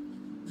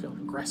 feeling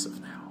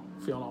aggressive now,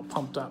 feeling all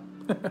pumped up.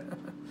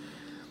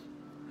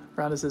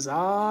 Rhonda says,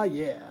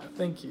 yeah,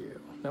 thank you.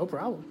 No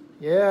problem.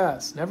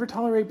 Yes, never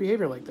tolerate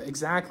behavior like that.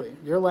 Exactly.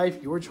 Your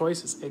life, your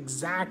choices.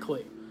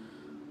 Exactly.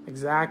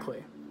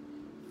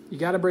 You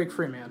got to break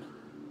free, man.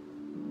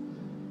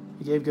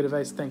 You gave good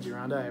advice. Thank you,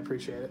 Rhonda. I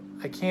appreciate it.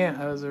 I can't.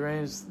 I was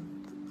arranged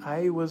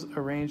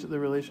the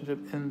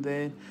relationship, and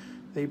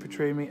they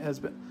portrayed me as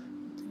bad.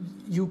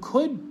 You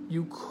could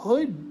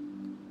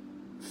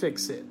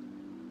fix it,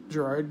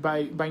 Gerard,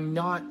 by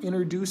not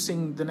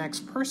introducing the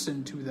next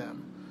person to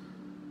them.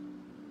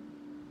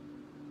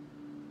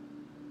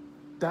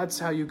 That's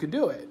how you could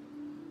do it.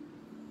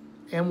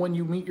 And when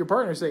you meet your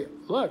partner, say,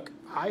 look,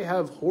 I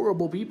have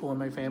horrible people in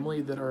my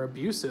family that are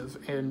abusive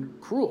and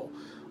cruel.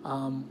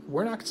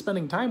 We're not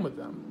spending time with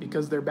them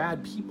because they're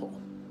bad people.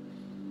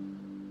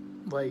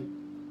 Like,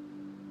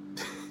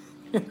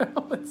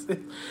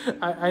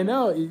 I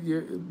know,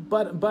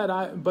 but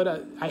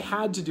I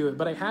had to do it.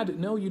 But I had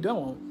to. No, you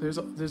don't. There's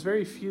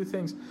very few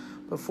things.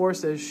 Before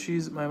says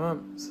she's my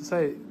mom.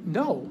 Society.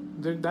 No,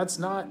 that's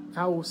not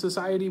how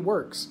society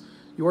works.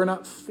 You are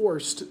not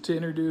forced to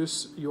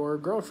introduce your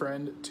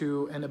girlfriend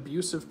to an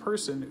abusive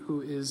person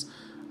who is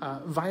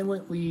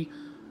violently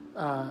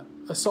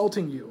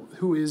assaulting you,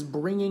 who is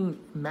bringing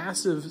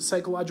massive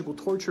psychological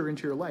torture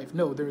into your life.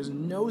 No, there is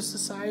no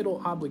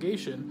societal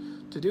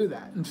obligation to do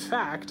that. In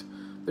fact,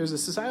 there's a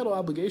societal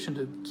obligation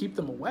to keep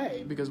them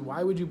away, because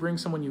why would you bring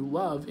someone you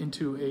love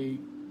into a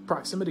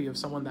proximity of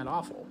someone that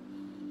awful?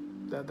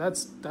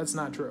 That's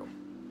not true.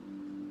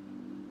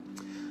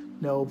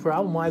 No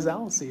problem, Wise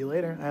Owl. See you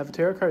later. I have a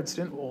tarot card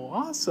student. Oh,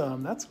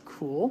 awesome. That's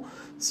cool.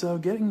 So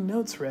getting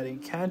notes ready.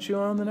 Catch you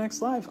on the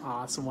next live.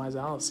 Awesome, Wise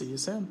Owl. See you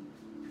soon.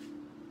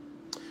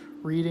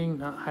 Reading,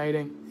 not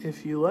hiding.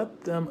 If you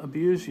let them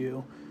abuse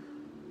you,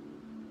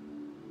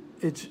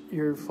 it's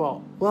your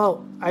fault.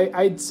 Well,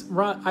 I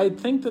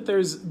think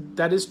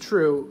that is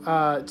true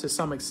to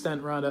some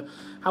extent, Rhonda.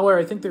 However,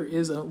 I think there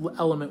is an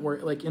element where,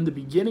 like, in the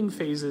beginning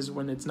phases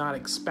when it's not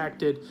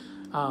expected,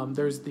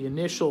 there's the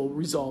initial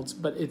results,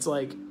 but it's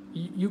like,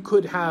 you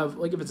could have,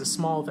 like, if it's a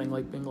small thing,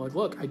 like being like,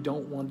 look, I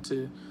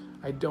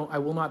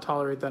will not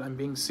tolerate that. I'm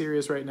being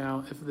serious right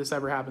now. If this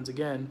ever happens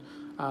again,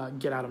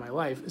 get out of my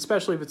life,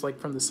 especially if it's like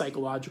from the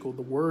psychological,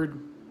 the word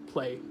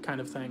play kind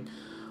of thing.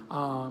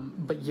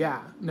 But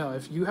yeah, no,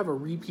 if you have a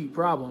repeat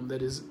problem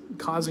that is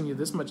causing you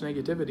this much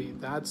negativity,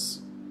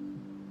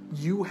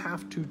 you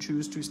have to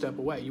choose to step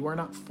away. You are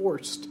not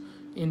forced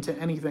into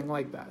anything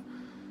like that.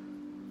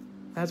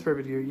 That's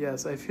perfect here.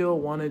 Yes, I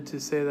wanted to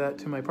say that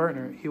to my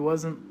partner. He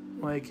wasn't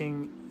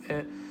liking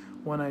it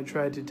when I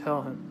tried to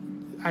tell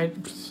him.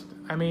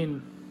 I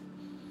mean,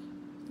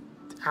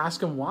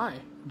 ask him why.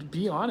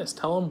 Be honest.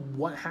 Tell him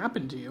what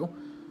happened to you.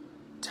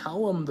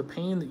 Tell him the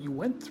pain that you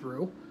went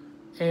through,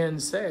 and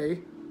say,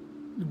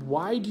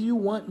 why do you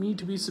want me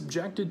to be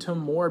subjected to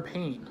more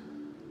pain?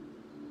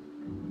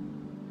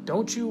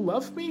 Don't you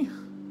love me?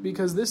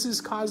 Because this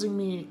is causing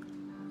me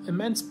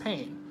immense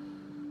pain.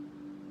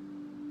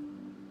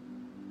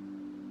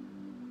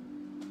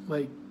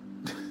 Like,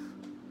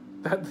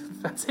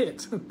 that's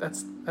it.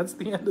 That's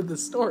the end of the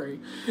story.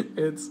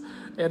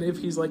 And if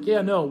he's like,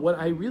 yeah, no, what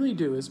I really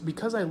do is,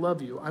 because I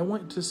love you, I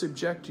want to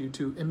subject you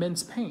to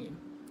immense pain.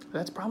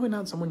 That's probably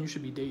not someone you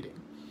should be dating.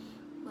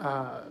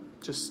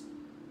 Just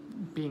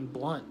being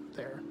blunt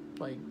there.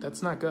 Like,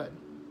 that's not good.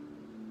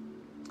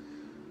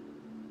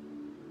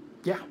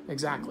 Yeah,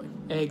 exactly.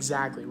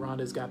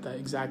 Rhonda's got that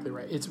exactly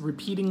right. It's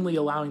repeatedly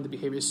allowing the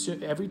behavior.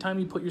 Every time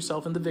you put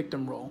yourself in the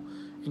victim role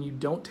and you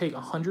don't take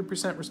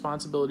 100%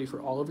 responsibility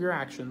for all of your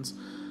actions,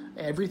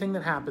 everything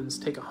that happens,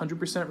 take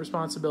 100%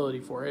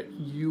 responsibility for it,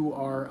 you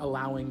are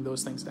allowing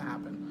those things to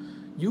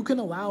happen. You can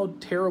allow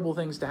terrible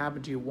things to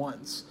happen to you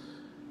once.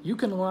 You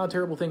can allow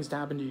terrible things to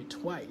happen to you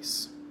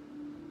twice.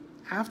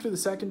 After the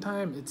second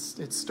time,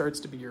 it starts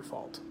to be your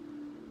fault.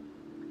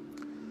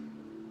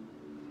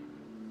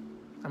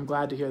 I'm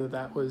glad to hear that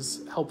that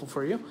was helpful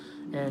for you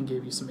and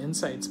gave you some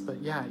insights.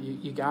 But yeah,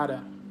 you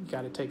gotta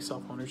take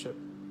self-ownership.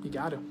 You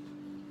gotta.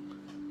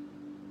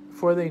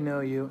 Before they know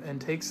you and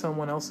take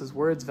someone else's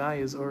words,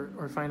 values,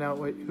 or find out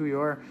who you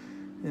are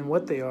and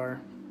what they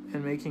are,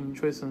 and making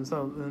choices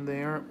themselves, then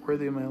they aren't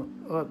worthy of my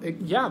love.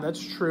 Yeah,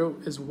 that's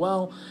true as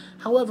well.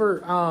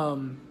 However,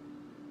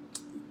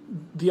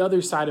 the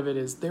other side of it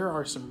is there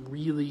are some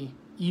really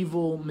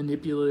evil,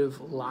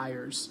 manipulative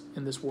liars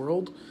in this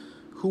world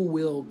who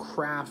will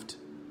craft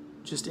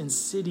just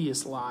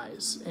insidious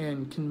lies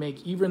and can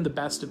make even the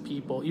best of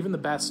people, even the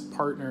best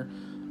partner,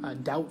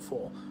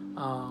 doubtful.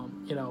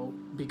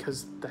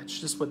 Because that's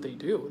just what they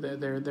do.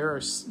 There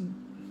are.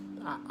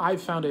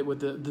 I've found it with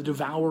the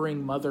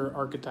devouring mother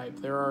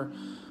archetype. There are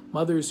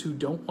mothers who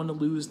don't want to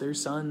lose their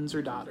sons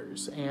or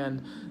daughters,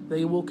 and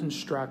they will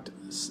construct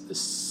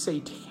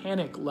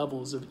satanic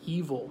levels of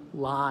evil,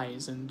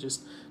 lies, and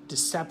just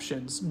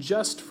deceptions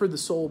just for the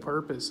sole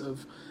purpose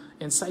of,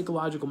 and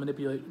psychological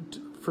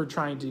manipulation for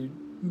trying to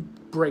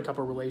break up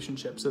a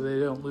relationship so they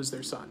don't lose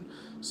their son.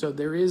 So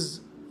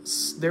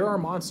there are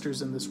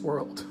monsters in this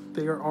world.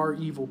 There are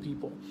evil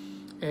people,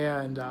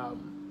 and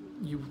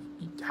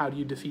how do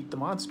you defeat the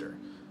monster?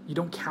 You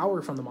don't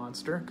cower from the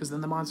monster, because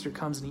then the monster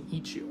comes and he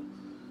eats you.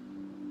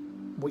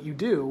 What you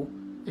do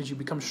is you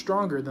become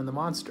stronger than the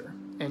monster,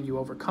 and you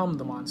overcome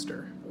the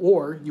monster,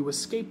 or you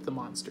escape the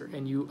monster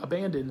and you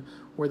abandon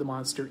where the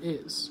monster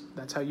is.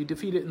 That's how you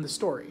defeat it in the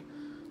story.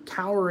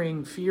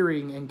 Cowering,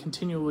 fearing, and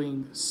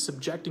continually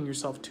subjecting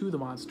yourself to the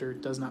monster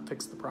does not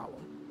fix the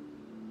problem.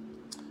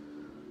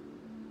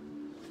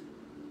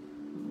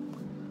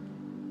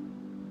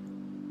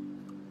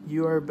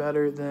 You are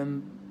better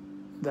than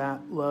that.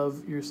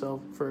 Love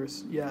yourself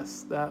first.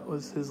 Yes, that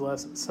was his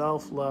lesson.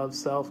 Self-love,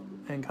 self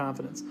and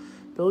confidence.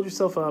 Build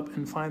yourself up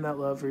and find that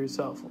love for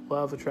yourself.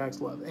 Love attracts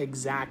love.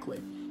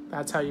 Exactly.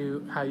 That's how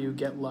you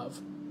get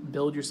love.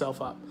 Build yourself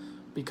up.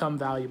 Become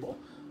valuable.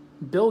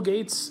 Bill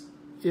Gates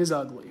is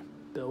ugly.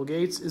 Bill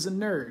Gates is a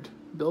nerd.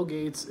 Bill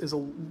Gates is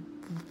a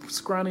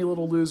scrawny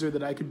little loser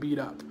that I could beat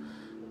up.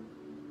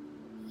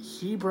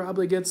 He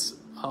probably gets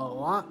a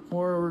lot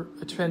more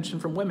attention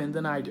from women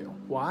than I do.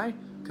 Why?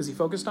 Because he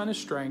focused on his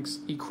strengths.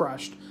 He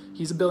crushed.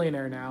 He's a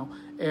billionaire now,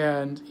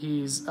 and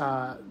he's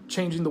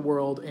changing the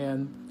world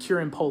and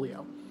curing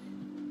polio.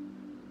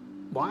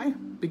 Why?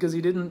 Because he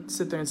didn't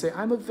sit there and say,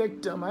 I'm a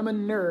victim, I'm a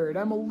nerd,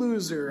 I'm a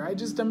loser, I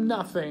just am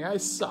nothing, I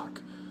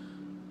suck.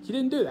 He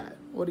didn't do that.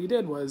 What he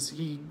did was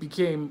he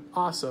became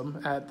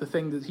awesome at the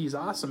thing that he's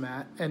awesome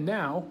at, and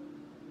now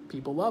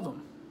people love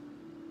him.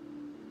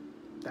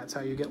 That's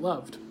how you get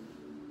loved.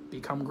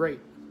 Become great.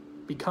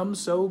 Become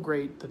so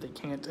great that they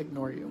can't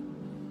ignore you.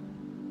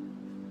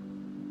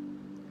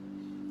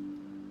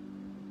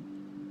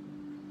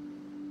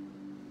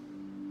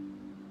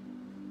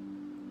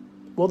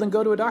 Well, then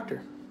go to a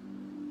doctor.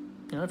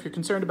 If you're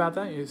concerned about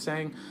that, you're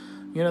saying,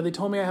 they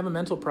told me I have a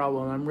mental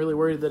problem. I'm really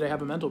worried that I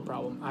have a mental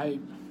problem. I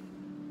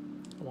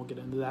won't get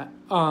into that.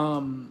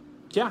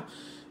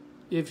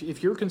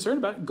 If you're concerned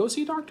about it, go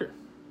see a doctor.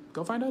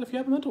 Go find out if you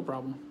have a mental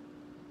problem.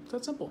 It's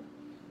that simple.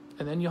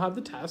 And then you'll have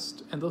the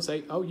test, and they'll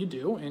say, oh, you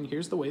do, and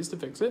here's the ways to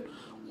fix it.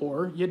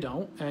 Or you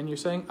don't, and you're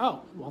saying,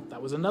 oh, well,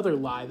 that was another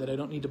lie that I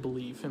don't need to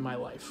believe in my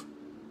life.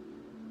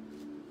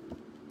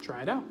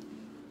 Try it out.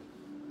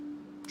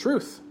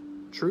 Truth.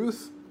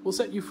 Truth will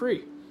set you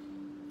free.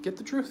 Get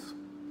the truth.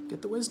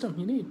 Get the wisdom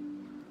you need.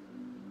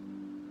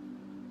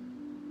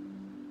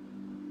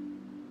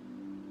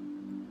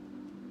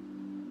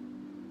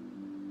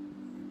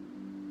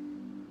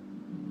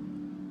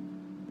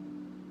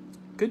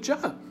 Good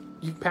job.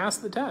 You've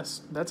passed the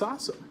test. That's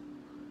awesome.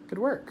 Good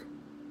work.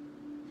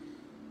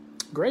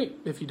 Great.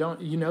 If you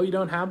don't, you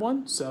don't have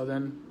one, so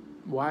then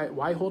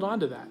why hold on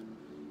to that?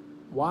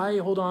 Why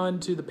hold on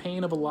to the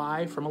pain of a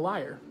lie from a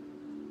liar?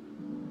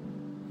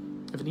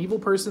 If an evil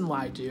person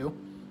lied to you,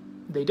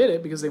 they did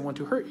it because they want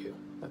to hurt you.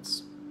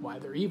 That's why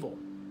they're evil.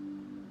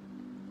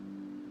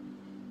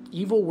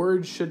 Evil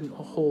words shouldn't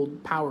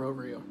hold power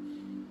over you,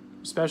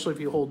 especially if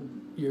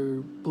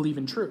you believe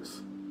in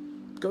truth.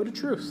 Go to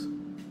truth.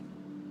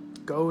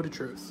 Go to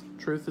truth.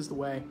 Truth is the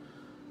way.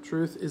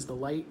 Truth is the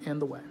light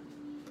and the way.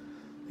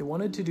 They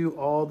wanted to do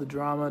all the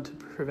drama to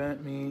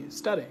prevent me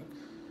studying.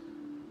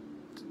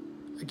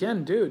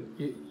 Again, dude,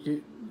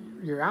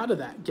 you're out of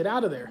that. Get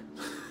out of there.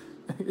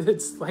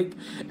 It's like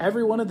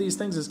every one of these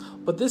things is,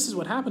 but this is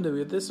what happened to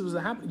me. This was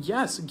what happened.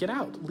 Yes, get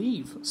out,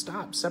 leave,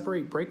 stop,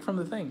 separate, break from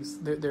the things.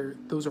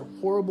 Those are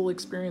horrible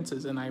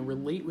experiences, and I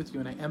relate with you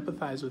and I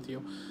empathize with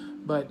you.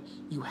 But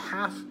you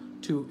have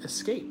to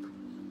escape.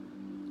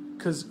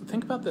 Because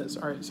think about this.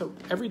 All right, so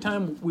every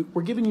time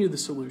we're giving you the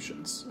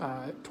solutions.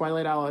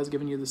 Twilight Owl has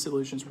given you the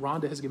solutions.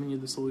 Rhonda has given you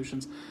the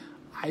solutions.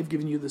 I've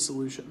given you the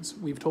solutions.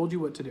 We've told you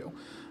what to do.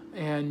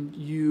 And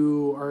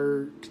you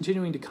are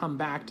continuing to come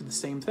back to the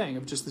same thing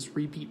of just this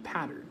repeat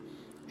pattern.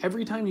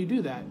 Every time you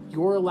do that,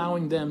 you're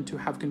allowing them to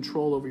have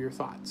control over your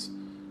thoughts.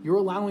 You're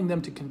allowing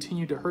them to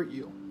continue to hurt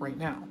you right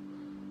now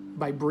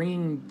by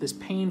bringing this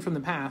pain from the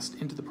past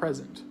into the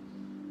present.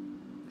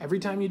 Every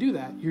time you do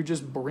that, you're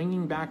just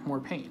bringing back more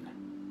pain.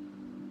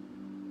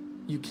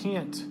 you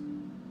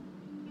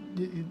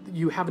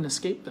haven't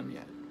escaped them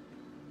yet.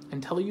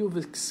 Until you have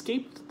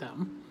escaped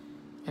them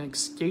and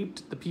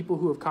escaped the people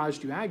who have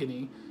caused you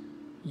agony,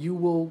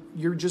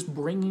 you're just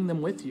bringing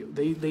them with you.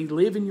 They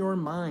live in your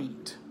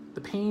mind.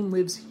 The pain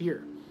lives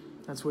here.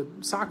 That's what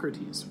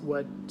Socrates,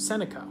 what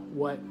Seneca,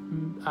 what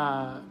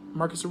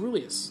Marcus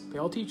Aurelius, they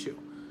all teach you.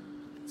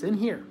 It's in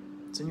here.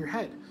 It's in your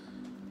head.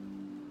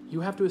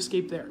 You have to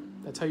escape there.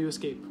 That's how you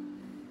escape.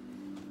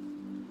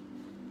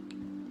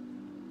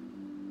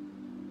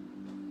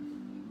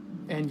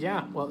 And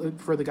yeah, well,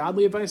 for the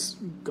godly advice,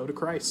 go to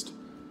Christ.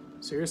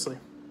 Seriously,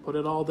 put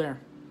it all there.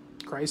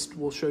 Christ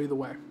will show you the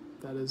way.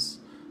 That is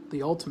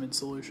the ultimate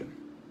solution.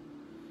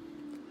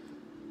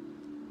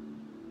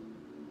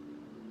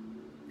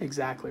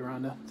 Exactly,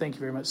 Rhonda. Thank you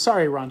very much.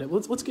 Sorry, Rhonda.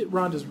 Let's get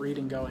Rhonda's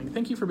reading going.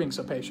 Thank you for being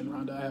so patient,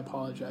 Rhonda. I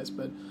apologize,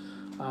 but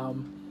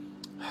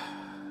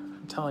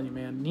I'm telling you,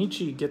 man,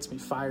 Nietzsche gets me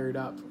fired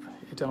up.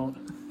 I don't.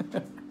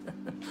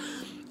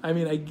 I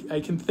mean, I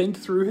can think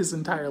through his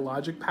entire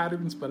logic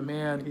patterns, but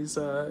man, he's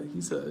a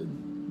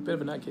bit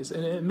of a nutcase,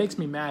 and it makes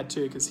me mad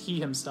too because he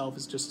himself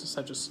is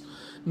just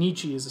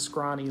Nietzsche is a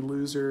scrawny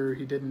loser.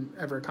 He didn't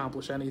ever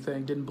accomplish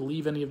anything, didn't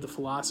believe any of the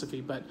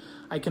philosophy, but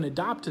I can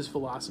adopt his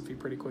philosophy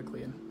pretty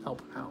quickly and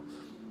help him out.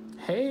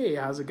 Hey,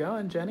 how's it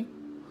going, Jenny?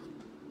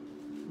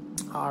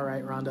 All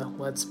right, Rhonda,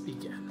 let's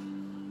begin.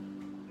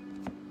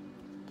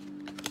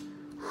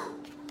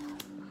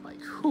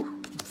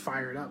 I'm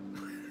fired up.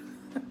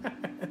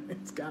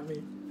 It's got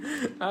me.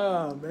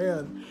 Oh,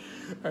 man.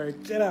 All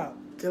right, get out.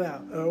 I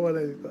don't want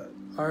any of that.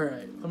 All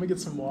right, let me get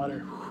some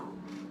water.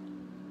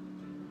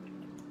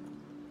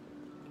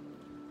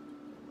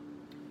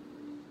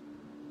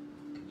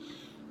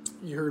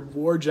 You heard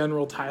War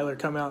General Tyler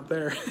come out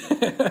there.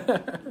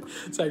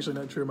 It's actually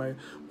not true. My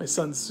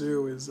son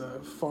Sue is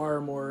far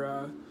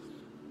more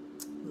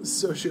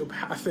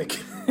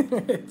sociopathic.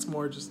 It's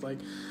more just like,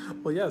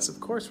 well, yes, of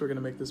course we're going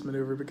to make this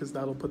maneuver because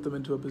that'll put them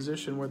into a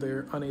position where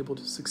they're unable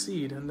to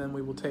succeed, and then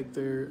we will take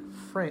their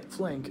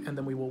flank, and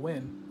then we will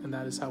win, and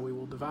that is how we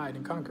will divide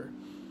and conquer.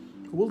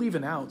 We'll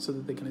even out so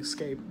that they can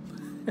escape.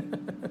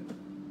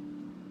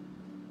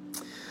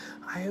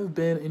 I have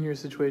been in your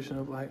situation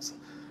of life.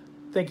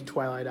 Thank you,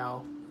 Twilight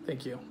Owl.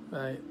 Thank you.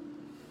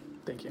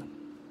 Thank you.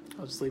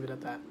 I'll just leave it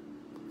at that.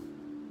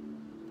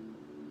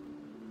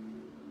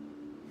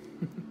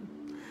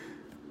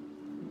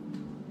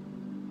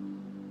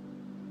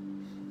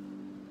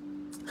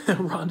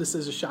 Rhonda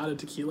says a shot of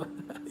tequila.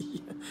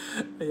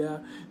 Yeah,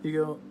 you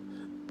go.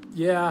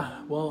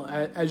 Yeah, well,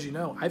 as you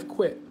know, I've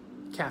quit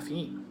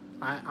caffeine.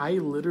 I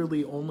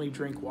literally only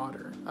drink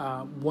water.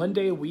 1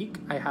 day a week,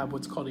 I have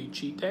what's called a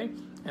cheat day,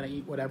 and I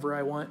eat whatever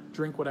I want,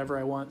 drink whatever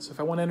I want. So if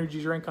I want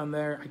energy drink on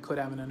there, I could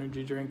have an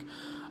energy drink.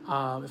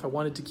 If I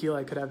wanted tequila,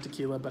 I could have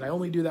tequila, but I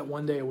only do that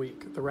 1 day a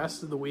week. The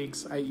rest of the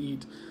weeks, I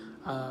eat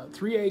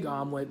 3-egg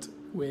omelet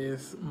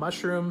with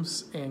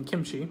mushrooms and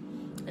kimchi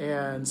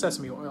and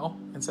sesame oil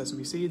and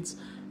sesame seeds,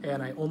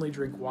 and I only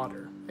drink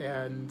water.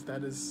 And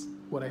that is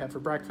what I have for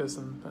breakfast,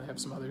 and I have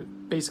some other,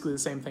 basically the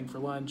same thing for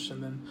lunch,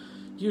 and then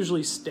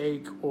usually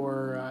steak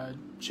or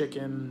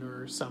chicken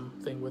or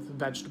something with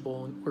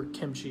vegetable or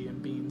kimchi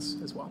and beans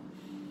as well.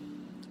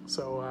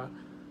 So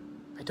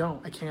I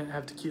can't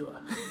have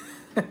tequila.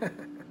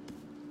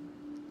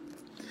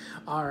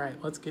 All right,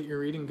 let's get your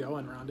reading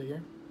going, Rhonda,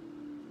 here.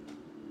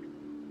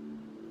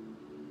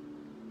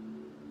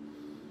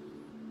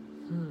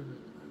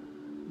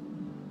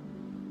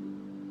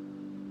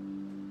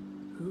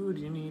 Who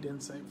do you need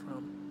insight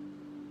from?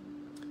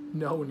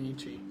 No,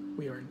 Nietzsche.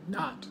 We are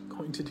not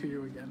going to do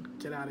you again.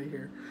 Get out of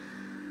here.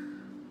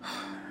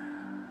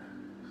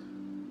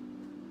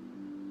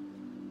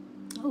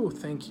 Oh,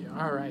 thank you.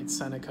 All right,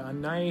 Seneca. A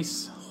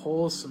nice,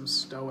 wholesome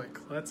stoic.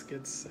 Let's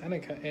get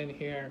Seneca in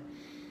here.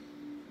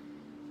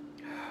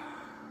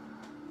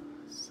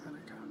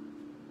 Seneca.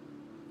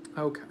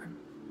 Okay.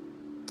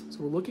 So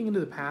we're looking into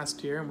the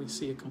past here, and we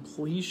see a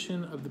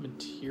completion of the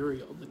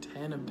material, the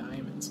 10 of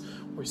Diamonds.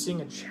 We're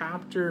seeing a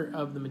chapter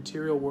of the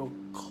material world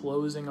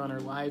closing on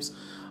our lives.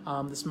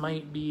 This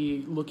might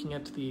be looking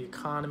at the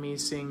economy,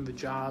 seeing the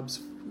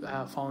jobs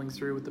falling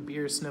through with the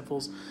beer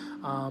sniffles.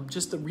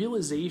 Just the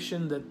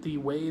realization that the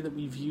way that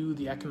we view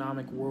the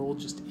economic world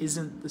just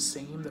isn't the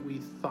same that we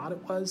thought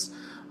it was.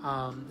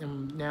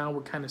 And now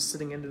we're kind of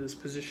sitting into this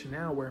position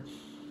now where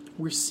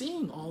we're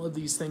seeing all of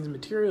these things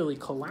materially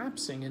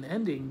collapsing and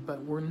ending,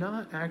 but we're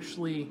not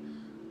actually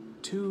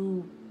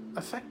too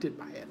affected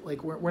by it.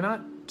 Like we're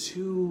not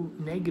too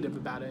negative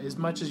about it as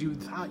much as you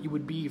thought you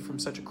would be from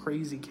such a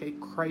crazy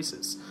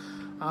crisis.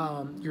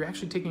 You're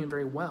actually taking it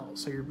very well.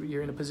 So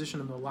you're in a position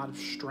of a lot of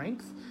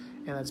strength,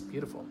 and that's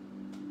beautiful.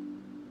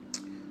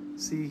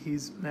 See,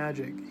 he's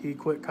magic. He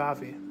quit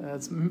coffee.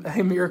 That's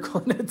a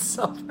miracle in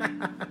itself.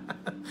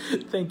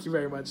 Thank you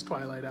very much,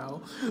 Twilight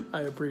Owl.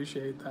 I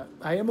appreciate that.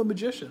 I am a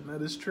magician.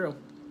 That is true.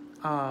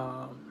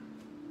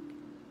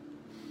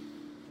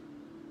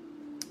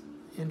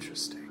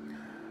 Interesting.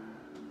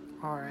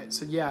 All right.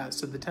 So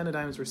so the 10 of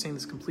Diamonds, we're seeing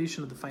this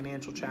completion of the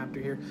financial chapter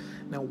here.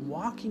 Now,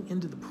 walking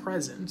into the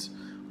present,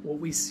 what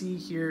we see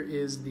here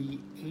is the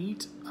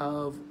Eight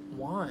of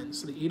Wands.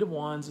 So the Eight of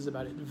Wands is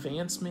about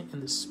advancement in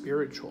the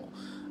spiritual.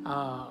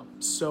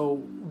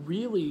 So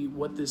really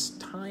what this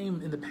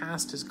time in the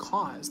past has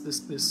caused,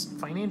 this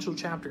financial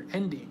chapter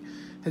ending,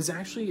 has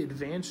actually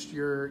advanced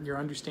your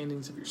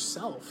understandings of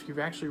yourself. You've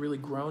actually really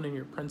grown in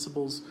your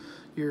principles.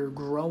 You're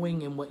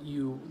growing in what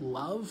you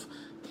love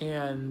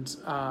and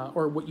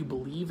or what you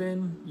believe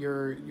in,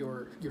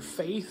 your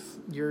faith.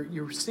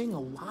 You're seeing a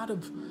lot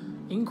of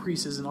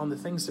increases on the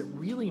things that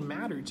really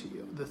matter to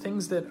you. The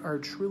things that are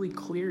truly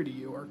clear to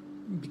you are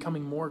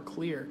becoming more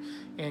clear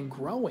and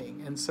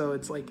growing. And so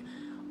it's like,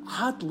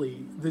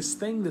 oddly, this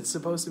thing that's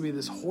supposed to be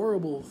this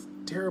horrible,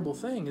 terrible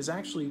thing is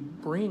actually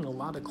bringing a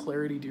lot of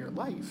clarity to your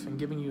life and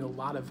giving you a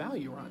lot of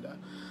value, Rhonda.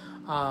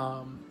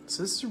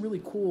 So this is a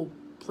really cool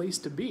place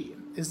to be.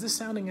 Is this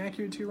sounding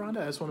accurate to you,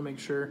 Rhonda? I just want to make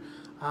sure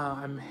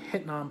I'm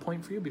hitting on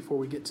point for you before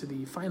we get to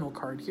the final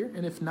card here.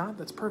 And if not,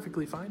 that's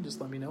perfectly fine.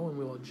 Just let me know and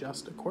we'll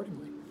adjust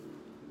accordingly.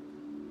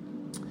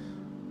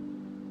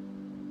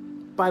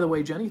 By the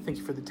way, Jenny, thank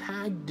you for the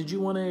tag. Did you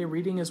want a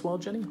reading as well,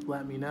 Jenny?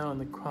 Let me know in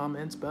the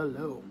comments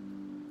below.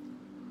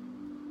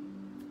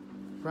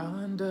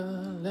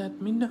 Rhonda,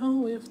 let me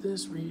know if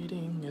this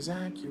reading is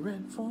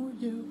accurate for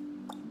you.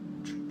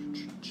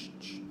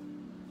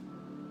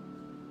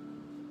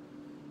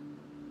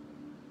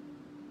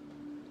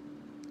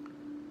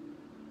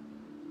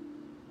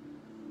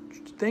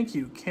 Thank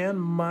you. Can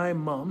my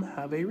mom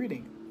have a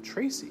reading?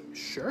 Tracy,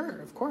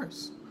 sure, of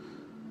course.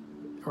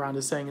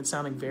 Rhonda's saying it's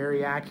sounding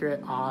very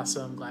accurate.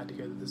 Awesome. Glad to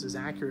hear that this is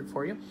accurate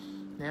for you.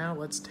 Now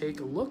let's take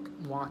a look,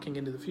 walking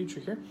into the future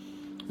here.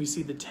 We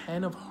see the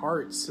 10 of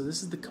Hearts. So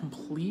this is the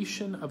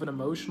completion of an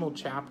emotional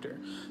chapter.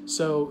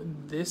 So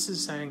this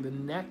is saying the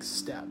next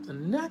step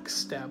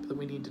that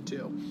we need to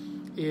do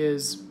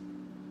is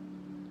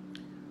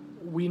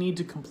we need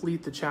to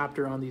complete the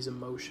chapter on these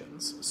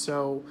emotions.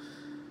 So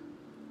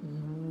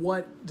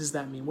what does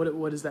that mean?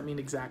 What does that mean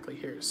exactly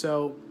here?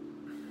 So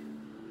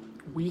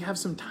we have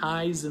some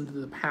ties into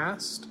the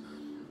past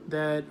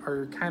that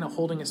are kind of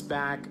holding us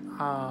back.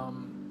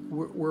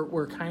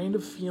 We're kind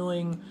of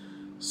feeling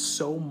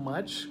so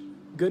much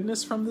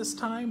goodness from this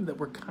time that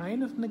we're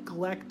kind of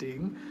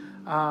neglecting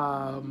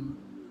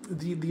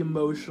the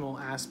emotional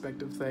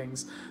aspect of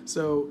things.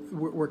 So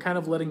we're kind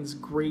of letting this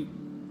great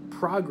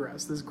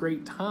progress, this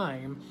great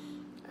time,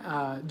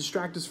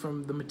 distract us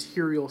from the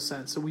material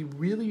sense. So we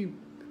really,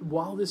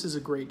 while this is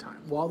a great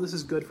time, while this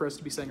is good for us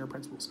to be saying our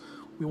principles,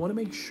 we want to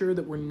make sure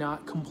that we're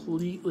not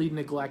completely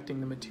neglecting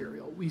the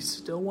material. We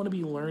still want to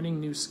be learning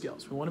new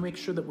skills. We want to make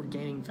sure that we're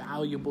gaining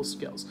valuable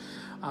skills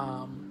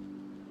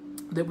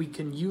that we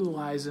can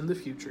utilize in the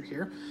future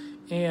here.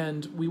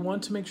 And we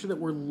want to make sure that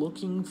we're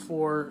looking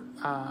for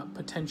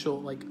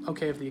potential, like,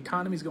 okay, if the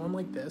economy's going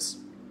like this,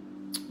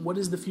 what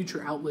is the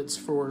future outlets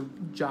for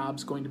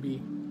jobs going to be?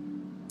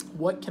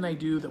 What can I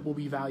do that will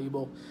be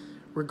valuable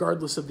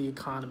regardless of the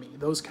economy?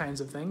 Those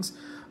kinds of things.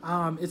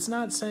 It's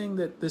not saying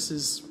that this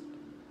is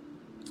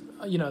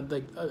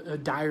like a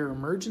dire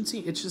emergency.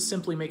 It's just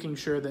simply making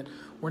sure that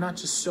we're not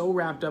just so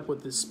wrapped up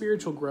with the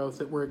spiritual growth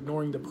that we're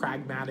ignoring the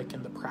pragmatic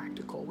and the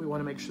practical. We want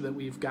to make sure that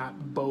we've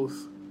got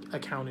both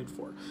accounted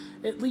for,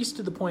 at least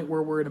to the point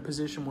where we're in a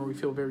position where we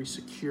feel very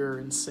secure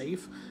and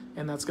safe,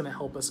 and that's going to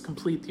help us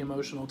complete the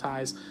emotional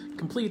ties,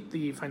 complete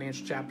the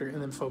financial chapter,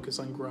 and then focus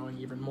on growing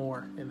even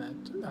more in that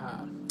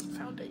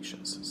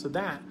foundations. So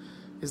that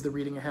is the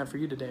reading I have for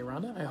you today,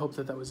 Rhonda. I hope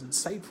that was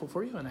insightful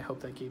for you, and I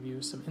hope that gave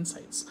you some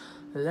insights.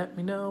 Let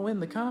me know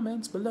in the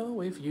comments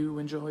below if you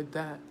enjoyed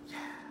that. Yeah.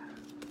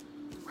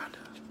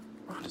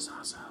 Rhonda's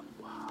awesome.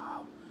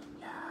 Wow.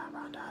 Yeah,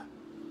 Rhonda.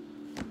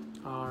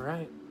 All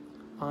right.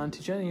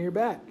 Auntie Jenny, you're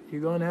back.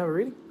 You going to have a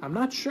reading? I'm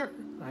not sure.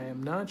 I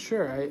am not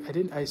sure.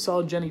 I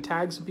saw Jenny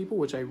tag some people,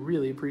 which I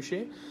really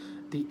appreciate.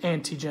 The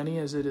Auntie Jenny,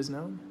 as it is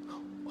known.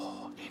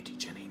 Oh, Auntie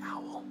Jenny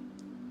Owl.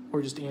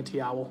 Or just Auntie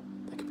Owl.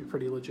 That could be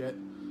pretty legit.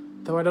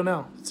 Though I don't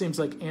know. It seems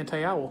like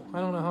anti-owl.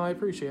 I don't know how I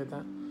appreciate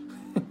that.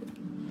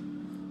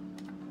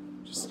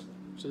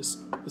 just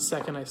the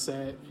second I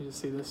say it, you just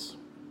see this.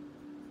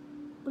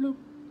 Bloop.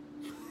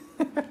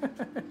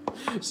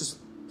 It's just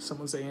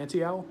someone say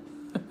anti-owl.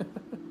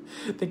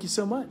 Thank you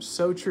so much.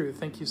 So true.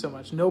 Thank you so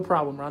much. No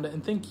problem, Rhonda.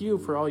 And thank you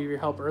for all your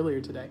help earlier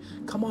today.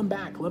 Come on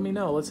back. Let me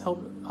know. Let's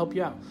help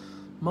you out.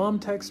 Mom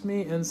texted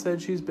me and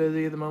said she's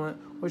busy at the moment,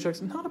 which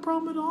is not a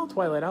problem at all,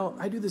 Twilight.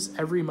 I do this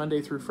every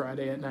Monday through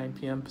Friday at 9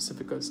 p.m.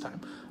 Pacific Coast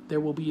time. There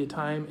will be a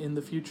time in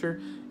the future,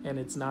 and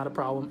it's not a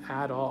problem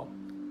at all.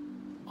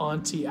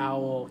 Auntie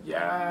Owl.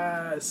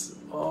 Yes.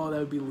 Oh, that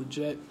would be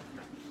legit.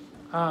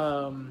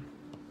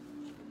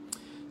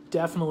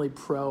 Definitely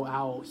pro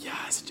owl.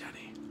 Yes,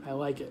 Jenny. I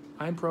like it.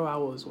 I'm pro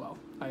owl as well.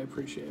 I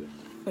appreciate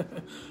it.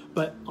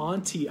 But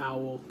Auntie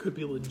Owl could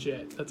be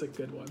legit. That's a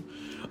good one.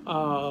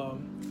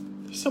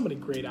 There's so many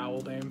great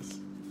owl names.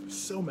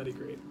 So many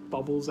great.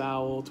 Bubbles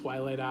Owl,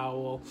 Twilight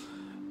Owl,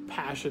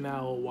 Passion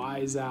Owl,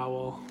 Wise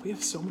Owl. We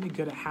have so many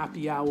good.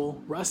 Happy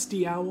Owl,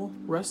 Rusty Owl.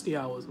 Rusty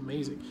Owl is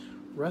amazing.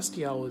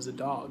 Rusty Owl is a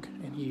dog,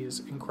 and he is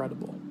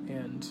incredible.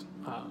 And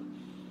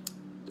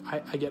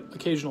I get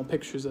occasional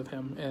pictures of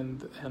him,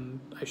 and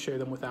I share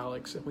them with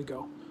Alex, and we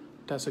go,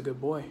 "That's a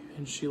good boy."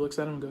 And she looks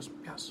at him and goes,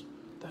 "Yes,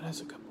 that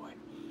is a good boy."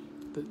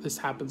 This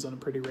happens on a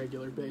pretty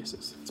regular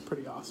basis. It's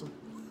pretty awesome.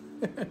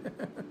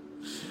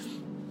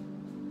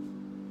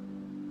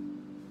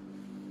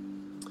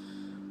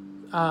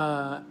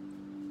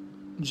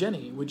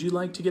 Jenny, would you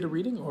like to get a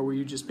reading, or were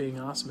you just being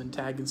awesome and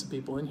tagging some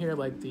people in here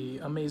like the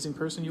amazing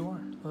person you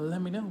are?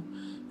 Let me know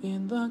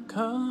in the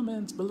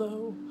comments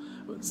below.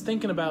 I was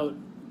thinking about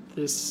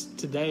this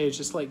today. It's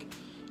just like,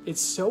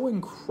 it's so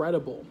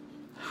incredible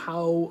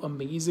how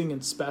amazing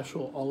and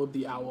special all of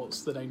the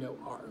owls that I know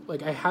are.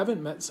 Like, I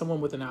haven't met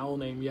someone with an owl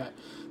name yet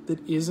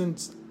that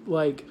isn't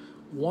like,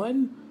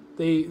 one,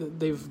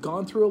 they've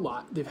gone through a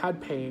lot, they've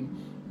had pain,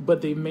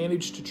 but they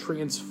managed to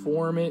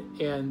transform it,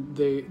 and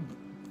they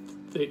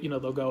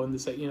they'll go and they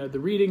say, the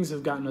readings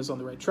have gotten us on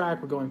the right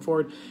track, we're going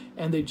forward,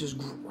 and they've just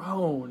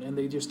grown, and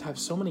they just have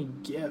so many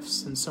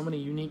gifts and so many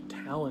unique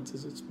talents.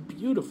 It's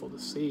beautiful to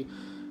see.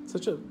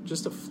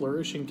 Just a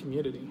flourishing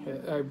community.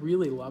 I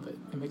really love it.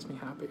 It makes me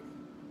happy.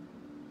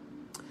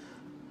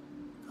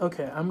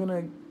 Okay, I'm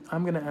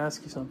gonna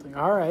ask you something.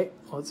 All right,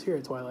 let's hear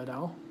it, Twilight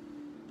Owl.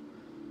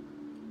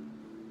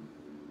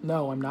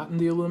 No, I'm not in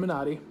the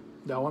Illuminati.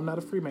 No, I'm not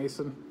a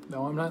Freemason.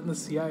 No, I'm not in the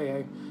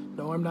CIA.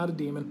 No, I'm not a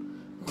demon.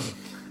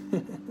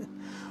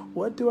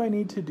 What do I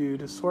need to do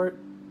to sort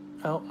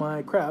out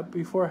my crap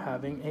before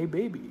having a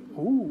baby?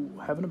 Ooh,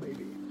 having a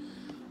baby.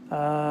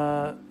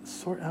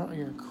 Sort out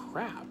your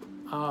crap.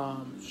 I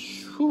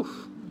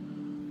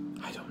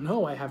don't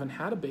know. I haven't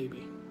had a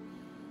baby.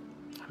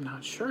 I'm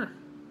not sure.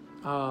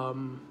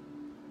 And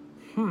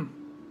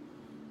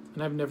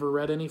I've never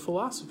read any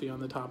philosophy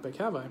on the topic,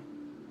 have I?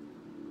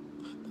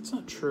 That's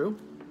not true.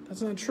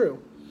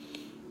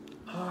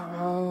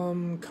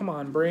 Come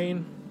on,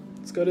 brain.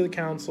 Let's go to the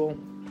council.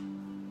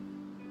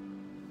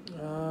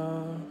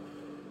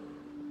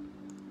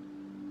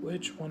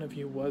 Which one of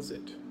you was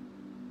it?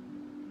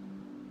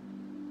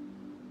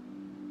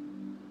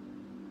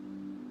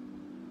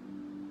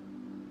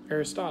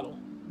 Aristotle.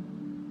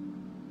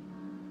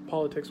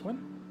 Politics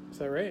 1? Is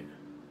that right?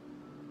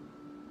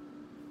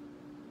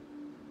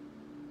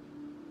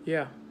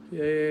 Yeah.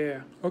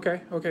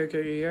 Okay,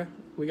 yeah.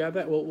 We got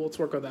that. Well, let's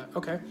work on that.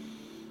 Okay.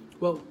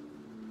 Well,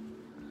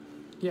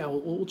 yeah,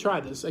 we'll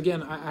try this.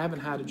 Again, I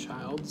haven't had a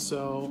child,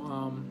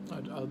 so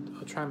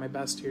I'll try my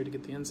best here to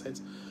get the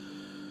insights.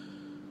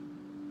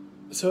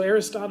 So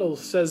Aristotle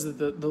says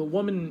that the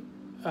woman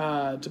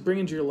to bring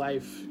into your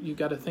life, you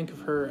got to think of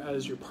her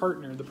as your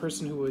partner, the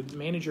person who would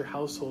manage your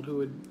household, who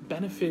would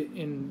benefit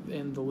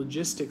in the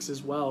logistics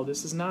as well.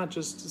 This is not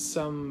just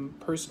some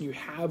person you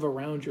have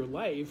around your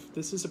life.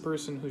 This is a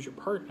person who's your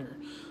partner.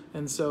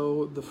 And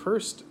so the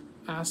first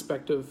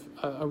aspect of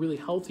a really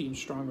healthy and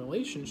strong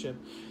relationship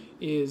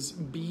is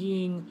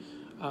being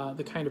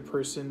the kind of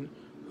person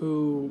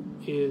who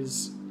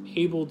is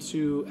able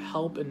to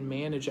help and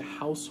manage a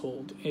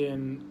household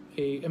in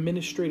a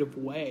administrative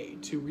way,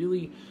 to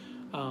really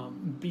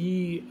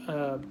be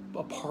a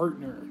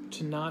partner,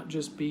 to not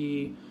just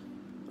be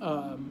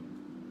a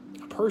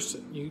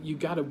person. You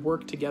got to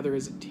work together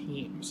as a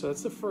team. So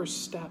that's the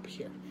first step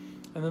here.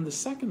 And then the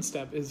second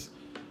step is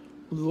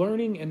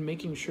learning and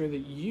making sure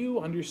that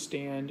you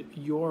understand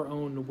your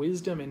own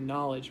wisdom and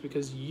knowledge,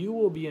 because you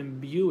will be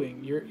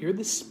imbuing, you're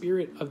the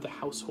spirit of the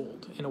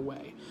household in a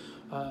way.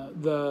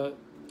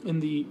 In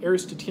the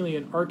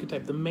Aristotelian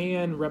archetype, the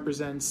man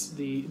represents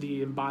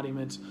the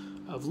embodiment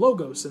of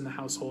logos in the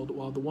household,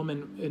 while the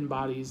woman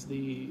embodies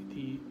the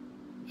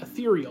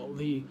ethereal,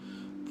 the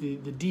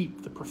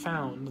deep, the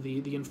profound,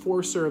 the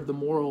enforcer of the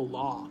moral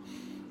law.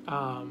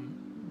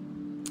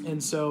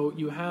 And so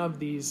you have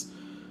these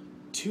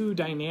two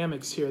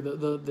dynamics here,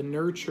 the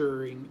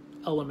nurturing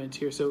element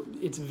here. So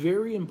it's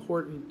very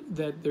important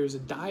that there's a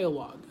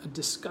dialogue, a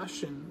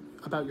discussion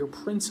about your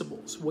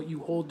principles, what you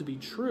hold to be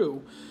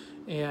true,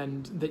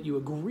 and that you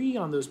agree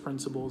on those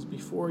principles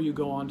before you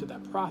go on to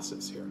that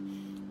process here.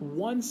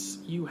 Once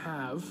you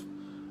have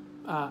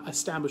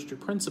established your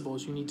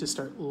principles, you need to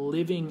start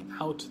living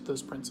out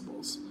those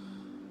principles.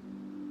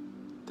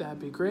 That'd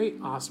be great.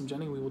 Awesome,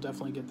 Jenny. We will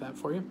definitely get that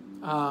for you.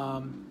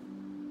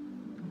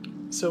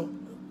 So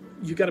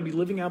you've got to be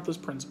living out those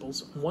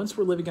principles. Once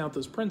we're living out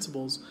those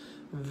principles,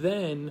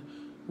 then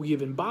we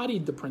have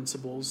embodied the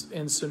principles,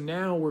 and so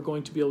now we're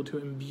going to be able to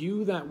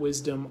imbue that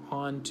wisdom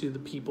onto the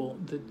people,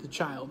 the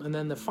child. And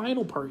then the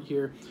final part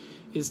here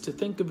is to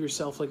think of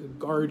yourself like a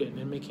garden,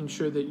 and making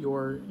sure that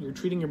you're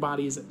treating your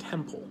body as a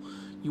temple.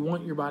 You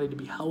want your body to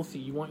be healthy.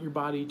 You want your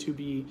body to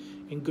be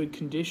in good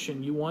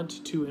condition. You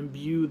want to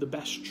imbue the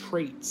best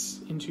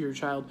traits into your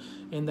child,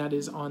 and that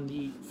is on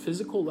the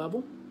physical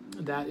level,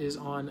 that is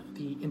on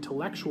the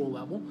intellectual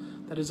level,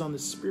 that is on the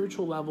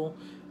spiritual level,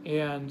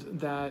 and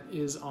that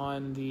is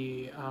on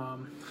the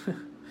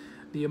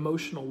the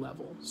emotional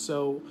level.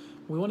 So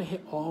we want to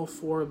hit all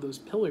four of those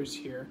pillars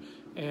here.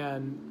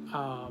 And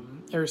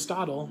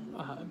Aristotle,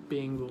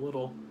 being the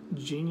little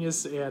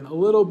genius and a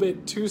little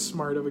bit too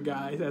smart of a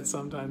guy that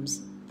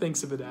sometimes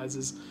thinks of it as,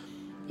 is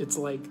it's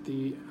like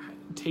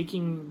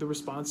taking the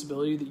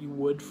responsibility that you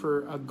would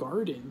for a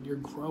garden. You're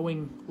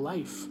growing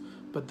life,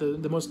 but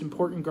the most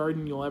important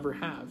garden you'll ever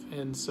have.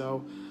 And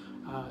so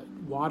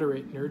water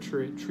it,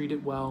 nurture it, treat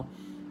it well,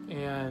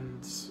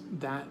 and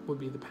that would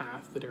be the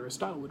path that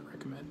Aristotle would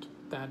recommend.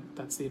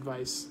 That's the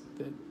advice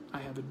that I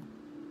have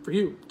for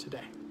you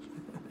today.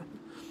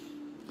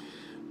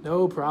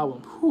 No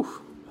problem.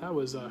 Whew, that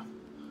was a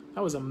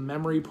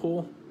memory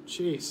pull.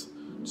 Jeez,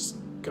 just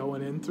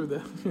going in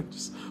through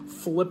just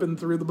flipping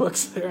through the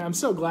books there. I'm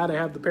so glad I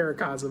had the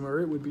Paracosm,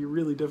 or it would be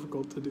really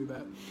difficult to do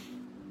that.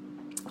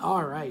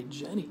 All right,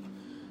 Jenny.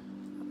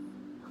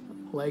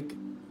 Like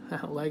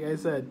I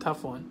said,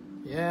 tough one.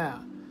 Yeah,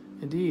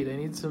 indeed. I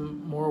need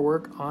some more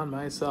work on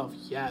myself.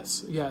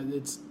 Yes. Yeah,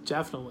 it's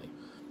definitely.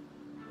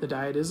 The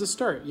diet is a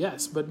start,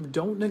 yes, but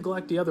don't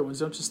neglect the other ones.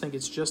 Don't just think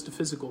it's just a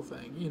physical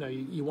thing.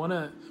 You want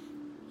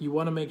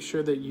to make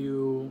sure that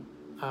you're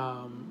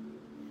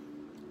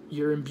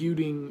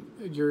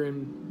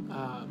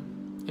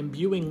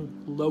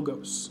imbuing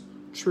logos,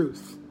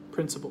 truth,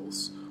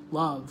 principles,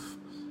 love,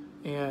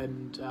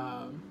 and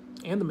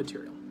the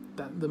material.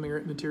 That the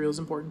material is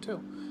important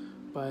too,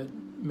 but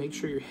make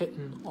sure you're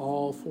hitting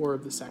all 4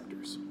 of the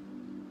sectors.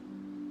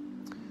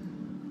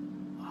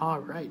 All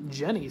right,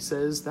 Jenny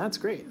says, that's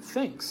great.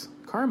 Thanks.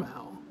 Karma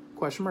Owl.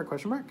 Question mark,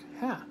 question mark.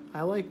 Yeah,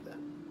 I like that.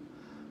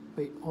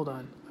 Wait, hold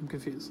on. I'm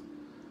confused.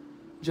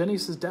 Jenny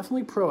says,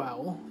 definitely Pro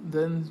Owl.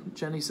 Then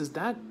Jenny says,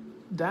 that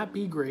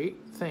be great.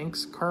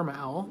 Thanks, Karma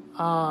Owl.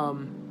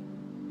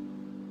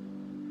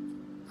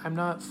 I'm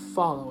not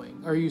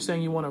following. Are you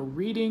saying you want a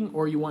reading,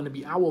 or you want to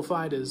be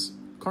owlified as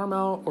Karma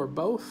Owl, or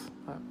both?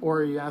 Or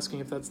are you asking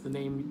if that's the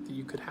name that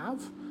you could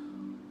have?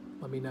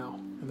 Let me know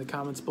in the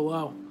comments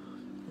below.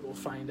 We'll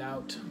find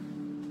out.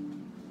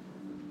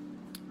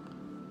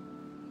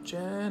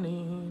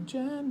 Jenny,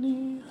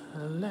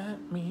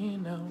 let me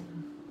know.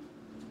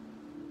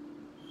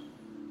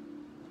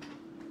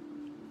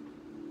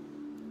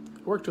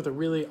 I worked with a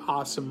really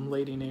awesome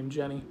lady named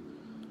Jenny.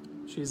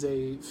 She's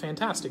a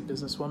fantastic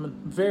businesswoman,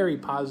 very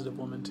positive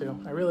woman too.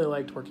 I really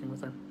liked working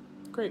with her.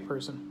 Great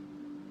person.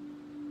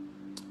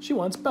 She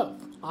wants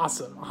both.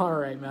 Awesome. All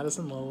right,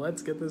 Madison, well,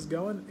 let's get this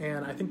going.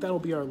 And I think that'll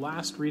be our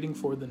last reading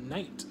for the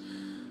night.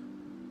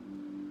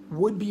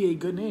 Would be a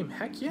good name.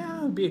 Heck yeah,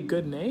 it would be a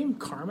good name.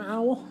 Karma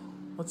Owl.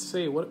 Let's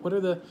see. What are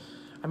the...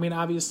 I mean,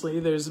 obviously,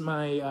 there's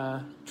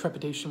my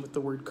trepidation with the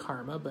word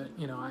karma, but,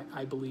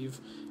 I believe,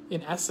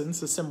 in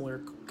essence, a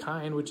similar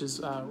kind, which is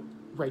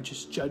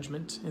righteous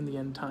judgment in the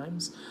end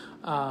times.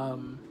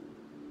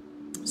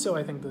 So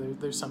I think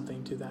there's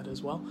something to that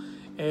as well.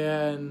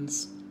 And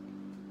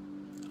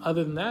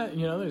other than that,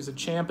 there's a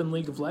champ in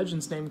League of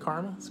Legends named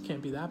Karma. This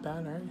can't be that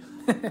bad,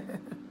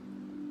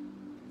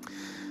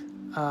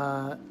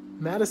 right?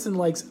 Madison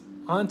likes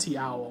Auntie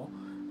Owl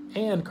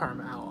and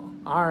Karma Owl.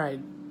 All right.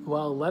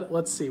 Well,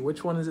 let's see.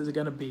 Which one is it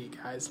going to be,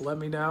 guys? Let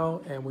me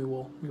know, and we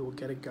will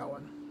get it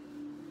going.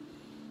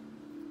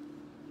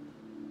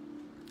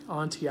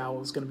 Auntie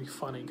Owl is going to be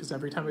funny, because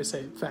every time I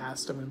say it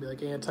fast, I'm going to be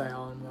like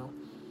Anti-Owl, and go,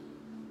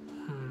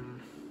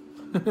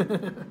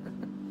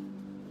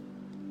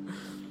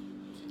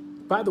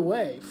 By the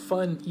way,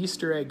 fun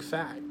Easter egg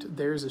fact,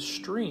 there's a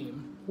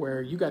stream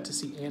where you got to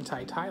see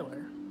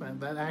Anti-Tyler.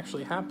 That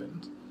actually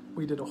happened.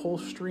 We did a whole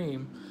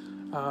stream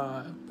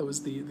that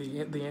was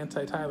the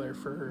Anti-Tyler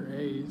for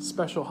a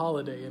special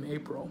holiday in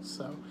April,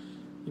 so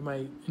you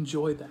might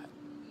enjoy that.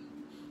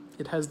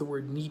 It has the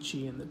word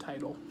Nietzsche in the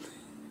title.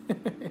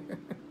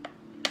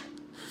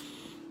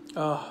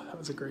 Oh, that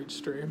was a great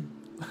stream.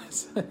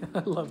 I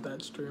love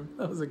that stream.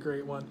 That was a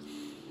great one.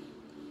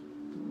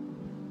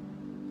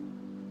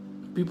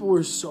 People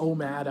were so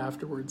mad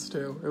afterwards,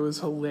 too. It was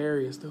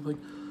hilarious. They're like,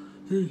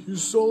 you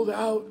sold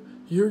out.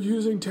 You're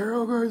using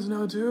tarot cards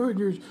now, too,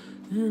 and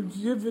you're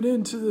giving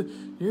in to the...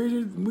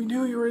 we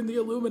knew you were in the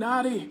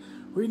Illuminati.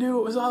 We knew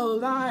it was all a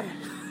lie.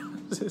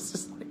 It's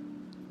just like,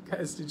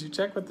 guys, did you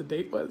check what the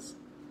date was?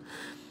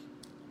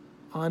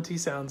 Auntie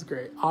sounds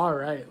great. All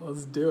right,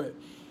 let's do it.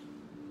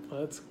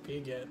 Let's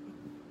begin.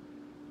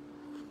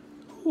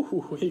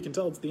 Ooh, you can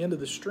tell it's the end of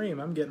the stream.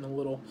 I'm getting a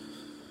little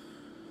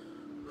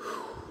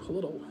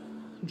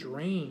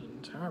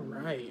drained. All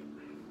right.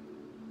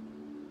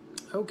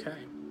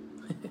 Okay.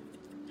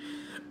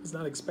 I was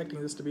not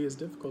expecting this to be as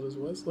difficult as it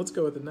was. Let's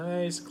go with a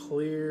nice,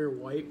 clear,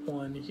 white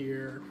one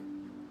here.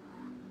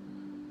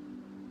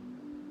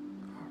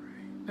 All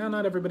right. Now,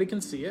 not everybody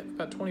can see it.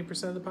 About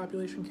 20% of the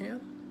population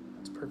can.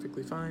 That's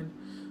perfectly fine.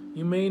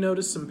 You may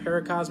notice some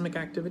paracosmic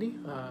activity,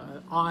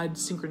 odd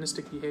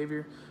synchronistic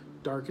behavior,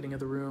 darkening of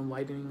the room,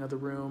 lightening of the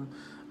room,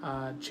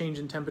 change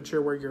in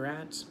temperature where you're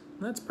at.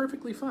 That's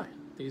perfectly fine.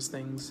 These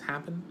things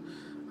happen.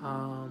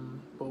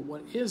 But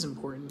what is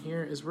important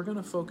here is we're going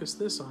to focus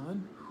this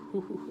on...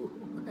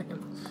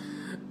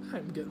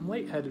 I'm getting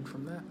lightheaded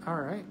from that.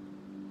 All right.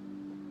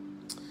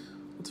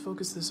 Let's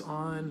focus this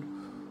on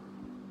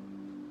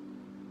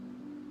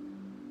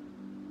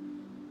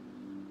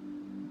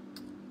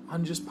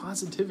just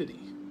positivity.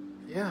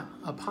 Yeah,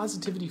 a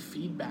positivity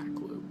feedback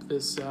loop.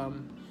 This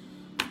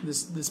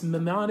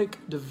mnemonic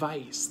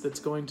device that's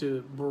going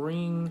to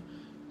bring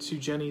to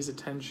Jenny's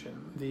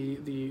attention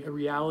the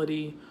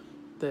reality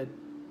that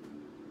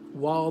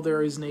while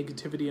there is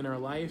negativity in our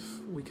life,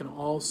 we can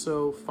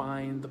also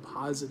find the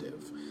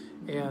positive.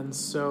 And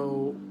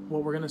so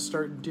what we're going to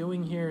start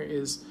doing here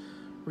is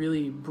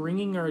really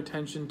bringing our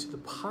attention to the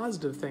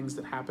positive things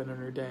that happen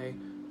in our day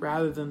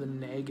rather than the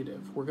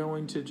negative. We're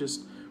going to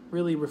just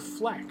really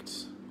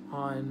reflect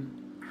on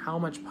how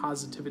much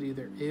positivity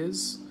there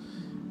is.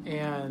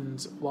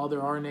 And while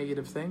there are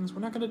negative things,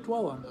 we're not going to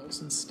dwell on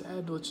those.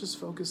 Instead, let's just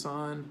focus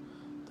on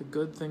the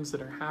good things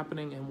that are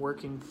happening and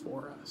working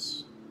for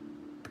us.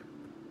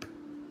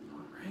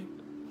 All right,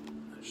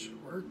 that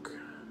should work.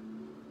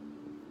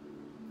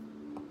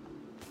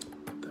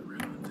 Put that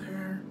right on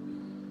there.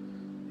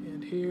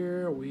 And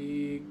here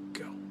we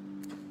go.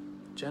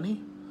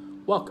 Jenny,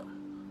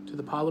 welcome to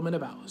the Parliament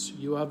of Owls.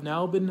 You have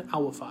now been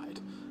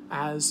owlified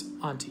as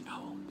Auntie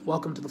Owl.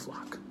 Welcome to the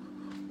flock.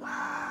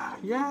 Wow,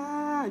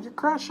 yeah, you're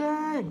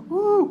crushing.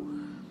 Woo!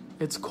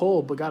 It's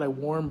cold, but got a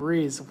warm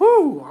breeze.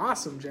 Woo!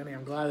 Awesome, Jenny.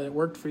 I'm glad that it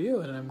worked for you,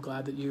 and I'm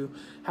glad that you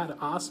had an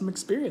awesome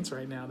experience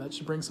right now. That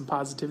should bring some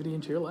positivity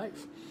into your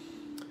life.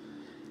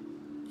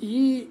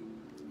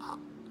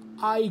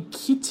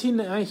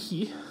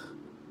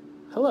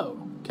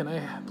 Hello, can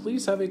I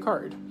please have a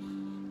card?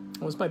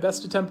 It was my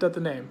best attempt at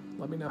the name.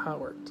 Let me know how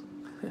it worked.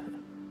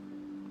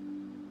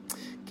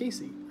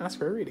 Casey, ask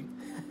for a reading.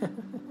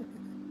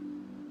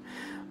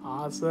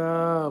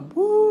 Awesome.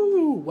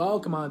 Woo!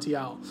 Welcome, Auntie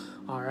Owl.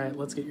 All right,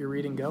 let's get your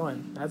reading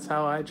going. That's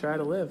how I try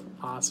to live.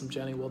 Awesome,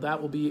 Jenny. Well,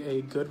 that will be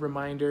a good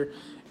reminder,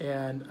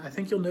 and I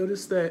think you'll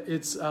notice that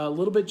it's a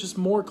little bit just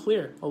more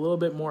clear, a little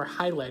bit more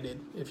highlighted,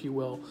 if you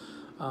will.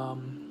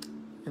 And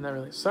that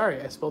really...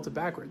 Sorry, I spelled it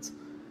backwards.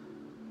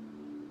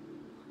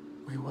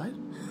 Wait, what?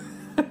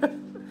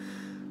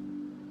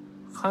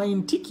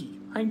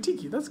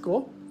 Haintiki. That's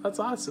cool. That's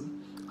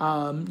awesome.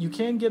 You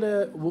can get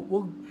a...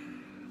 We'll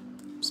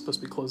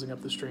supposed to be closing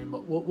up the stream,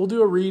 but we'll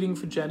do a reading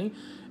for Jenny,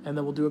 and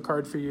then we'll do a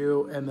card for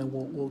you, and then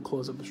we'll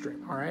close up the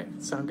stream. All right,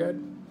 sound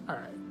good? All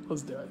right,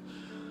 let's do it.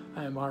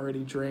 I am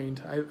already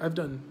drained. I've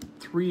done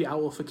 3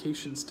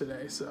 owlifications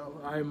today,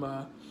 so I'm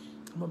a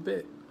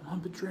bit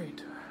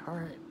drained. All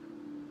right.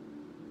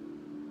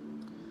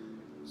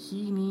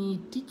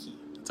 Hinitiki.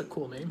 That's a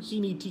cool name.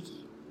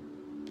 Hinitiki.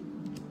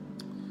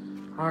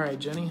 All right,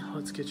 Jenny,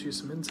 let's get you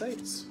some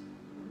insights.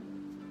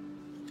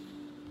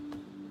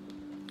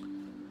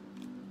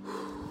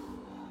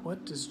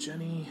 What does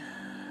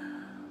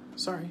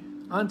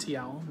Auntie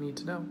Owl need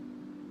to know?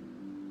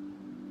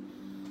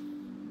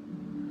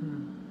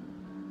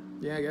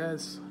 Yeah,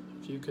 guys,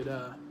 if you could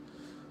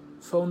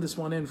phone this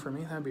one in for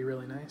me, that'd be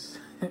really nice.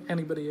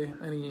 Anybody,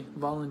 any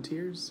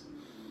volunteers?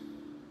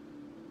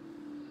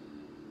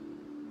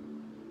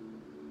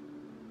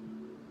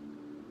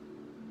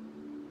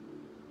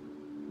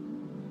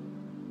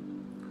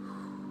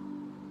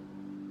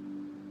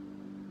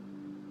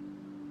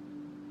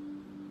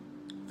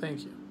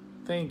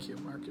 Thank you,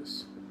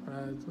 Marcus.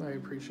 I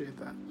appreciate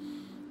that.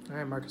 All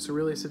right, Marcus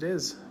Aurelius it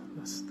is.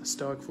 The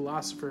Stoic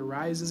philosopher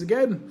rises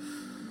again.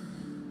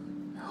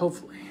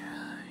 Hopefully,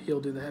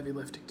 he'll do the heavy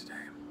lifting today.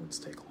 Let's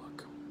take a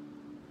look.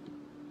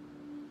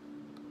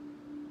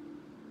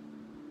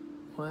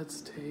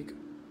 Let's take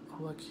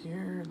a look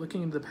here.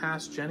 Looking into the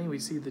past, Jenny, we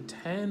see the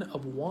 10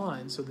 of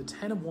Wands. So the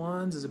 10 of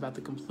Wands is about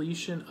the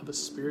completion of a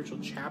spiritual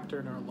chapter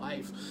in our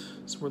life.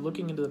 So we're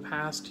looking into the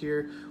past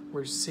here.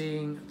 We're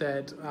seeing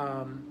that...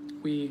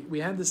 We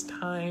had this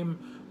time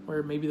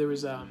where maybe there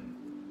was a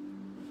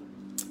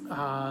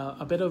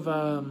bit of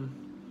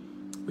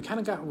we kind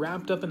of got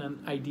wrapped up in an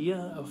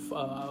idea of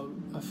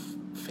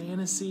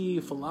fantasy,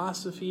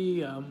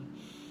 philosophy,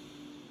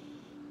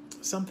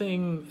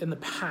 something in the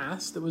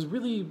past that was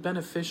really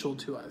beneficial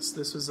to us.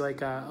 This was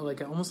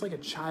almost like a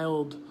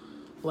child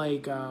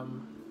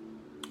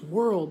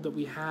world that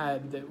we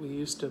had that we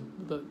used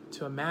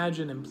to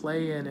imagine and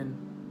play in, and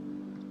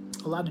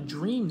a lot of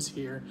dreams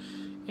here.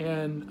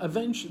 And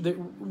eventually,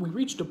 we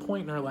reached a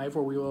point in our life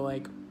where we were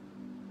like,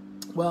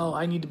 well,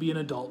 I need to be an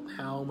adult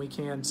now, and we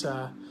can't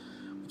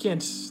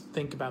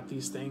think about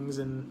these things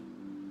and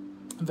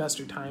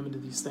invest our time into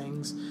these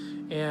things.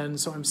 And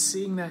so I'm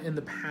seeing that in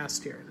the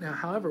past here. Now,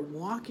 however,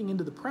 walking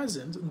into the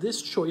present,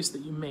 this choice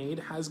that you made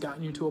has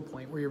gotten you to a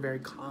point where you're very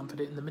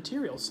confident in the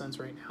material sense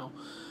right now.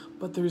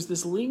 But there's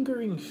this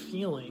lingering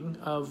feeling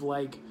of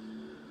like,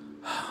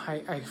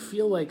 I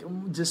feel like,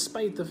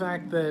 despite the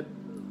fact that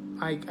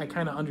I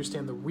kind of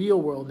understand the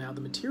real world now,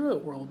 the material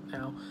world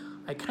now,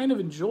 I kind of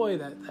enjoy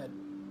that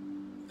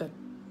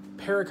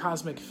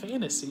paracosmic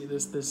fantasy,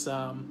 this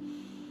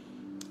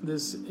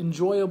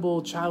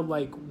enjoyable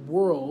childlike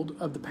world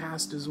of the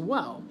past as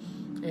well.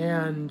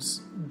 And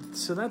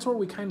so that's where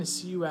we kind of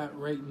see you at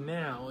right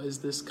now, is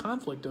this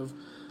conflict of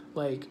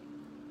like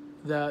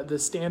the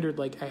standard,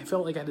 like I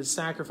felt like I had to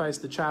sacrifice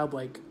the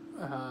childlike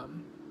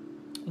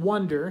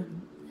wonder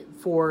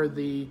for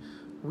the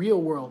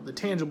real world, the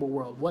tangible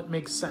world, what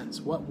makes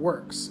sense, what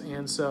works.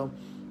 And so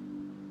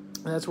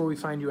And that's where we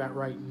find you at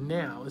right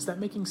now. Is that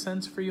making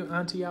sense for you,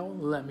 Auntie Owl?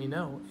 Let me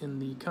know in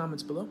the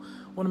comments below.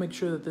 I want to make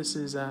sure that this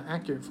is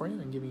accurate for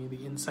you and giving you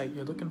the insight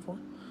you're looking for.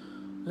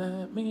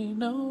 Let me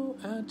know,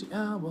 Auntie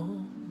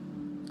Owl.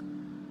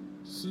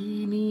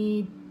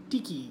 Hini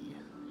Tiki.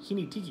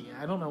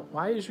 I don't know.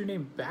 Why is your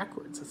name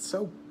backwards? It's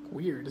so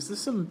weird. Is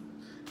this some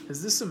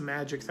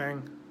magic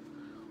thing?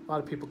 A lot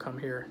of people come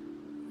here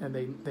and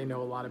they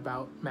know a lot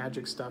about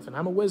magic stuff, and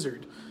I'm a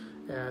wizard,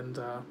 and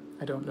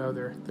I don't know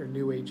their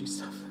new agey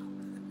stuff.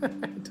 I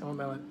don't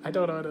know it. I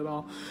don't know it at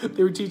all.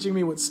 They were teaching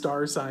me what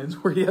star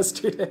signs were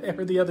yesterday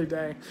or the other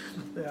day.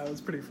 Yeah, it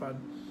was pretty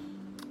fun.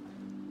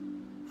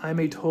 I'm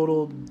a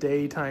total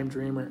daytime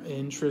dreamer.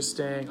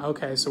 Interesting.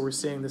 Okay, so we're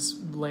seeing this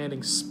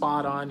landing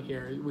spot on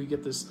here. We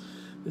get this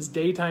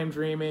daytime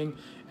dreaming,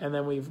 and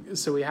then we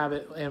have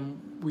it,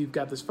 and we've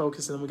got this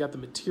focus, and then we got the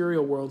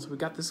material world. So we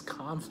got this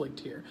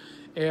conflict here,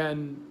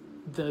 and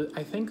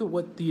I think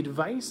what the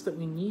advice that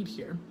we need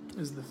here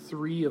is the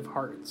Three of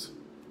Hearts.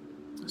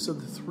 So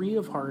the Three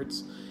of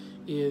Hearts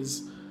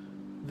is,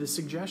 the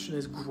suggestion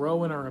is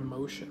grow in our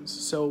emotions.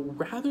 So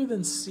rather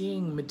than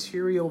seeing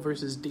material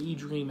versus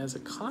daydream as a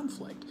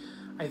conflict,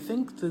 I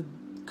think the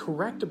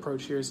correct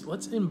approach here is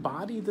let's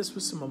embody this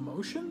with some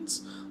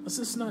emotions. Let's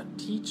just not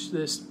teach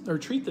this or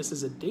treat this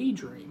as a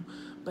daydream,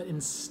 but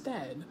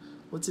instead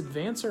let's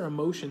advance our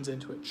emotions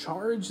into it,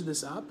 charge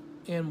this up,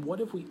 and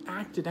what if we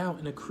act it out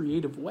in a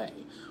creative way?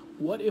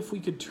 What if we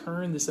could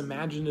turn this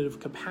imaginative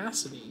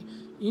capacity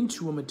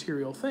into a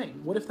material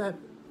thing? What if that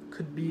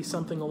could be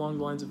something along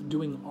the lines of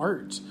doing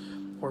art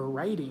or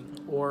writing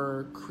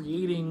or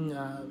creating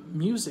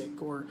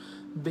music, or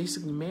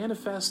basically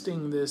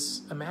manifesting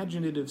this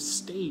imaginative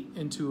state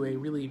into a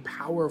really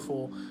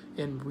powerful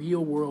and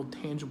real world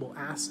tangible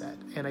asset?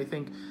 And I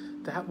think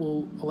that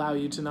will allow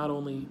you to not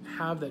only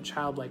have that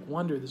childlike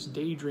wonder, this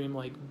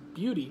daydream-like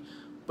beauty,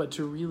 but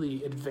to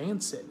really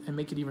advance it and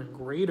make it even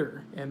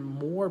greater and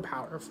more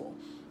powerful.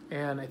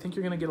 And I think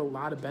you're going to get a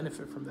lot of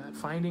benefit from that.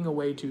 Finding a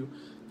way to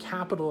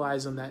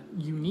capitalize on that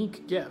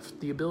unique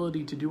gift, the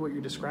ability to do what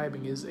you're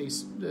describing, is a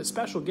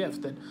special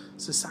gift that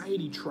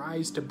society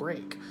tries to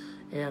break.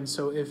 And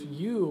so if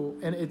you,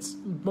 and it's,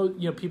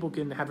 people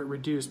can have it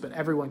reduced, but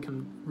everyone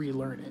can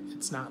relearn it.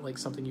 It's not like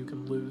something you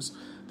can lose.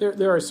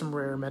 There are some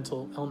rare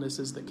mental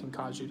illnesses that can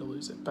cause you to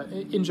lose it, but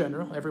in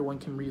general, everyone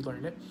can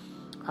relearn it.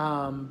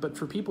 But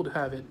for people to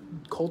have it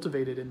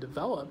cultivated and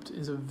developed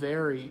is a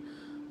very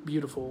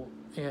beautiful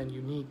and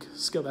unique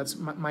skill. That's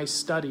my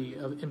study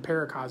of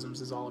Impericosms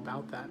is all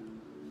about that.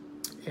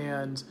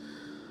 And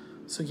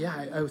so,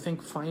 yeah, I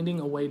think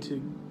finding a way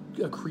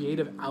a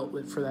creative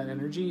outlet for that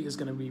energy is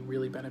going to be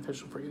really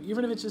beneficial for you.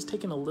 Even if it's just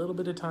taking a little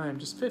bit of time,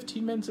 just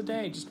 15 minutes a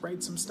day, just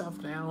write some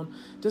stuff down.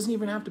 It doesn't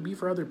even have to be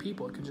for other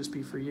people. It can just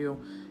be for you.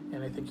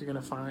 And I think you're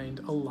going to find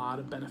a lot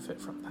of benefit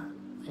from that.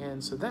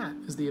 And so that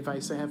is the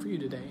advice I have for you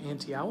today,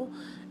 Auntie Owl,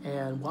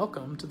 and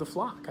welcome to the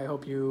flock. I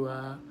hope you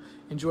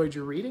enjoyed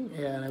your reading,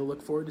 and I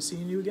look forward to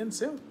seeing you again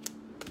soon.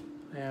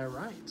 All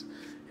right,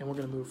 and we're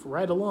going to move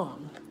right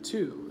along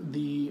to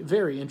the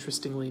very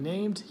interestingly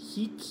named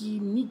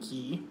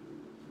Hikiniki.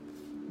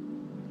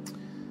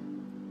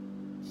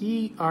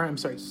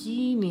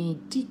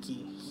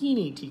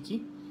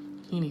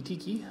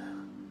 Hinitiki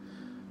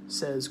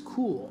says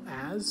cool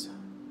as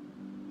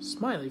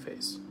smiley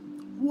face.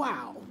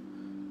 Wow.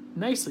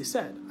 Nicely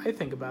said. I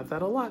think about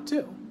that a lot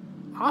too.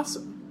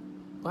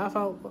 Awesome. Laugh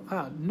out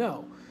loud.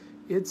 No,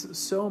 it's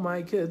so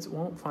my kids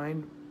won't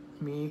find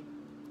me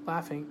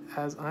laughing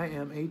as I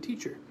am a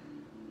teacher.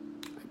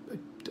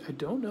 I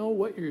don't know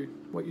what you're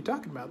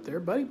talking about there,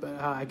 buddy, but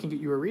I can get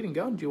you a reading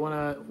going. Do you want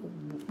to?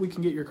 We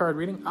can get your card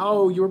reading.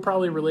 Oh, you were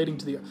probably relating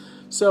to the.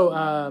 So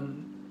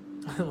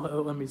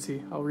let me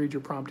see. I'll read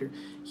your prompt here.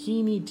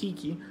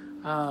 Hinitiki.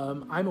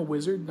 I'm a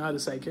wizard, not a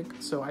psychic,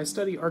 so I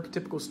study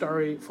archetypical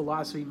starry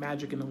philosophy,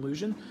 magic, and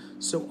illusion.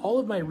 So all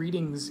of my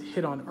readings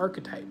hit on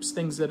archetypes,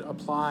 things that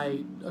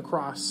apply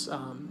across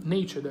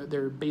nature.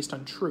 They're based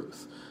on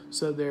truth,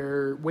 so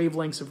they're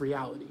wavelengths of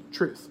reality,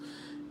 truth.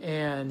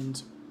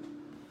 And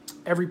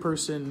every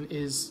person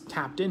is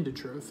tapped into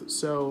truth.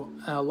 So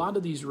a lot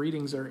of these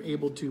readings are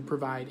able to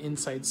provide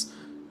insights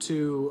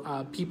to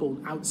people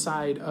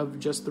outside of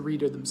just the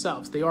reader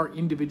themselves. They are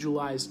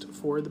individualized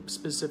for the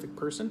specific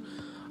person.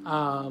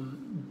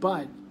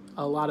 But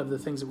a lot of the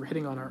things that we're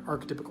hitting on are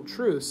archetypical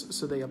truths,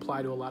 so they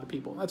apply to a lot of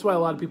people. That's why a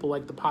lot of people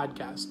like the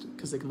podcast,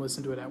 because they can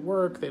listen to it at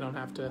work. They don't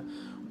have to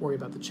worry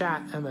about the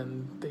chat, and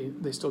then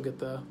they still get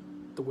the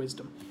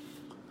wisdom.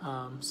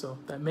 So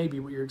that may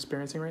be what you're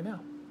experiencing right now.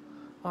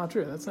 Oh,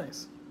 true. That's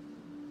nice.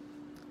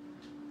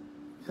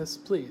 Yes,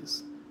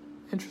 please.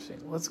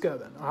 Interesting. Let's go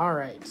then. All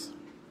right.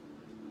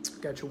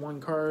 Got your one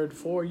card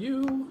for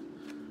you.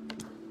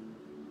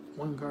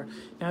 One card.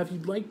 Now, if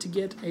you'd like to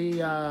get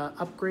a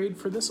upgrade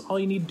for this, all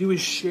you need to do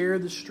is share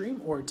the stream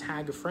or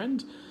tag a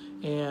friend,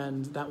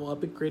 and that will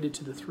upgrade it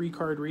to the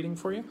 3-card reading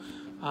for you.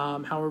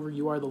 However,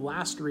 you are the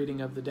last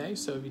reading of the day,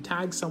 so if you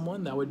tag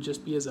someone, that would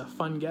just be as a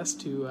fun guest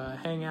to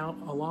hang out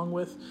along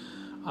with.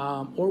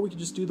 Or we could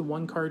just do the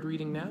one card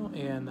reading now,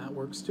 and that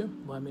works too.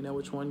 Let me know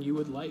which one you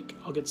would like.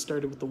 I'll get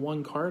started with the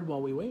one card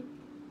while we wait.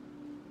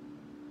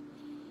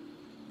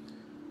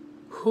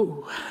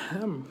 Whew,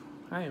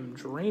 I am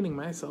draining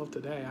myself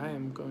today. I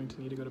am going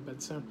to need to go to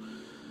bed soon.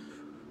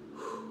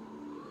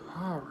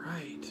 All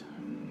right.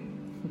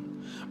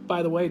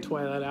 By the way,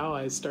 Twilight Owl,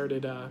 I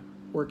started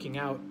working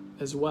out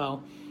as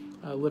well,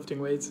 lifting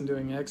weights and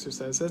doing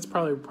exercise. That's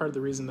probably part of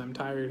the reason I'm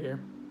tired here.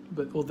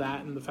 But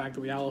that and the fact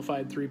that we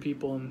owlified 3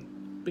 people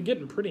and been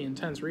getting pretty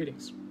intense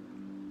readings.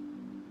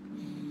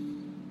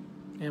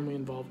 And we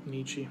involved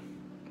Nietzsche.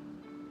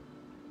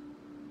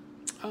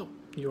 Oh,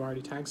 you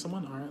already tagged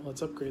someone? All right,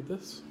 let's upgrade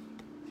this.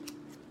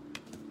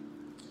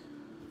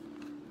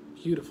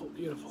 Beautiful,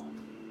 beautiful.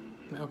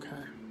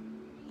 Okay.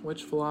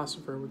 Which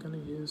philosopher are we going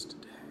to use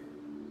today?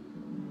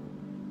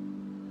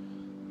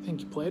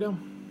 Thank you, Plato.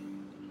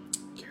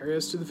 Carry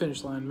us to the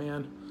finish line,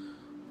 man.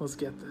 Let's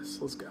get this.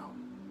 Let's go.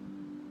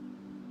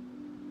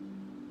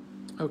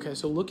 Okay,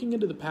 so looking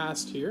into the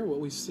past here, what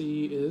we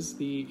see is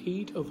the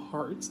 8 of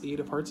Hearts. The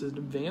 8 of Hearts is an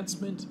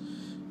advancement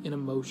in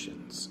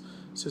emotions.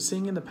 So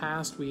seeing in the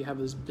past, we have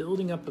this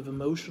building up of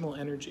emotional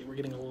energy. We're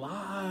getting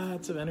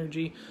lots of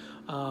energy.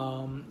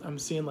 I'm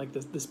seeing like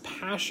this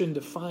passion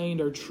to find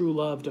our true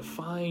love, to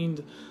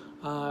find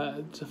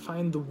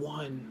the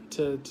one,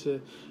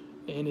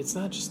 and it's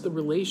not just the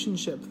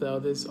relationship though.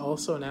 There's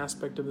also an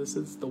aspect of this.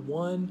 It's the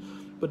one,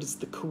 but it's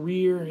the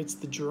career, it's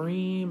the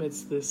dream,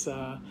 it's this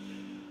a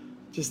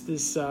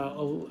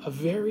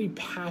very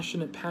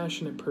passionate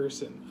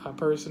person, a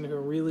person who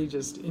really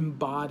just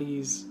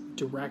embodies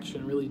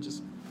direction, really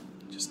just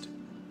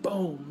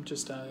boom,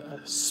 just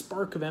a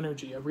spark of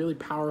energy, a really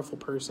powerful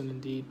person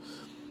indeed.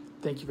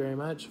 Thank you very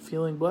much.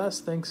 Feeling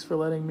blessed. Thanks for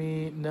letting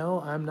me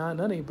know I'm not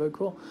nutty, but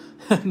cool.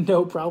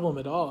 No problem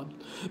at all.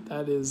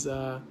 That is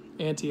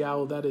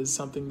anti-owl. That is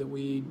something that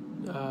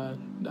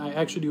I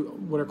actually do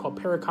what are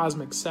called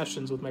paracosmic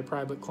sessions with my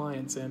private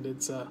clients, and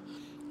it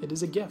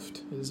is a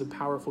gift. It is a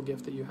powerful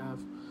gift that you have.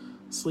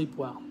 Sleep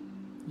well.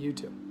 You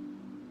too.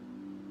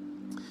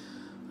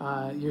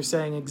 You're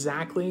saying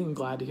exactly. I'm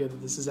glad to hear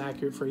that this is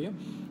accurate for you.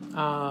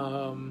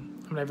 I'm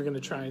never going to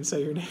try and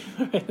say your name.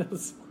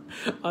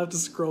 I'll have to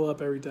scroll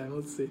up every time.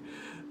 Let's see.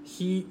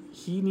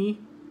 Hini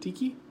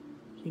Tiki?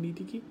 Hini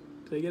Tiki?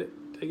 Did I get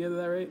it? Did I get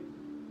that right?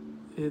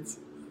 It's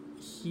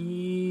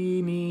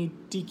Hini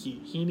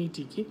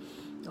Tiki.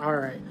 All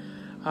right.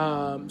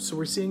 So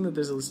we're seeing that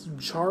there's this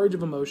charge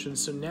of emotions.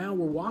 So now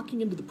we're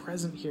walking into the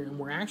present here, and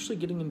we're actually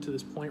getting into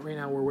this point right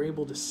now where we're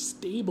able to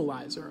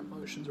stabilize our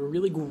emotions. We're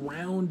really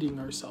grounding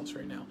ourselves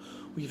right now.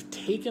 We've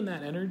taken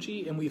that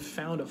energy and we've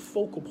found a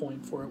focal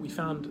point for it. We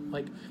found,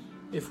 like,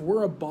 if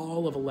we're a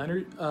ball of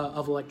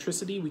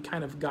electricity, we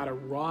kind of got a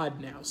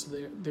rod now. So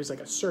there's like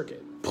a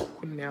circuit.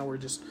 And now we're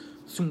just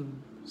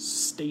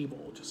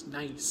stable, just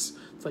nice.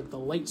 It's like the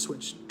light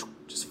switch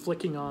just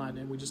flicking on,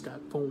 and we just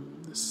got boom,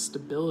 this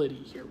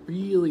stability here,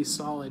 really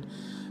solid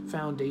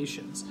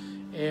foundations.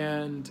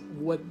 And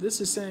what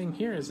this is saying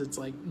here is it's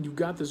like you've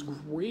got this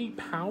great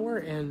power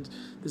and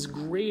this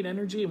great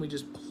energy, and we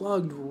just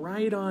plugged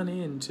right on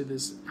into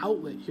this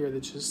outlet here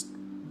that's just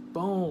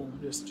boom,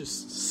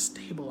 just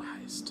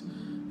stabilized.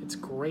 It's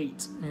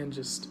great, and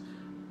just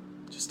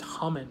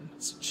humming.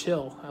 It's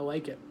chill. I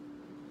like it.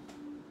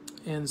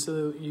 And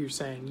so you're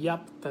saying,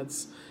 yep,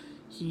 that's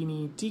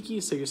Hini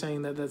Tiki. So you're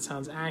saying that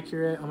sounds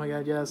accurate. Oh my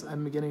God, yes,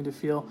 I'm beginning to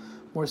feel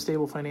more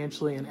stable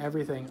financially and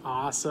everything.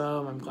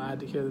 Awesome. I'm glad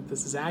to hear that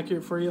this is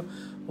accurate for you.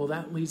 Well,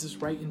 that leads us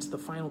right into the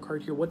final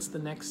card here. What's the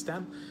next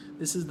step?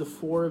 This is the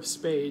 4 of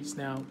Spades.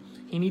 Now,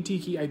 Hini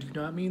Tiki, I do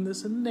not mean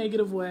this in a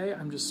negative way.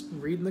 I'm just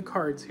reading the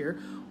cards here.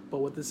 But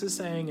what this is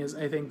saying is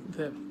I think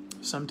that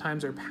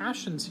sometimes our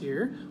passions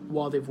here,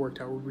 while they've worked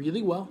out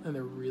really well and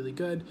they're really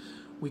good,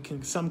 we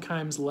can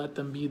sometimes let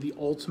them be the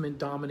ultimate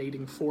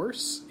dominating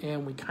force,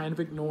 and we kind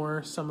of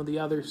ignore some of the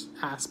other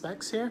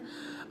aspects here.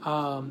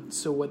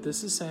 So what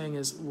this is saying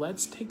is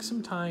let's take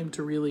some time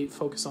to really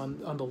focus on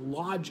the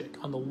logic,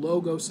 on the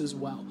logos as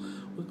well,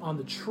 on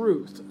the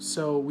truth.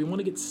 So we want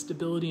to get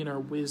stability in our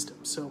wisdom.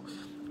 So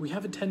we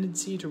have a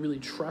tendency to really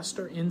trust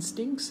our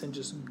instincts and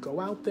just go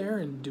out there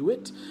and do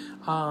it.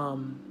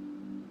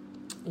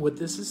 What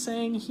this is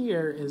saying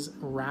here is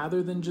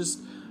rather than just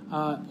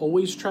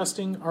always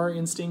trusting our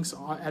instincts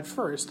at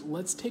first,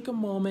 let's take a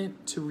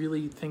moment to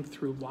really think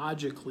through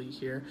logically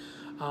here,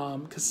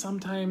 because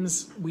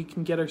sometimes we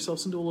can get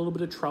ourselves into a little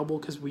bit of trouble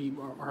because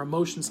our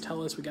emotions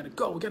tell us we gotta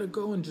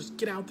go and just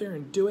get out there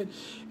and do it,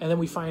 and then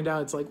we find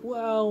out it's like,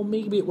 well,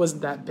 maybe it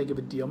wasn't that big of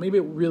a deal, maybe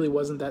it really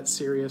wasn't that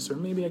serious, or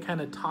maybe I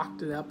kind of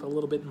talked it up a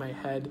little bit in my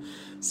head.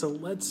 So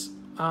let's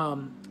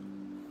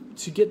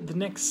to get the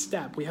next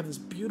step, we have this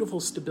beautiful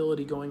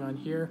stability going on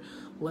here.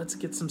 Let's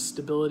get some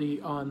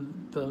stability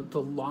on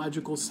the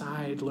logical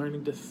side,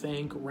 learning to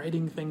think,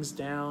 writing things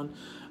down,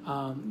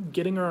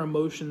 getting our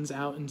emotions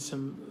out in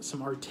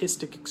some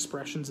artistic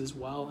expressions as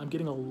well. I'm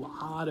getting a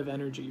lot of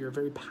energy. You're a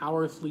very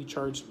powerfully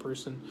charged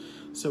person.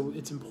 So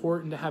it's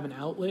important to have an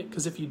outlet,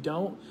 because if you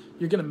don't,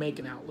 you're going to make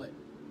an outlet.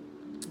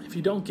 if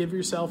you don't give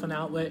yourself an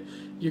outlet,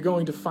 you're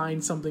going to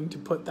find something to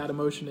put that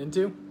emotion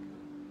into.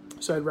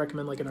 So I'd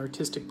recommend like an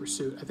artistic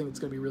pursuit. I think it's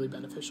going to be really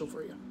beneficial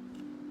for you.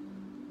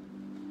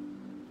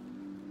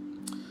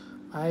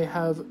 I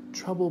have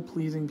trouble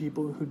pleasing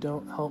people who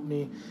don't help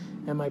me,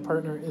 and my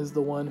partner is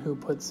the one who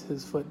puts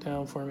his foot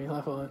down for me.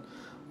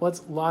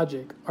 What's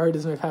logic? Art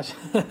is my passion.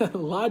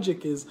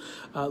 Logic is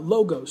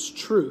logos,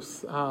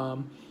 truth.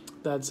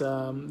 That's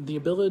the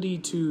ability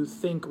to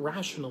think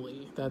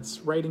rationally. That's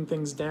writing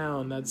things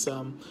down. That's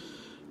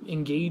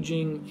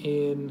engaging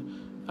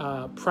in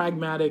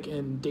pragmatic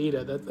and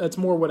data. That's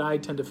more what I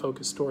tend to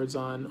focus towards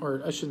on,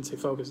 or I shouldn't say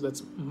focus,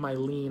 that's my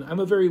lean. I'm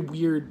a very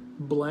weird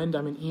blend.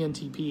 I'm an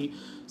ENTP,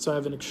 so I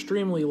have an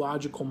extremely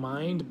logical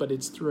mind, but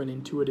it's through an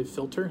intuitive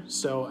filter.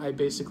 So I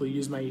basically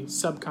use my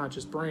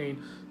subconscious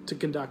brain to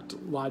conduct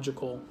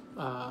logical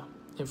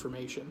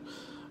information.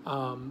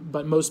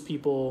 But most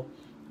people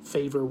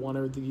favor one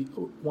or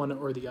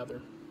the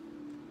other.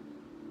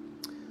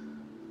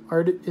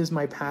 Art is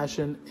my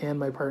passion and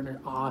my partner.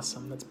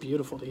 Awesome. That's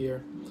beautiful to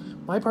hear.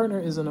 My partner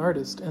is an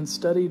artist and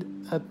studied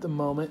at the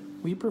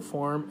moment. We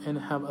perform and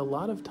have a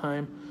lot of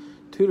time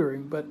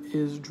tutoring, but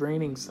is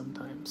draining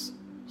sometimes.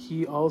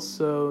 He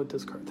also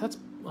does cards. That's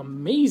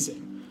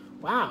amazing.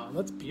 Wow,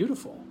 that's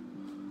beautiful.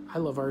 I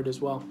love art as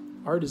well.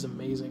 Art is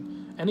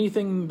amazing.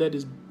 Anything that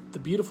is the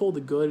beautiful,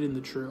 the good, and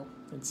the true.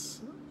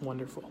 It's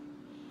wonderful.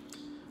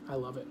 I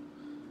love it.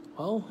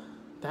 Well,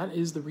 that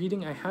is the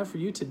reading I have for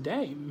you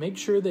today. Make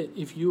sure that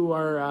if you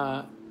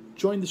are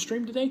joined the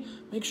stream today,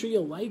 make sure you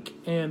like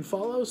and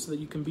follow so that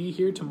you can be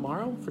here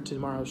tomorrow for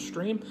tomorrow's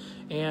stream.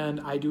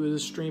 And I do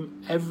this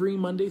stream every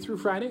Monday through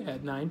Friday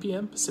at 9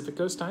 p.m. Pacific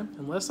Coast time.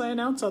 Unless I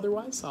announce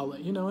otherwise, I'll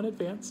let you know in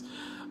advance.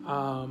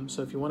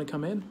 So if you want to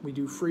come in, we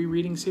do free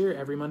readings here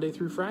every Monday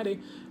through Friday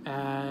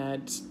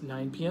at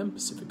 9 p.m.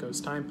 Pacific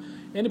Coast time.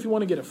 And if you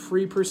want to get a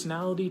free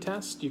personality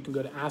test, you can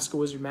go to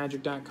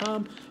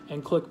askawizardmagic.com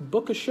and click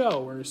book a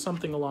show or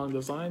something along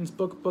those lines.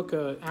 Book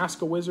a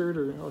Ask a Wizard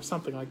or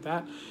something like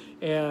that.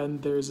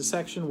 And there's a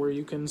section where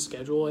you can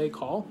schedule a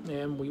call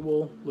and we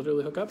will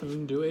literally hook up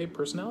and do a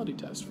personality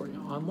test for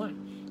you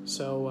online.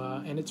 So,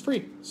 and it's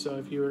free. So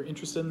if you're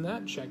interested in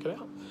that, check it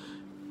out.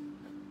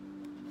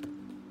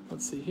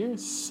 Let's see here.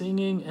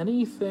 Singing,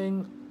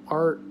 anything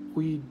art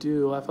we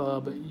do,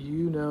 but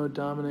you know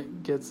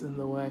Dominic gets in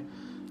the way.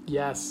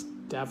 Yes,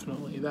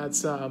 definitely.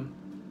 That's I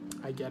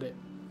get it.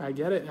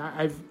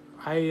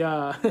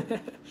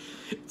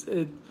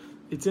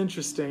 It's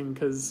interesting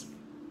because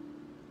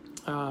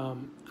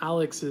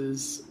Alex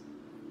is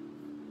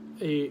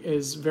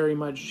very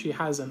much, she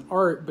has an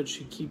art, but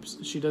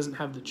she doesn't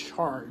have the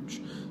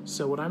charge.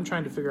 So what I'm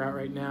trying to figure out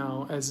right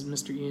now as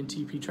Mr.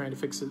 ENTP trying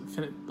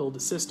to build a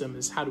system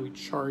is how do we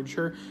charge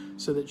her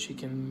so that she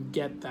can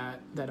get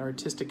that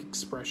artistic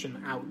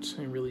expression out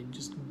and really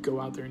just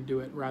go out there and do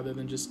it rather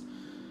than just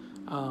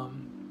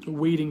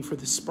waiting for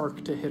the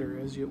spark to hit her,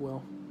 as you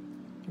will.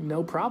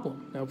 No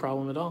problem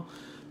at all.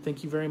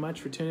 Thank you very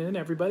much for tuning in,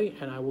 everybody,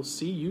 and I will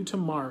see you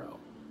tomorrow.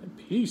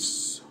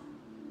 Peace.